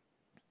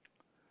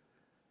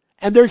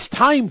 And there's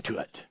time to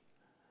it.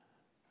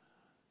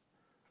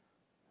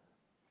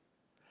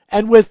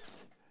 And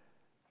with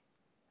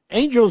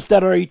angels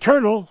that are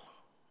eternal,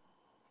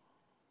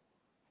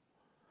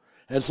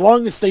 as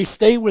long as they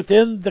stay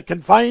within the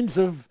confines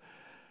of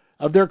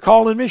their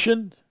call and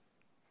mission,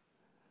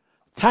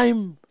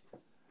 time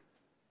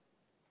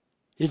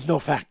is no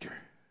factor.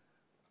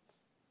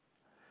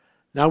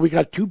 Now we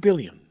got 2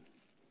 billion.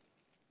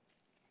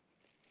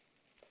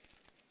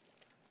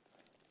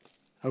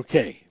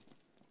 Okay.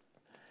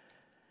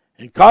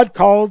 And God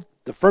called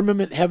the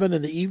firmament heaven,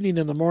 and the evening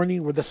and the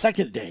morning were the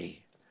second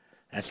day.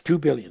 That's 2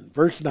 billion.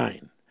 Verse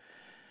 9.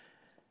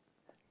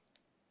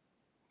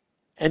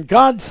 And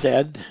God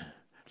said,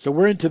 so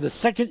we're into the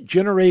second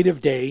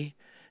generative day,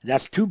 and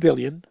that's 2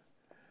 billion.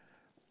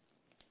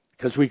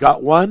 Because we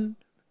got 1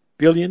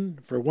 billion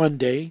for 1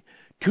 day,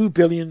 2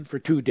 billion for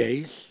 2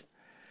 days.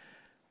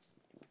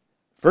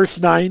 Verse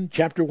 9,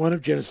 chapter 1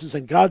 of Genesis,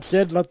 and God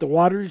said, let the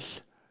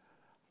waters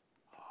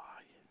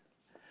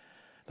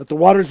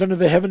under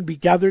the heaven be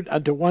gathered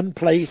unto one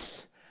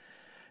place,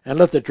 and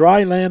let the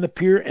dry land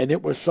appear, and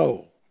it was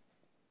so.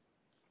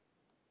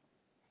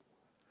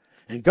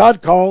 And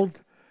God called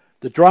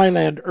the dry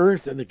land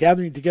earth, and the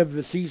gathering together of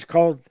the seas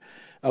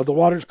of the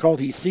waters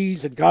called he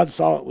seas, and God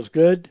saw it was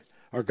good,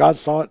 or God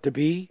saw it to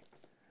be.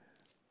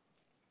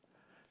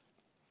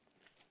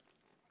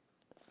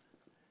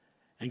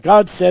 And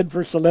God said,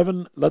 verse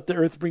 11, let the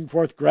earth bring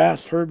forth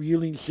grass, herb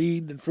yielding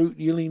seed, and fruit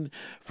yielding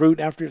fruit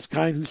after its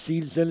kind, whose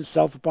seed is in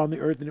itself upon the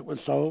earth, and it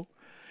was so.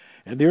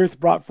 And the earth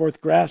brought forth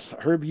grass,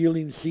 herb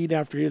yielding seed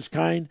after his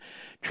kind,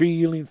 tree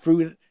yielding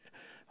fruit,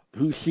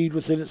 whose seed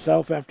was in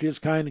itself after his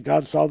kind, and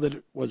God saw that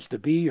it was to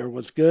be, or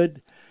was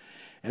good.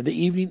 and the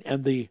evening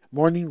and the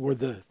morning were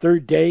the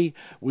third day.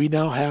 We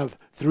now have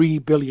 3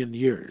 billion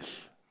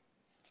years.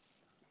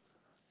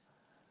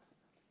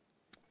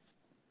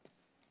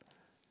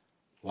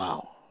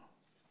 Wow.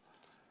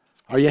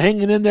 Are you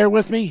hanging in there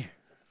with me?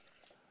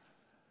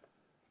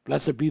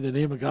 Blessed be the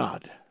name of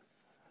God.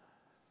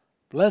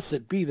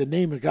 Blessed be the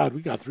name of God.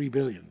 We got 3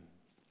 billion.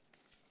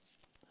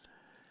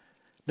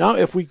 Now,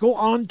 if we go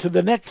on to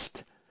the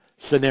next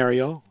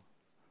scenario,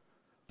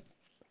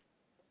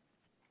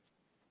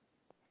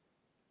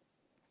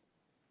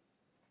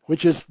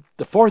 which is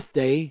the fourth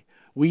day,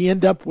 we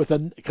end up with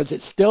because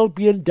it's still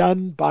being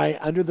done by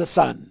under the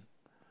sun.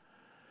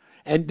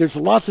 And there's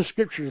lots of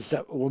scriptures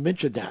that will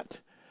mention that,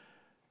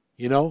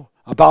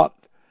 about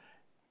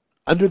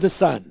under the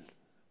sun.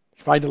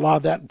 You find a lot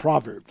of that in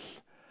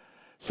Proverbs.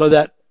 So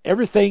that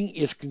everything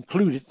is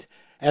concluded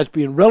as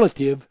being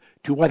relative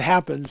to what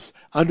happens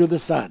under the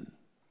sun.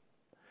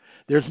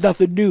 There's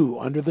nothing new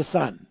under the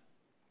sun.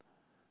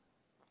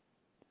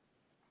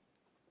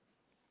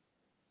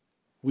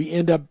 We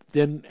end up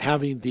then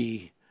having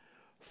the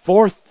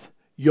fourth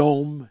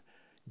Yom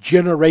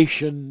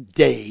generation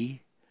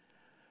day,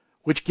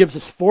 which gives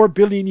us 4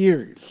 billion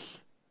years.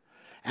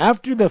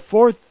 After the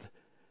fourth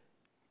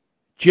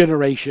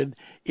generation,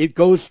 it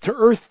goes to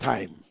Earth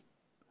time.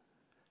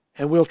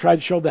 And we'll try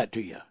to show that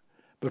to you.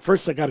 But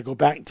first I got to go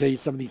back and tell you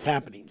some of these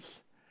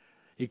happenings.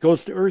 It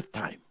goes to Earth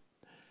time.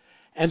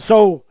 And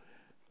so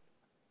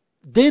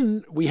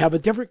then we have a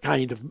different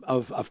kind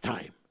of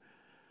time.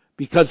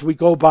 Because we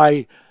go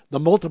by the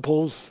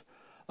multiples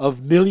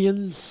of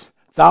millions,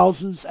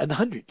 thousands, and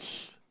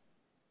hundreds.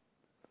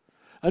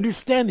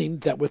 Understanding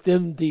that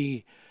within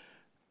the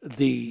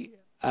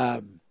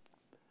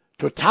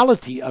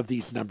totality of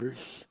these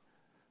numbers,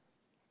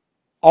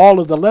 all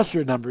of the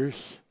lesser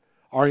numbers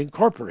are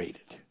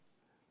incorporated,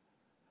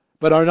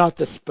 but are not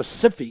the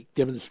specific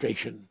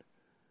demonstration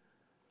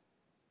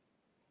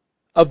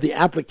of the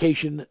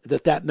application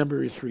that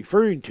number is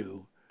referring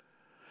to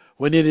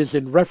when it is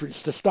in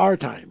reference to star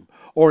time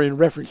or in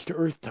reference to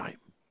Earth time,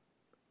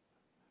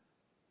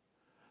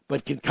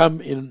 but can come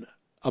in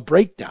a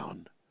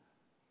breakdown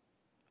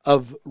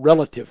of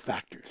relative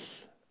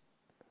factors.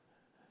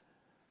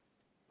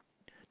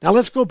 Now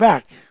let's go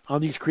back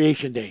on these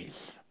creation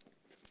days.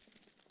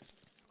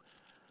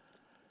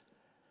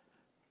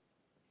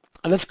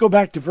 And let's go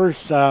back to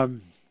verse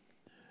 9.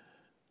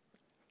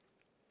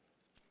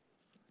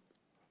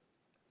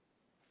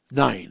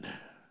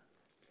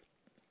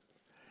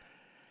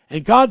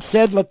 And God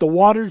said, let the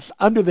waters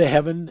under the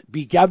heaven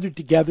be gathered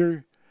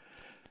together.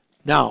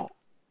 Now,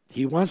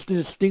 he wants to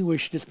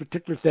distinguish this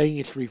particular thing.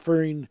 It's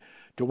referring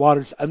to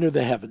waters under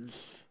the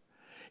heavens.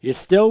 It's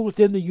still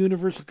within the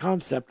universal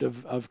concept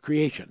of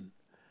creation.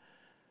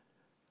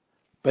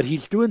 But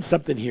he's doing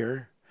something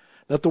here.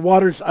 Let the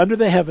waters under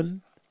the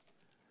heaven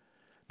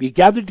be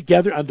gathered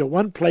together unto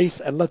one place,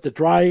 and let the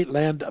dry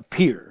land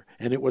appear.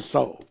 And it was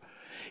so.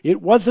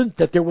 It wasn't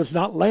that there was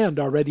not land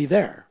already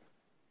there.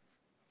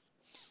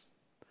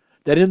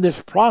 That in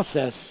this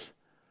process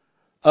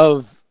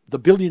of the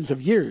billions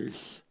of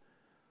years,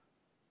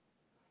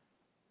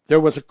 there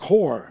was a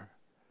core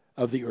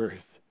of the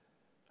earth,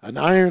 an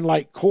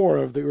iron-like core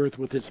of the earth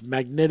with its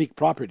magnetic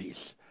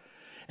properties.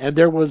 And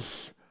there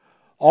was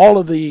all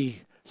of the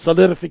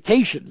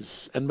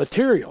solidifications and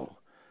material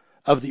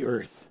of the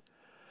earth.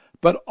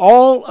 But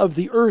all of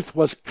the earth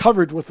was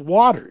covered with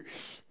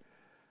waters.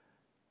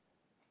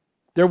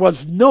 There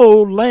was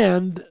no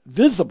land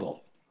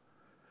visible.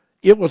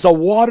 It was a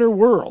water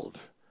world.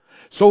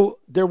 So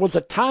there was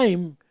a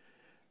time,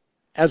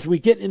 as we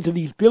get into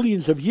these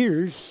billions of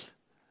years,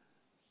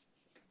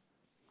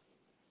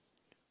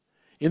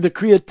 in the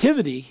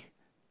creativity,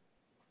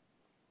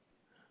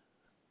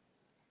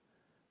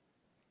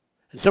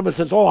 and someone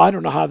says, oh, I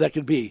don't know how that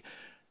can be.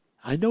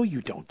 I know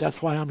you don't.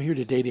 That's why I'm here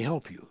today to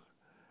help you.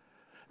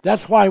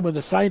 That's why when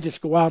the scientists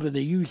go out and they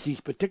use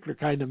these particular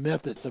kind of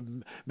methods of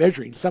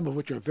measuring, some of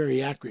which are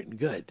very accurate and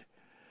good,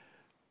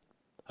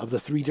 of the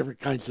 3 different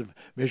kinds of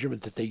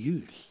measurement that they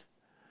use,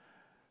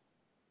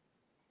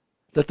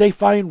 that they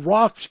find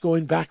rocks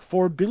going back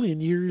 4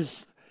 billion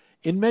years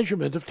in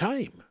measurement of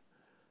time.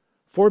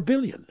 4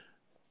 billion.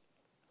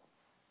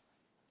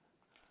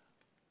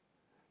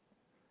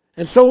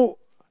 And so,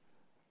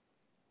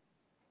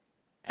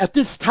 at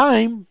this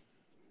time,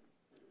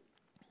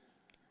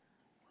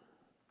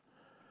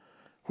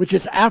 which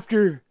is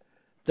after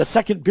the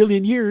 2nd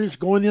billion years,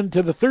 going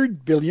into the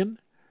 3rd billion,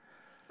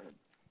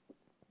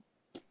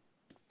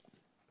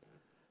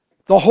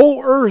 the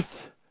whole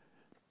earth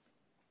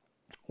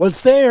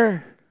was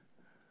there,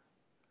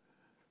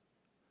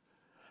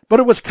 but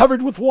it was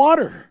covered with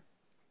water.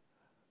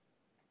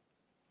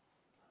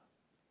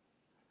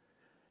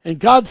 And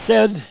God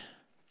said,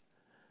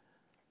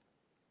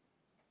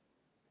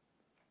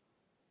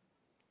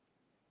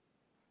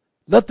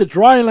 let the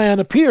dry land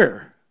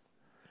appear.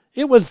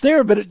 It was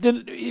there, but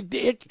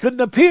it couldn't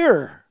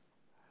appear.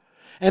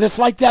 And it's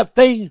like that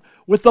thing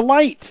with the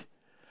light.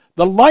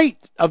 The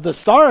light of the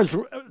stars,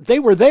 they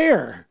were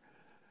there,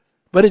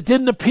 but it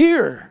didn't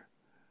appear.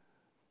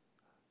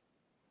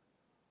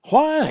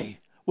 Why?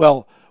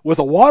 Well, with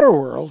a water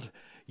world,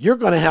 you're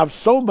going to have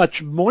so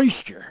much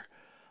moisture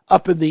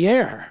up in the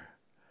air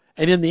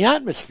and in the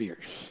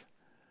atmospheres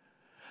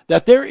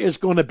that there is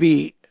going to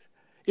be,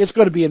 it's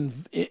going to be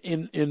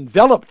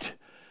enveloped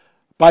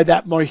by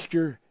that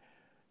moisture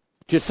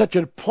to such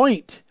a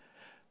point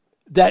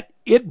that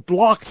it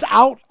blocks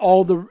out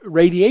all the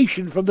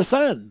radiation from the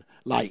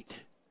sunlight.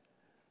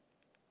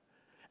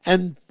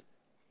 And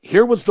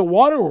here was the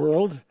water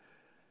world,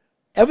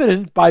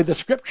 evident by the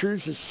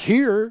scriptures, is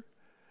here.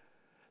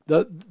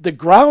 The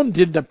ground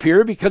didn't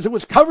appear because it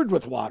was covered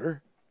with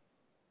water.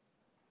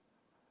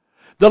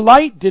 The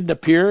light didn't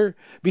appear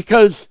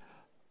because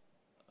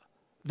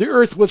the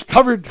earth was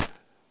covered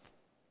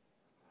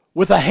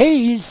with a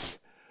haze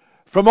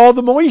from all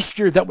the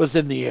moisture that was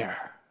in the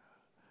air.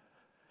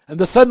 And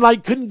the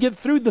sunlight couldn't get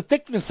through the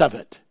thickness of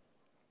it,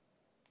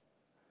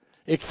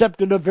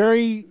 except in a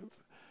very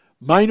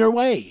minor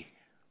way.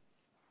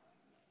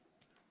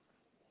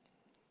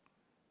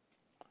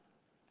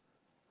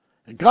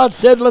 And God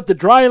said, let the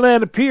dry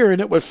land appear, and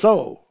it was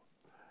so.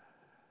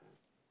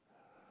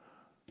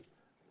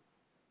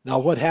 Now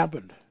what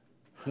happened?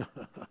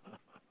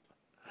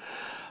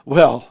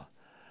 Well,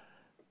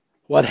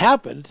 what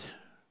happened,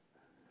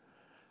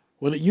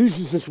 when it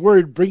uses this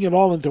word, bring it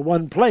all into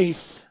one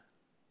place,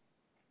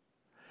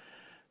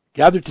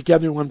 gathered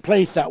together in one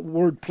place, that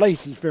word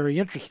place is very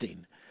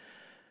interesting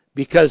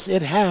because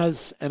it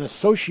has an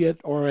associate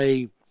or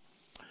a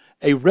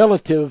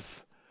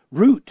relative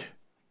root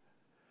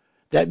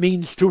that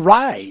means to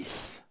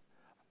rise,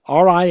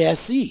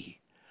 R-I-S-E.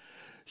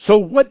 So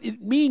what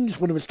it means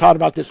when it was taught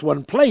about this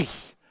one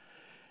place,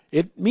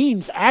 it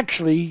means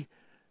actually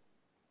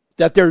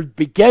that there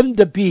began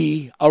to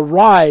be a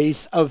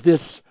rise of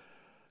this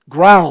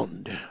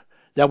ground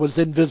that was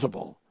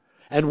invisible.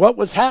 And what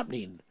was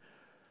happening?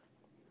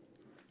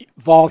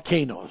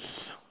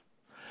 Volcanoes.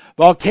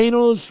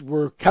 Volcanoes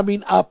were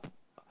coming up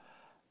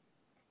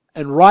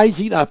and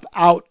rising up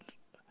out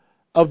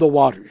of the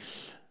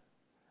waters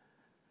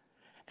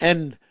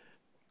and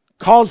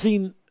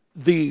causing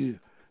the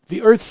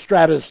earth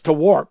stratus to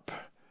warp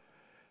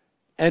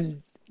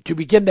and to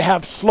begin to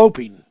have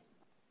sloping.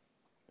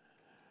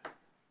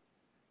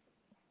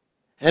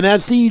 And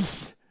as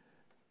these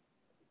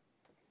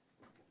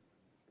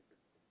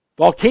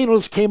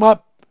volcanoes came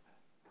up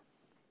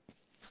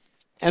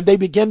and they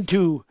began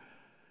to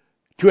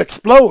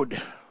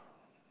explode,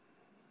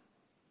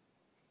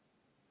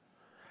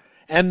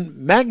 and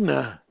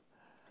magma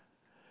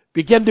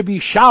began to be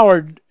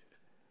showered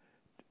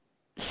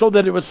so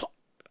that it was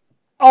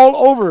all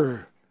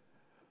over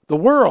the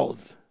world.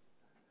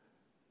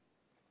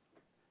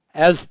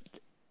 As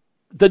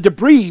the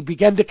debris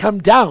began to come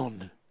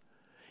down,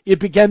 it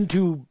began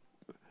to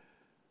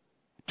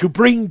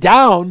bring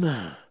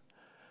down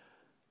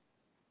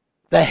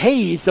the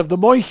haze of the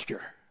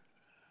moisture.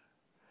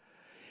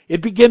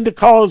 It began to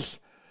cause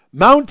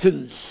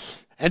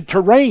mountains and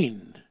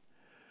terrain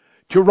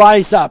to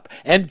rise up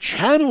and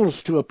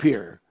channels to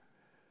appear.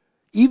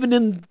 Even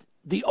in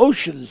the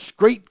oceans,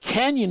 great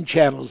canyon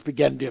channels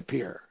began to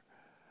appear.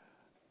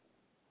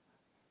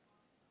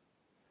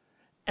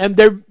 And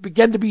there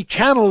began to be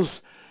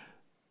channels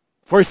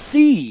for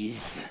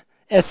seas,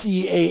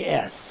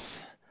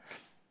 S-E-A-S.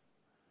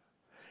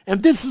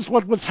 And this is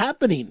what was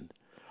happening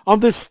on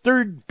this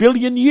 3rd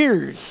billion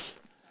years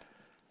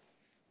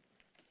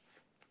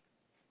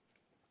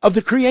of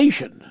the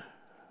creation.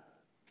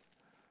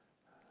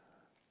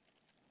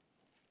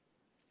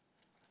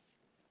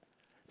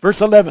 Verse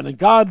 11, and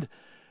God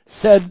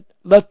said,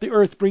 let the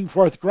earth bring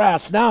forth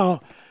grass.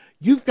 Now,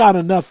 you've got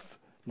enough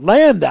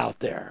land out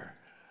there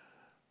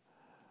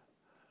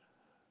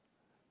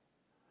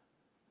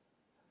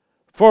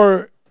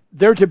for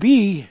there to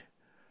be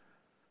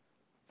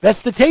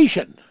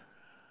vegetation.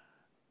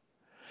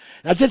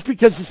 Now, just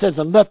because it says,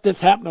 and let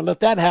this happen and let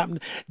that happen,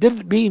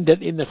 didn't mean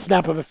that in the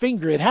snap of a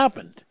finger it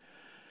happened.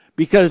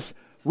 Because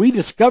we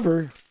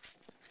discover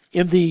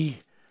in the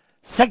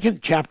 2nd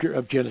chapter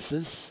of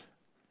Genesis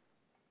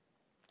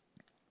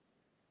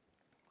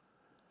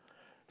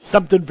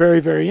something very,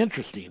 very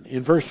interesting.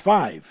 In verse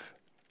 5.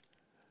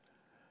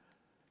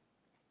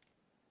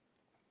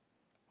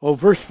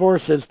 Verse 4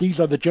 says, these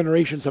are the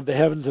generations of the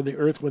heavens and the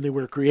earth when they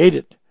were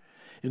created,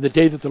 in the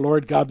day that the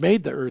Lord God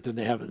made the earth and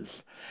the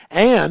heavens.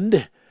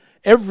 And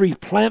every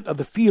plant of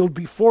the field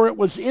before it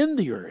was in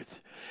the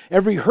earth.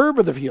 Every herb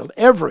of the field,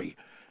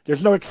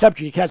 there's no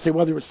exception. You can't say,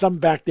 well, there was some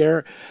back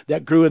there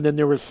that grew and then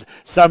there was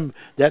some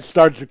that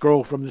started to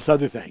grow from this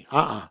other thing.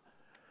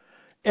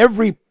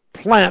 Every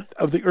plant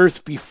of the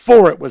earth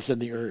before it was in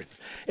the earth.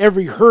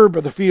 Every herb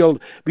of the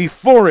field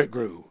before it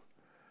grew.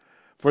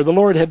 For the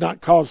Lord had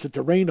not caused it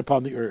to rain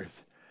upon the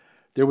earth.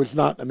 There was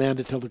not a man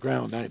to till the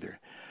ground either.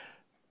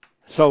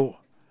 So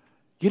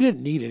you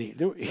didn't need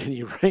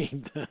any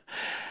rain.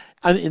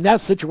 And in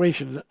that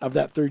situation of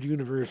that third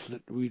universe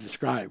that we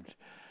described,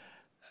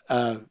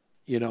 it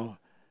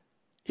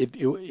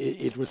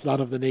was not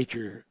of the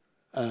nature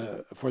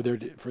for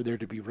there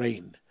to be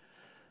rain.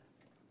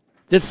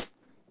 This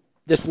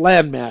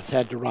landmass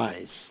had to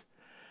rise.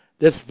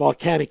 this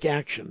volcanic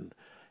action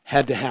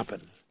had to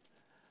happen.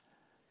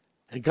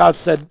 And God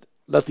said,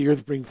 let the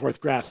earth bring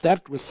forth grass.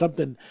 That was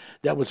something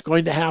that was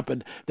going to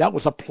happen. That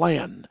was a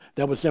plan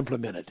that was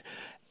implemented.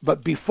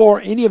 But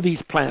before any of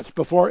these plants,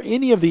 before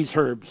any of these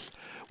herbs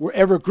were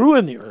ever grew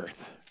in the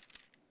earth,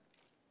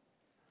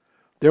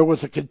 there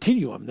was a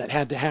continuum that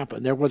had to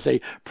happen. There was a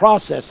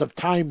process of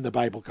time, the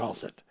Bible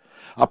calls it.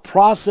 A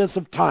process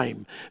of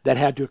time that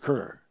had to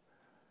occur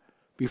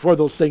before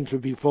those things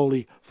would be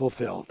fully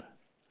fulfilled.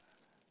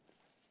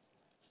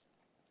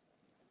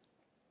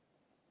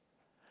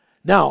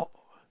 Now,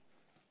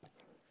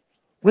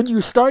 when you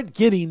start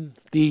getting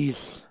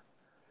these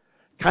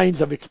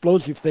kinds of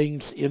explosive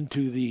things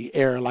into the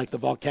air, like the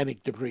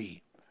volcanic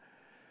debris,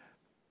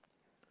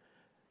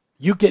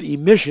 you get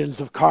emissions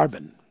of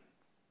carbon.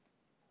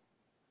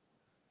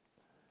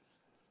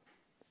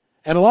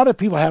 And a lot of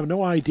people have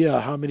no idea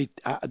how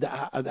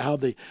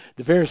the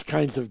various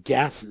kinds of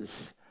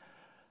gases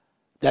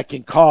that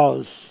can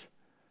cause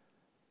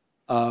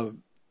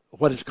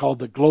what is called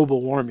the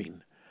global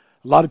warming.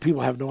 A lot of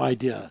people have no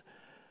idea.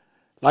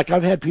 Like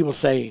I've had people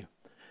say,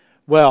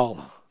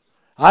 well,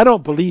 I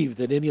don't believe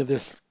that any of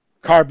this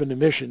carbon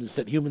emissions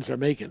that humans are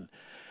making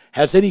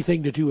has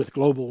anything to do with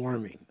global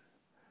warming.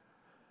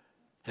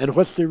 And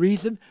what's the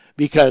reason?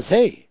 Because,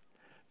 hey,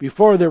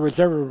 before there was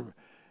ever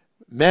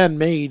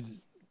man-made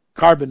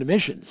carbon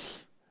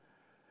emissions,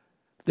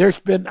 there's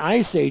been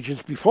ice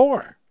ages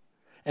before,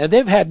 and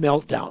they've had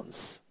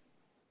meltdowns.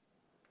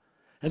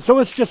 And so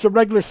it's just a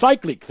regular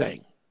cyclic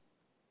thing.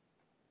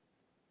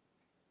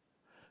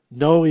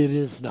 No, it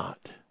is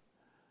not.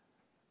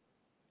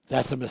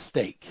 That's a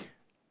mistake.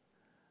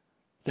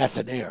 That's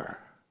an error.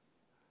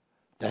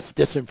 That's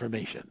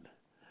disinformation.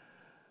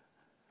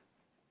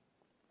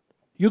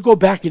 You go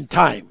back in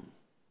time,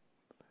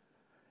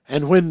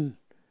 and when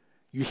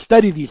you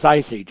study these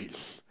ice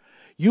ages,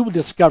 you will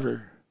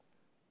discover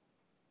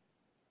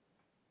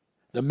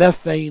the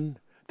methane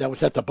that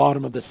was at the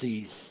bottom of the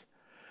seas,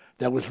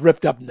 that was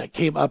ripped up and that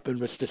came up and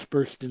was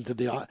dispersed into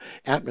the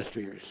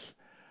atmospheres.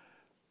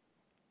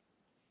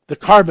 The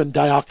carbon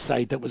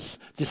dioxide that was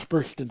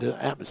dispersed into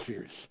the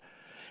atmospheres.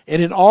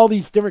 And in all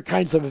these different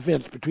kinds of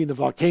events between the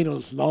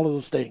volcanoes and all of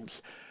those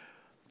things,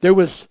 there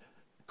was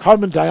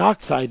carbon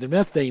dioxide and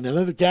methane and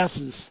other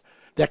gases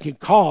that can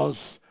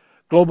cause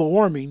global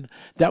warming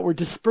that were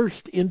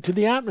dispersed into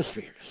the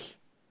atmospheres.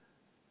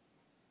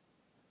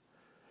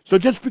 So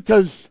just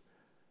because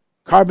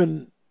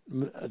carbon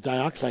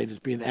dioxide is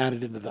being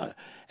added into the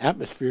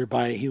atmosphere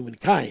by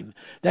humankind,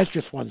 that's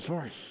just one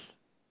source.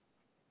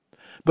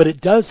 But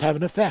it does have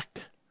an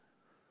effect.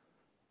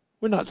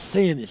 We're not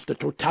saying it's the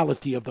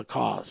totality of the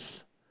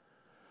cause.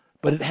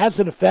 But it has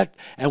an effect,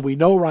 and we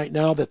know right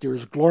now that there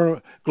is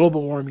global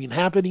warming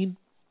happening.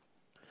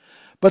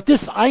 But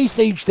this ice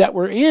age that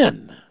we're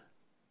in,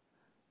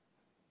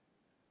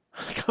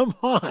 come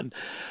on,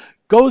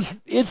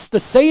 it's the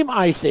same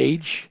ice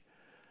age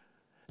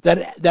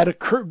that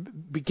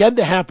began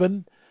to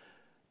happen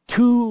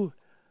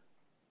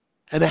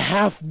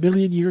 2.5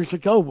 million years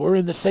ago. We're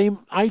in the same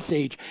ice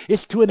age.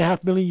 It's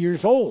 2.5 million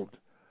years old.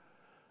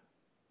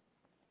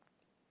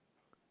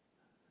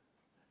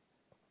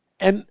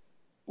 And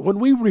when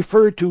we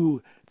refer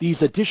to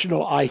these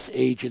additional ice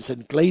ages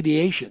and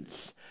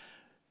glaciations,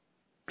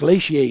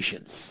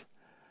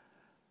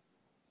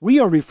 we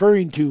are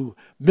referring to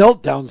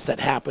meltdowns that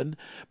happen,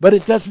 but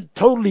it doesn't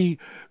totally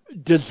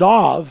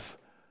dissolve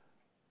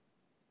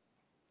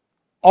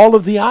all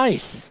of the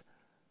ice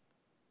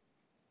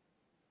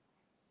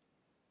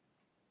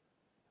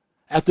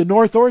at the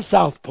North or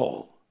South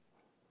Pole.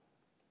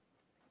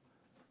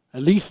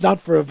 At least not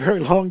for a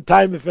very long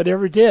time, if it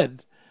ever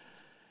did.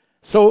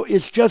 So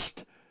it's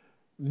just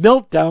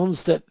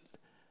meltdowns that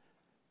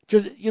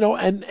just,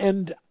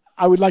 and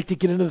I would like to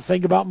get into the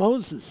thing about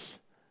Moses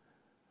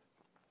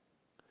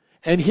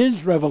and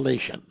his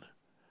revelation,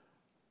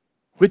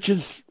 which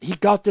is he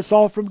got this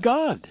all from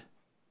God.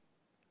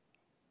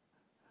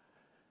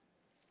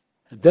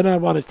 And then I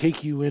want to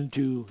take you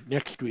into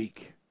next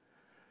week,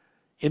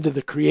 into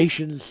the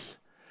creations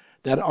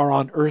that are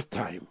on earth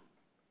time,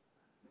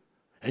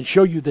 and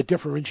show you the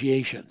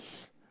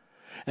differentiations.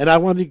 And I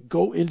want to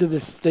go into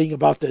this thing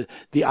about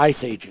the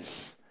ice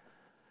ages.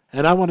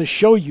 And I want to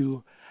show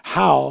you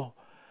how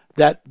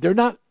that they're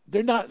not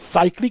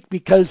cyclic,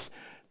 because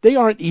they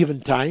aren't even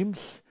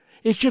times.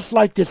 It's just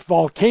like this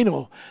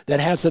volcano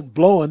that hasn't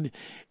blown,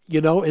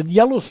 in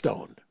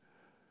Yellowstone.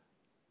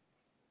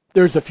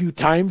 There's a few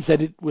times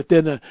that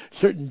within a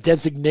certain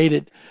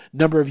designated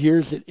number of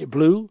years it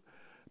blew.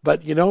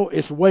 But,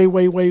 it's way,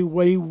 way, way,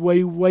 way,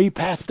 way, way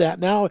past that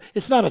now.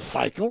 It's not a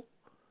cycle.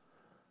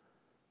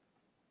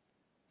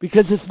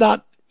 Because it's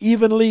not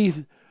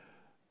evenly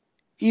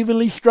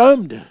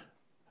strummed.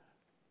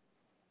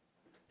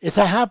 It's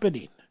a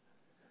happening.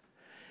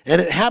 And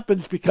it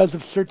happens because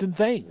of certain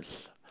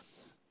things.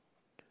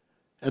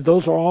 And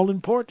those are all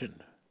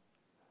important.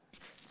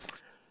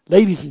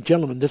 Ladies and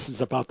gentlemen, this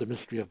is about the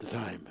mystery of the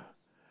time.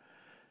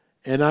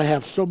 And I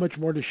have so much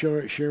more to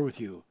share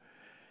with you.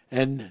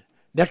 And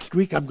next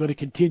week I'm going to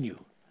continue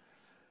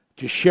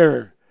to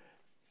share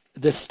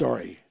this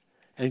story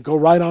and go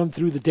right on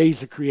through the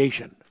days of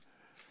creation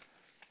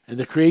and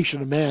the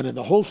creation of man and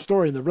the whole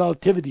story and the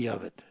relativity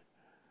of it.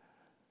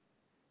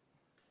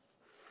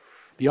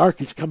 The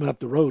ark is coming up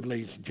the road,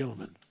 ladies and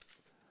gentlemen.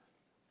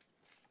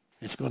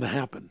 It's going to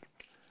happen.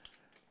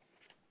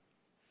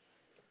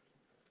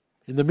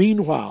 In the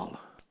meanwhile,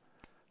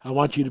 I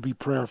want you to be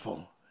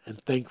prayerful and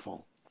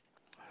thankful.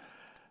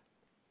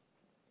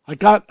 I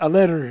got a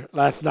letter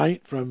last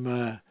night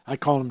from, I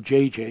call him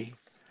JJ,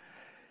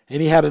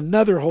 and he had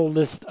another whole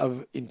list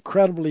of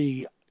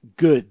incredibly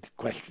good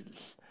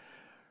questions.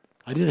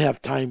 I didn't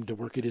have time to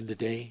work it in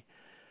today,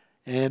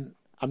 and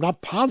I'm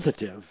not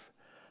positive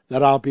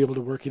that I'll be able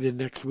to work it in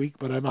next week,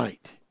 but I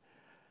might,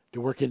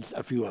 to work in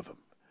a few of them.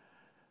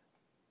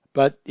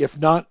 But if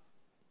not,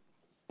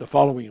 the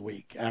following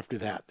week after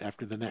that,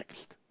 after the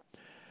next.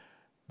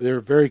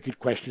 They're very good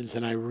questions,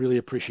 and I really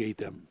appreciate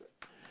them.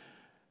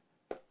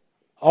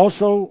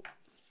 Also,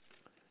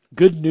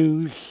 good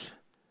news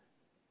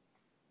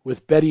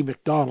with Betty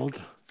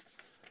McDonald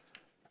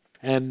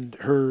and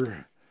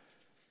her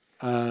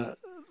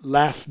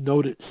last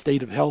noted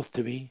state of health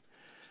to me.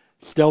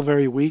 Still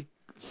very weak,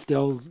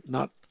 still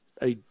not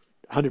a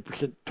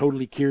 100%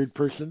 totally cured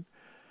person,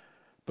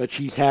 but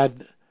she's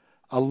had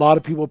a lot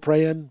of people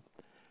praying,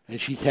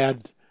 and she's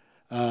had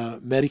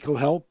medical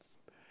help,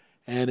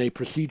 and a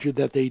procedure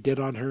that they did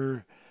on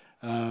her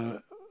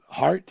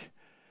heart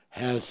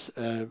has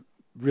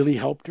really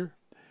helped her.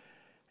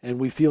 And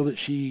we feel that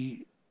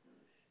she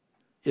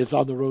is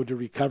on the road to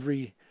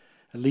recovery,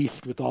 at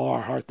least with all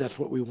our heart. That's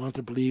what we want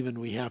to believe, and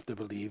we have to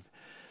believe.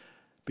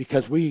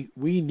 Because we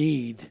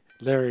need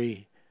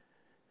Larry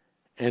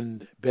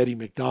and Betty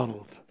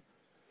McDonald.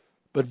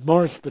 But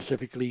more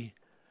specifically,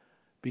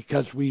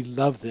 because we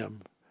love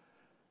them,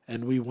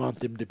 and we want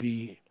them to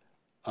be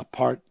a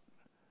part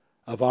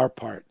of our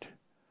part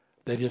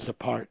that is a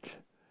part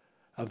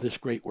of this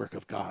great work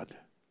of God.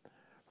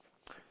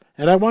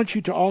 And I want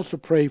you to also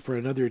pray for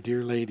another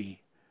dear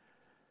lady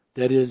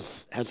that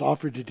has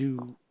offered to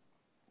do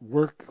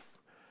work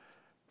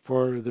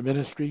for the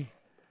ministry.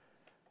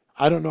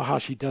 I don't know how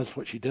she does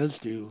what she does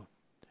do,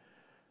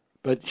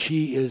 but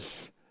she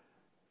is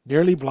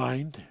nearly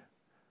blind,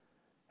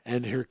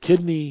 and her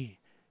kidney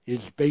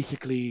is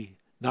basically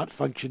not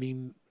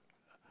functioning.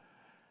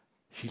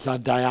 She's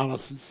on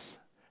dialysis,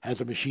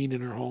 has a machine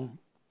in her home,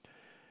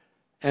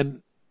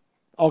 and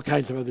all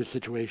kinds of other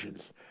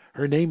situations.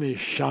 Her name is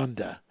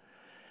Shonda,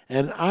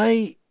 and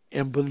I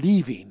am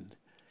believing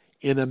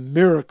in a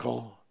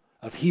miracle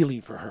of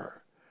healing for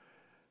her,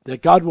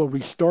 that God will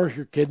restore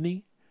her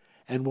kidney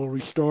and will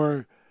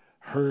restore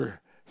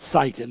her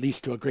sight, at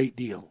least to a great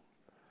deal.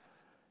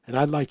 And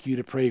I'd like you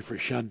to pray for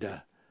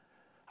Shonda.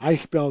 I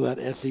spell that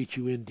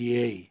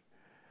Shunda.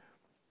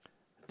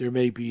 There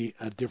may be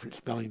a different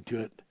spelling to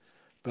it,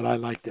 but I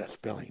like that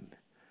spelling.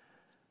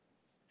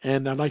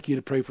 And I'd like you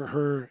to pray for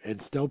her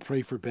and still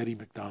pray for Betty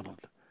McDonald.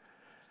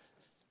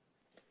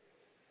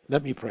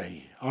 Let me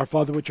pray. Our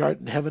Father which art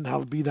in heaven,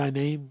 hallowed be thy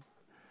name.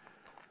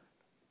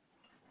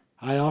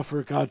 I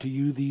offer, God, to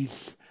you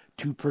these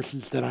two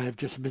persons that I have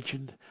just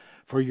mentioned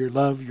for your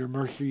love, your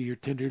mercy, your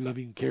tender,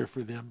 loving care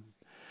for them.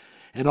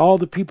 And all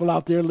the people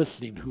out there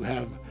listening who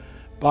have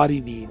body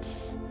needs.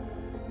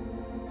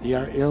 They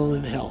are ill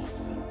in health.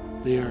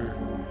 They are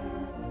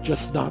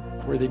just not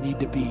where they need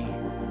to be.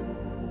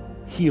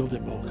 Heal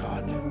them, oh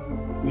God.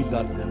 We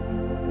love them.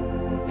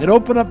 And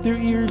open up their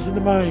ears and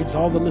the minds,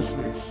 all the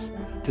listeners,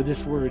 to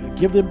this word, and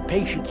give them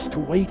patience to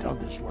wait on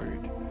this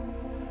word.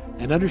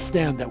 And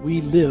understand that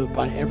we live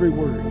by every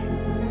word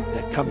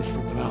that comes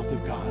from the mouth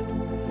of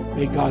God.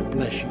 May God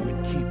bless you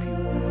and keep you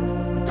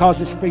and cause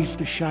his face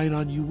to shine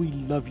on you. We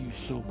love you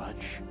so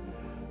much.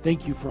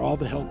 Thank you for all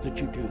the help that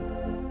you do.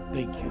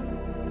 Thank you.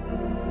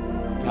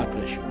 God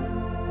bless you.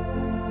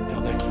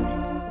 Till next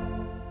week.